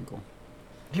cyclical.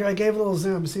 Here, I gave a little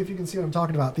zoom. See if you can see what I'm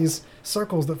talking about. These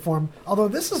circles that form... Although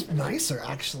this is nicer,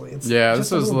 actually. It's Yeah, just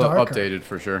this is a little darker. updated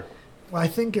for sure. Well, I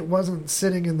think it wasn't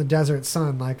sitting in the desert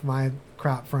sun like my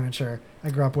crap furniture I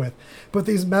grew up with. But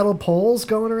these metal poles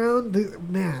going around,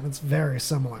 man, it's very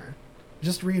similar.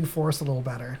 Just reinforced a little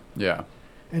better. Yeah.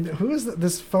 And who is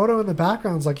this photo in the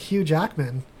background? Is like Hugh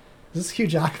Jackman. Is this Hugh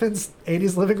Jackman's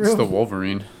 80s living room? It's the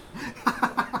Wolverine.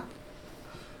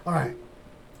 All right.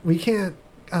 We can't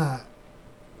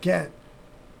get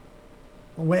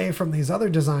away from these other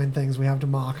design things we have to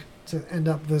mock to end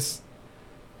up this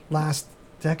last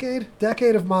decade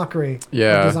of mockery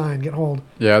Yeah. of design. Get hold.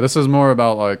 Yeah, this is more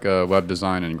about like web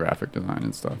design and graphic design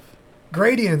and stuff.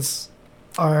 Gradients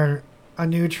are a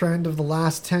new trend of the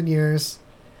last 10 years.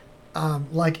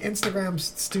 Like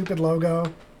Instagram's stupid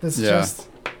logo that's Yeah. just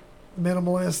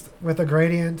minimalist with a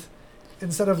gradient.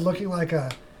 Instead of looking like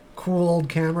a cool old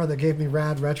camera that gave me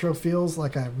rad retro feels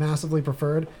like I massively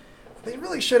preferred, they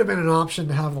really should have been an option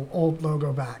to have the old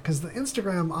logo back, because the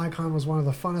Instagram icon was one of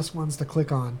the funnest ones to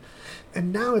click on.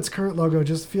 And now its current logo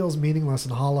just feels meaningless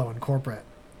and hollow and corporate.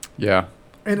 Yeah.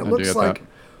 And it I do looks get like that.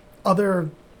 other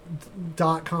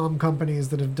 .com companies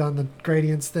that have done the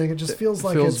gradients thing. It just feels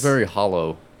like feels it's very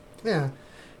hollow. yeah,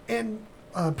 and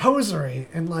posery,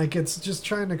 and like it's just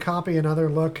trying to copy another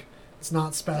look. It's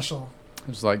not special.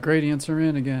 It's like gradients are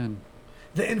in again.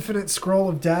 The infinite scroll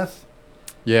of death.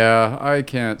 Yeah, I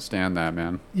can't stand that,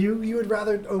 man. You would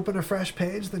rather open a fresh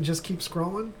page than just keep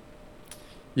scrolling?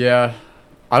 Yeah.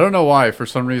 I don't know why. For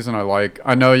some reason,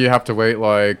 I know you have to wait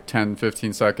like 10,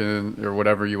 15 seconds or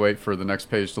whatever you wait for the next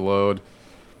page to load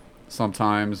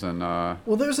sometimes. And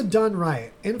Well, there's a done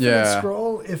right. Infinite Yeah.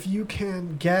 scroll, if you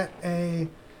can get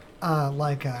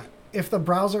if the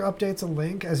browser updates a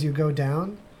link as you go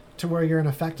down to where you're in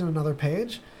effect in another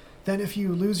page, then if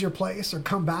you lose your place or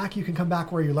come back, you can come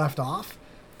back where you left off.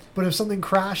 But if something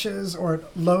crashes or it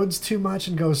loads too much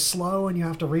and goes slow and you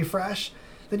have to refresh,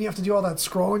 then you have to do all that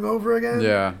scrolling over again.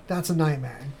 Yeah. That's a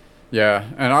nightmare. yeah.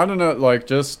 And I don't know, like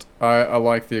just, I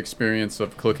like the experience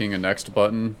of clicking a next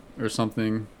button or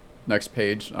something, next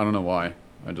page. I don't know why.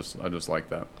 I just like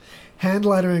that. Hand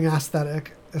lettering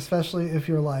aesthetic, especially if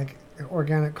you're like an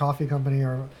organic coffee company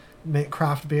or make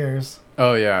craft beers.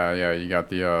 Oh, yeah. Yeah. You got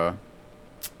the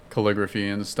calligraphy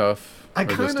and stuff. I or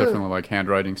just kinda- different like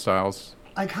handwriting styles.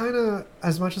 I kind of,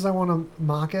 as much as I want to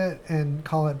mock it and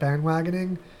call it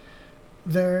bandwagoning,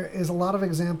 there is a lot of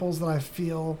examples that I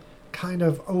feel kind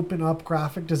of open up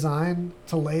graphic design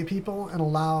to lay people and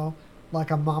allow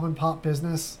like a mom and pop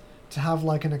business to have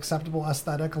like an acceptable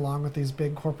aesthetic along with these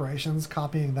big corporations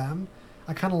copying them.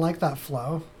 I kind of like that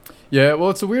flow. Yeah, well,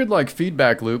 it's a weird like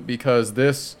feedback loop because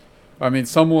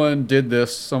someone did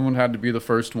this. Someone had to be the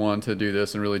first one to do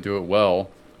this and really do it well.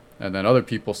 And then other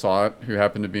people saw it who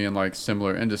happened to be in like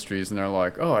similar industries and they're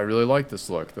like, oh, I really like this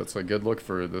look. That's a good look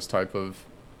for this type of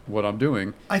what I'm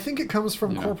doing. I think it comes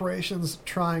from corporations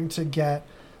trying to get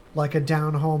like a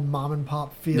down-home mom and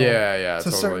pop feel Yeah, to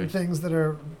totally. certain things that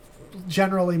are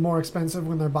generally more expensive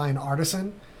when they're buying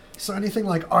artisan. So anything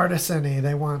like artisan-y,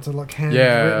 they want to look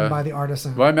handwritten by the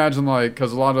artisan. Well, I imagine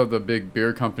because a lot of the big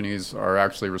beer companies are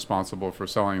actually responsible for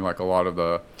selling like a lot of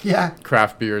the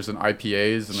craft beers and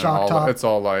IPAs, and Shock top. it's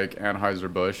all like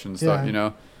Anheuser-Busch and stuff,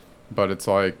 Yeah. But it's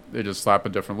like they just slap a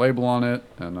different label on it,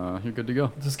 and you're good to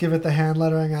go. Just give it the hand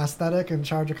lettering aesthetic and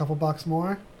charge a couple bucks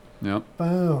more. Yep.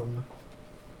 Boom.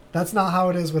 That's not how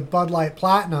it is with Bud Light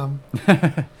Platinum.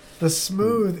 The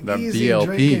smooth, That easy BLP.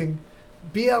 drinking.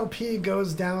 BLP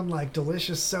goes down like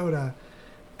delicious soda,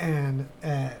 and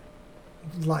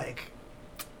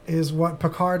is what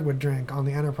Picard would drink on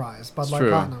the Enterprise. Bud It's Light true.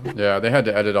 Platinum. Yeah, they had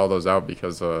to edit all those out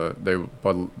because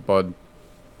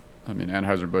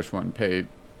Anheuser-Busch wouldn't pay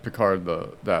Picard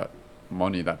that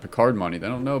Picard money. They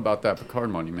don't know about that Picard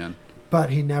money, man. But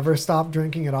he never stopped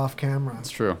drinking it off camera. It's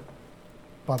true.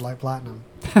 Bud Light Platinum.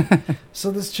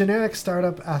 So this generic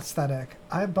startup aesthetic,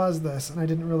 I buzzed this and I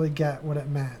didn't really get what it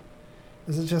meant.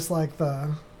 Is it just like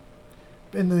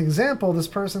in the example, this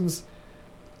person's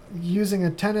using a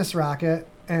tennis racket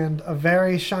and a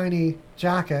very shiny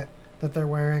jacket that they're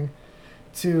wearing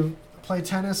to play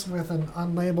tennis with an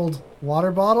unlabeled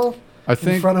water bottle I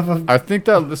think in front of a... I think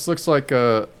that this looks like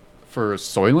for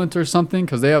Soylent or something,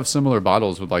 because they have similar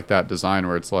bottles with like that design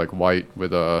where it's like white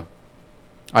with a...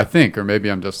 I think, or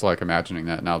maybe I'm just like imagining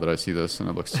that now that I see this and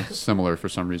it looks similar for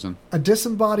some reason. A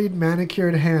disembodied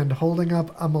manicured hand holding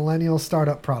up a millennial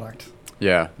startup product.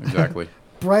 Yeah, exactly.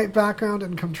 Bright background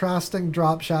and contrasting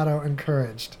drop shadow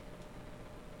encouraged.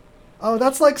 Oh,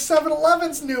 that's like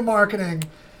 7-Eleven's new marketing.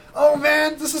 Oh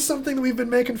man, this is something that we've been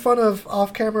making fun of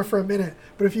off camera for a minute.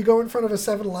 But if you go in front of a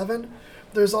 7-Eleven,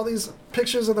 there's all these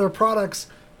pictures of their products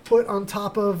put on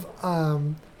top of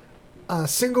a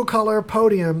single color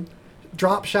podium,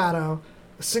 drop shadow,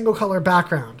 single color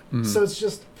background. Mhm. So it's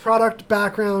just product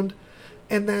background,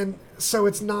 and then so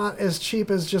it's not as cheap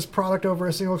as just product over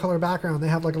a single color background. They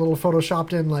have like a little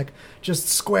photoshopped in like just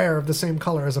square of the same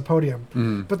color as a podium.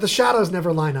 Mhm. But the shadows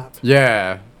never line up.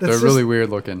 Yeah, they're That's really just- weird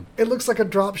looking. It looks like a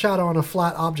drop shadow on a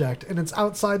flat object, and it's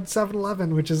outside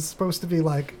 7-Eleven, which is supposed to be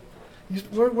like,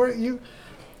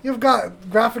 you've got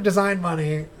graphic design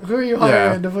money. Who are you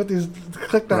hiring to put these?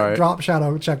 Click that Right. drop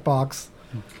shadow checkbox.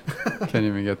 Can't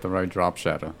even get the right drop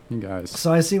shadow. You guys.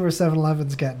 So I see where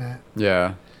 7-Eleven's getting at.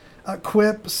 Yeah.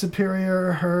 Quip,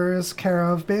 Superior, Hers, Care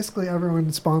of, basically everyone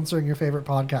sponsoring your favorite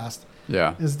podcast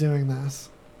Yeah. is doing this.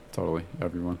 Totally.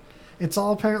 Everyone. It's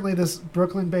all apparently this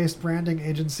Brooklyn-based branding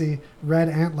agency, Red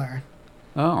Antler.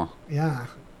 Oh. Yeah,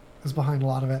 is behind a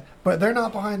lot of it. But they're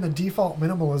not behind the default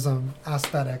minimalism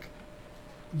aesthetic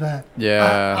that...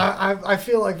 Yeah. I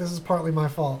feel like this is partly my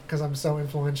fault because I'm so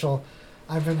influential.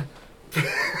 I've been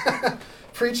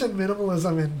preaching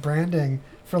minimalism and branding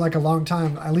for like a long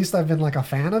time. At least I've been like a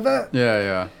fan of it. Yeah,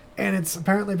 yeah. And it's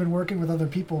apparently been working with other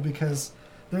people because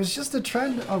there's just a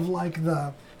trend of like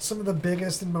some of the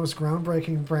biggest and most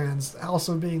groundbreaking brands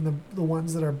also being the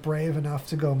ones that are brave enough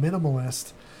to go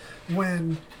minimalist,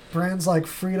 when brands like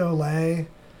Frito-Lay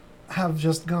have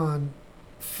just gone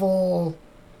full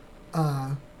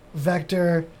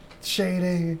vector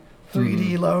shading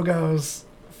 3D logos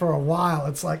for a while.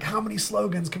 It's like, how many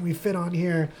slogans can we fit on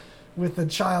here with the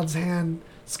child's hand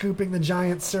scooping the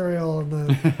giant cereal and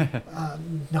the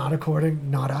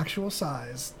not actual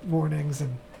size warnings,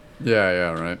 and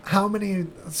Yeah, right. how many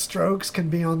strokes can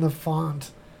be on the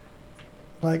font,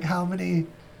 like how many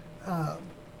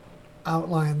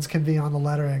outlines can be on the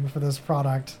lettering for this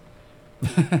product.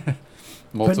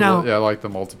 Multiple, now- yeah, I like the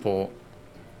multiple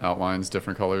outlines,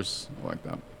 different colors. I like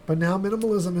that. But now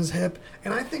minimalism is hip,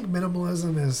 and I think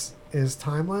minimalism is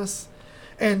timeless.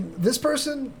 And this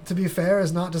person, to be fair,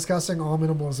 is not discussing all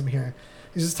minimalism here.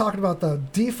 He's just talking about the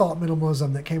default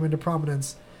minimalism that came into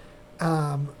prominence,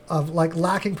 of like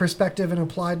lacking perspective and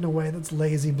applied in a way that's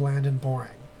lazy, bland, and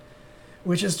boring.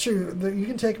 Which is true. You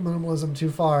can take minimalism too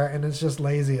far, and it's just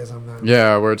lazyism then.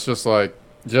 Yeah, where it's just like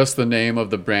just the name of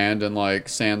the brand and like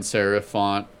sans serif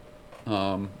font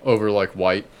over like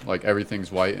white, like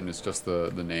everything's white and it's just the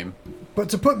name. But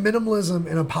to put minimalism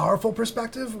in a powerful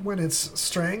perspective, when it's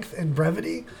strength and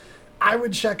brevity, I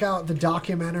would check out the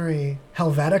documentary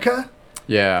Helvetica.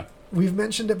 Yeah. We've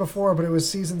mentioned it before, but it was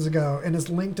seasons ago, and it's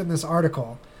linked in this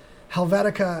article.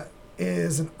 Helvetica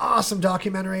is an awesome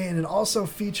documentary, and it also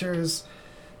features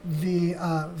the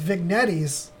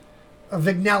Vignellis.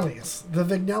 The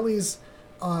Vignellis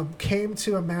came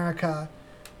to America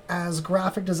as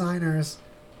graphic designers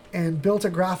and built a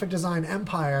graphic design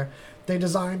empire. They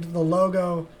designed the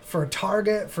logo for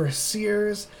Target, for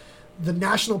Sears, the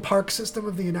National Park System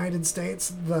of the United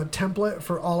States, the template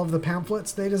for all of the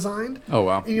pamphlets they designed. Oh,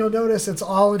 wow. And you'll notice it's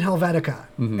all in Helvetica,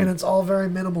 Mhm. and it's all very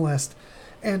minimalist.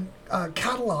 And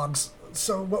catalogs,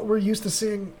 so what we're used to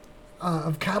seeing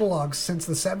of catalogs since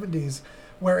the 70s,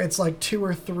 where it's like 2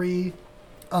 or 3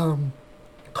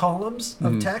 columns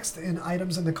of Mhm. text and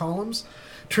items in the columns,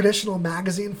 traditional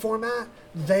magazine format,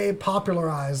 they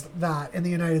popularized that in the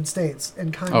United States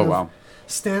and kind Oh, of wow.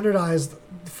 standardized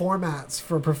formats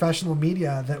for professional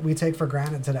media that we take for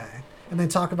granted today. And they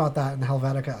talk about that in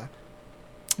Helvetica.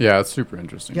 Yeah, it's super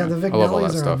interesting. Yeah, the man. I love all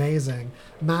that Vignellis are stuff. amazing.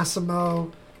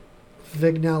 Massimo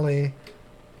Vignelli.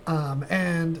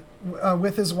 And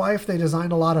with his wife, they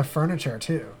designed a lot of furniture,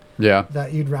 too. Yeah.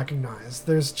 That you'd recognize.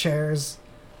 There's chairs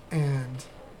and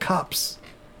cups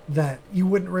that you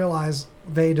wouldn't realize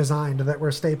they designed that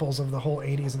were staples of the whole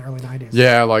 80s and early 90s.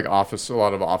 Yeah, like a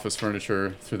lot of office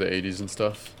furniture through the 80s and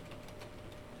stuff.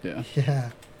 Yeah. Yeah.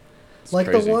 It's Like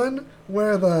crazy. the one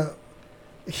where there's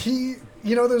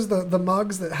the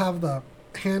mugs that have the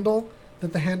handle,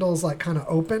 that the handle is like kind of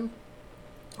open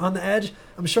on the edge.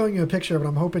 I'm showing you a picture, but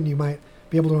I'm hoping you might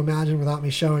be able to imagine without me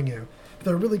showing you.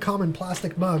 They're really common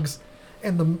plastic mugs,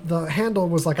 and the handle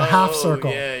was like a half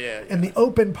circle. Yeah. And the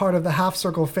open part of the half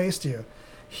circle faced you.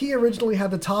 He originally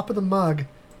had the top of the mug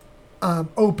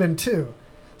open too,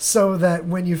 so that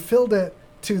when you filled it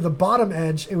to the bottom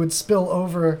edge, it would spill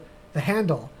over the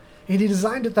handle. And he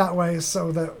designed it that way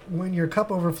so that when your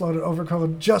cup overflowed, it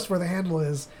overflowed just where the handle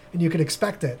is, and you could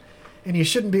expect it. And you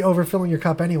shouldn't be overfilling your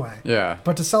cup anyway. Yeah.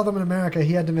 But to sell them in America,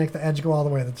 he had to make the edge go all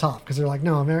the way to the top, because they're like,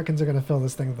 no, Americans are going to fill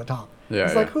this thing to the top. Yeah.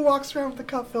 It's like, who walks around with the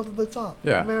cup filled to the top?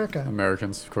 Yeah. America.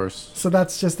 Americans, of course. So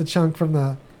that's just a chunk from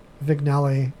the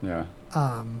Vignelli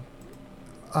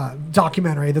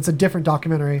documentary. That's a different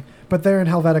documentary, but they're in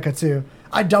Helvetica too.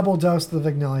 I double dosed the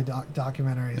Vignelli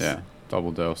documentaries. Yeah,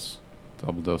 double dose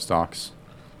docs.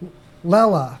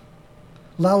 Lella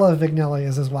Vignelli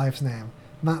is his wife's name.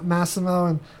 Massimo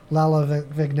and Lella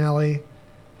Vignelli,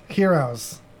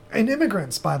 heroes and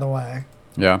immigrants, by the way.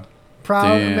 Yeah,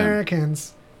 proud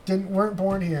Americans, weren't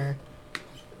born here,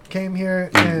 came here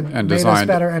and made designed, us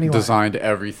better anyway. Designed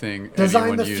everything.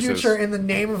 Designed the uses. future in the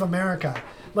name of America.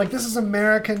 Like, this is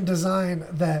American design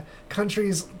that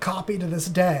countries copy to this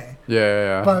day.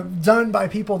 Yeah. But done by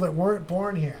people that weren't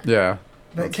born here. Yeah.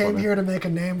 That came here to make a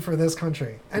name for this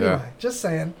country. Anyway, just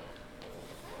saying.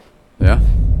 Yeah.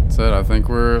 That's it. I think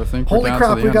we're Holy down crap,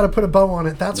 to the we end. got to put a bow on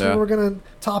it. That's where Yeah. we're going to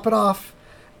top it off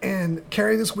and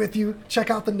carry this with you. Check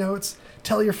out the notes.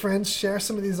 Tell your friends. Share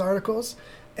some of these articles.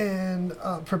 And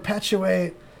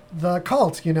perpetuate the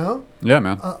cult, you know? Yeah,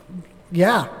 man.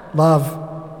 Yeah. Love.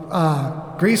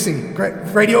 Greasy. Great.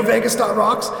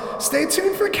 RadioVegas.rocks. Stay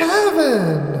tuned for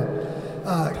Kevin.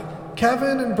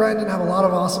 Kevin and Brendan have a lot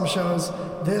of awesome shows.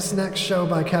 This next show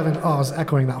by Kevin, I was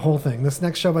echoing that whole thing. This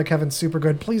next show by Kevin's super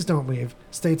good. Please don't leave.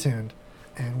 Stay tuned.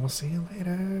 And we'll see you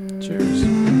later. Cheers.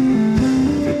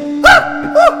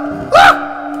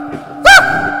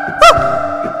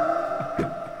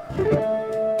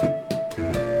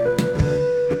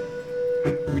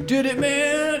 We did it,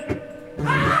 man.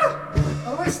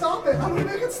 How do I stop it? How do I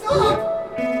make it stop?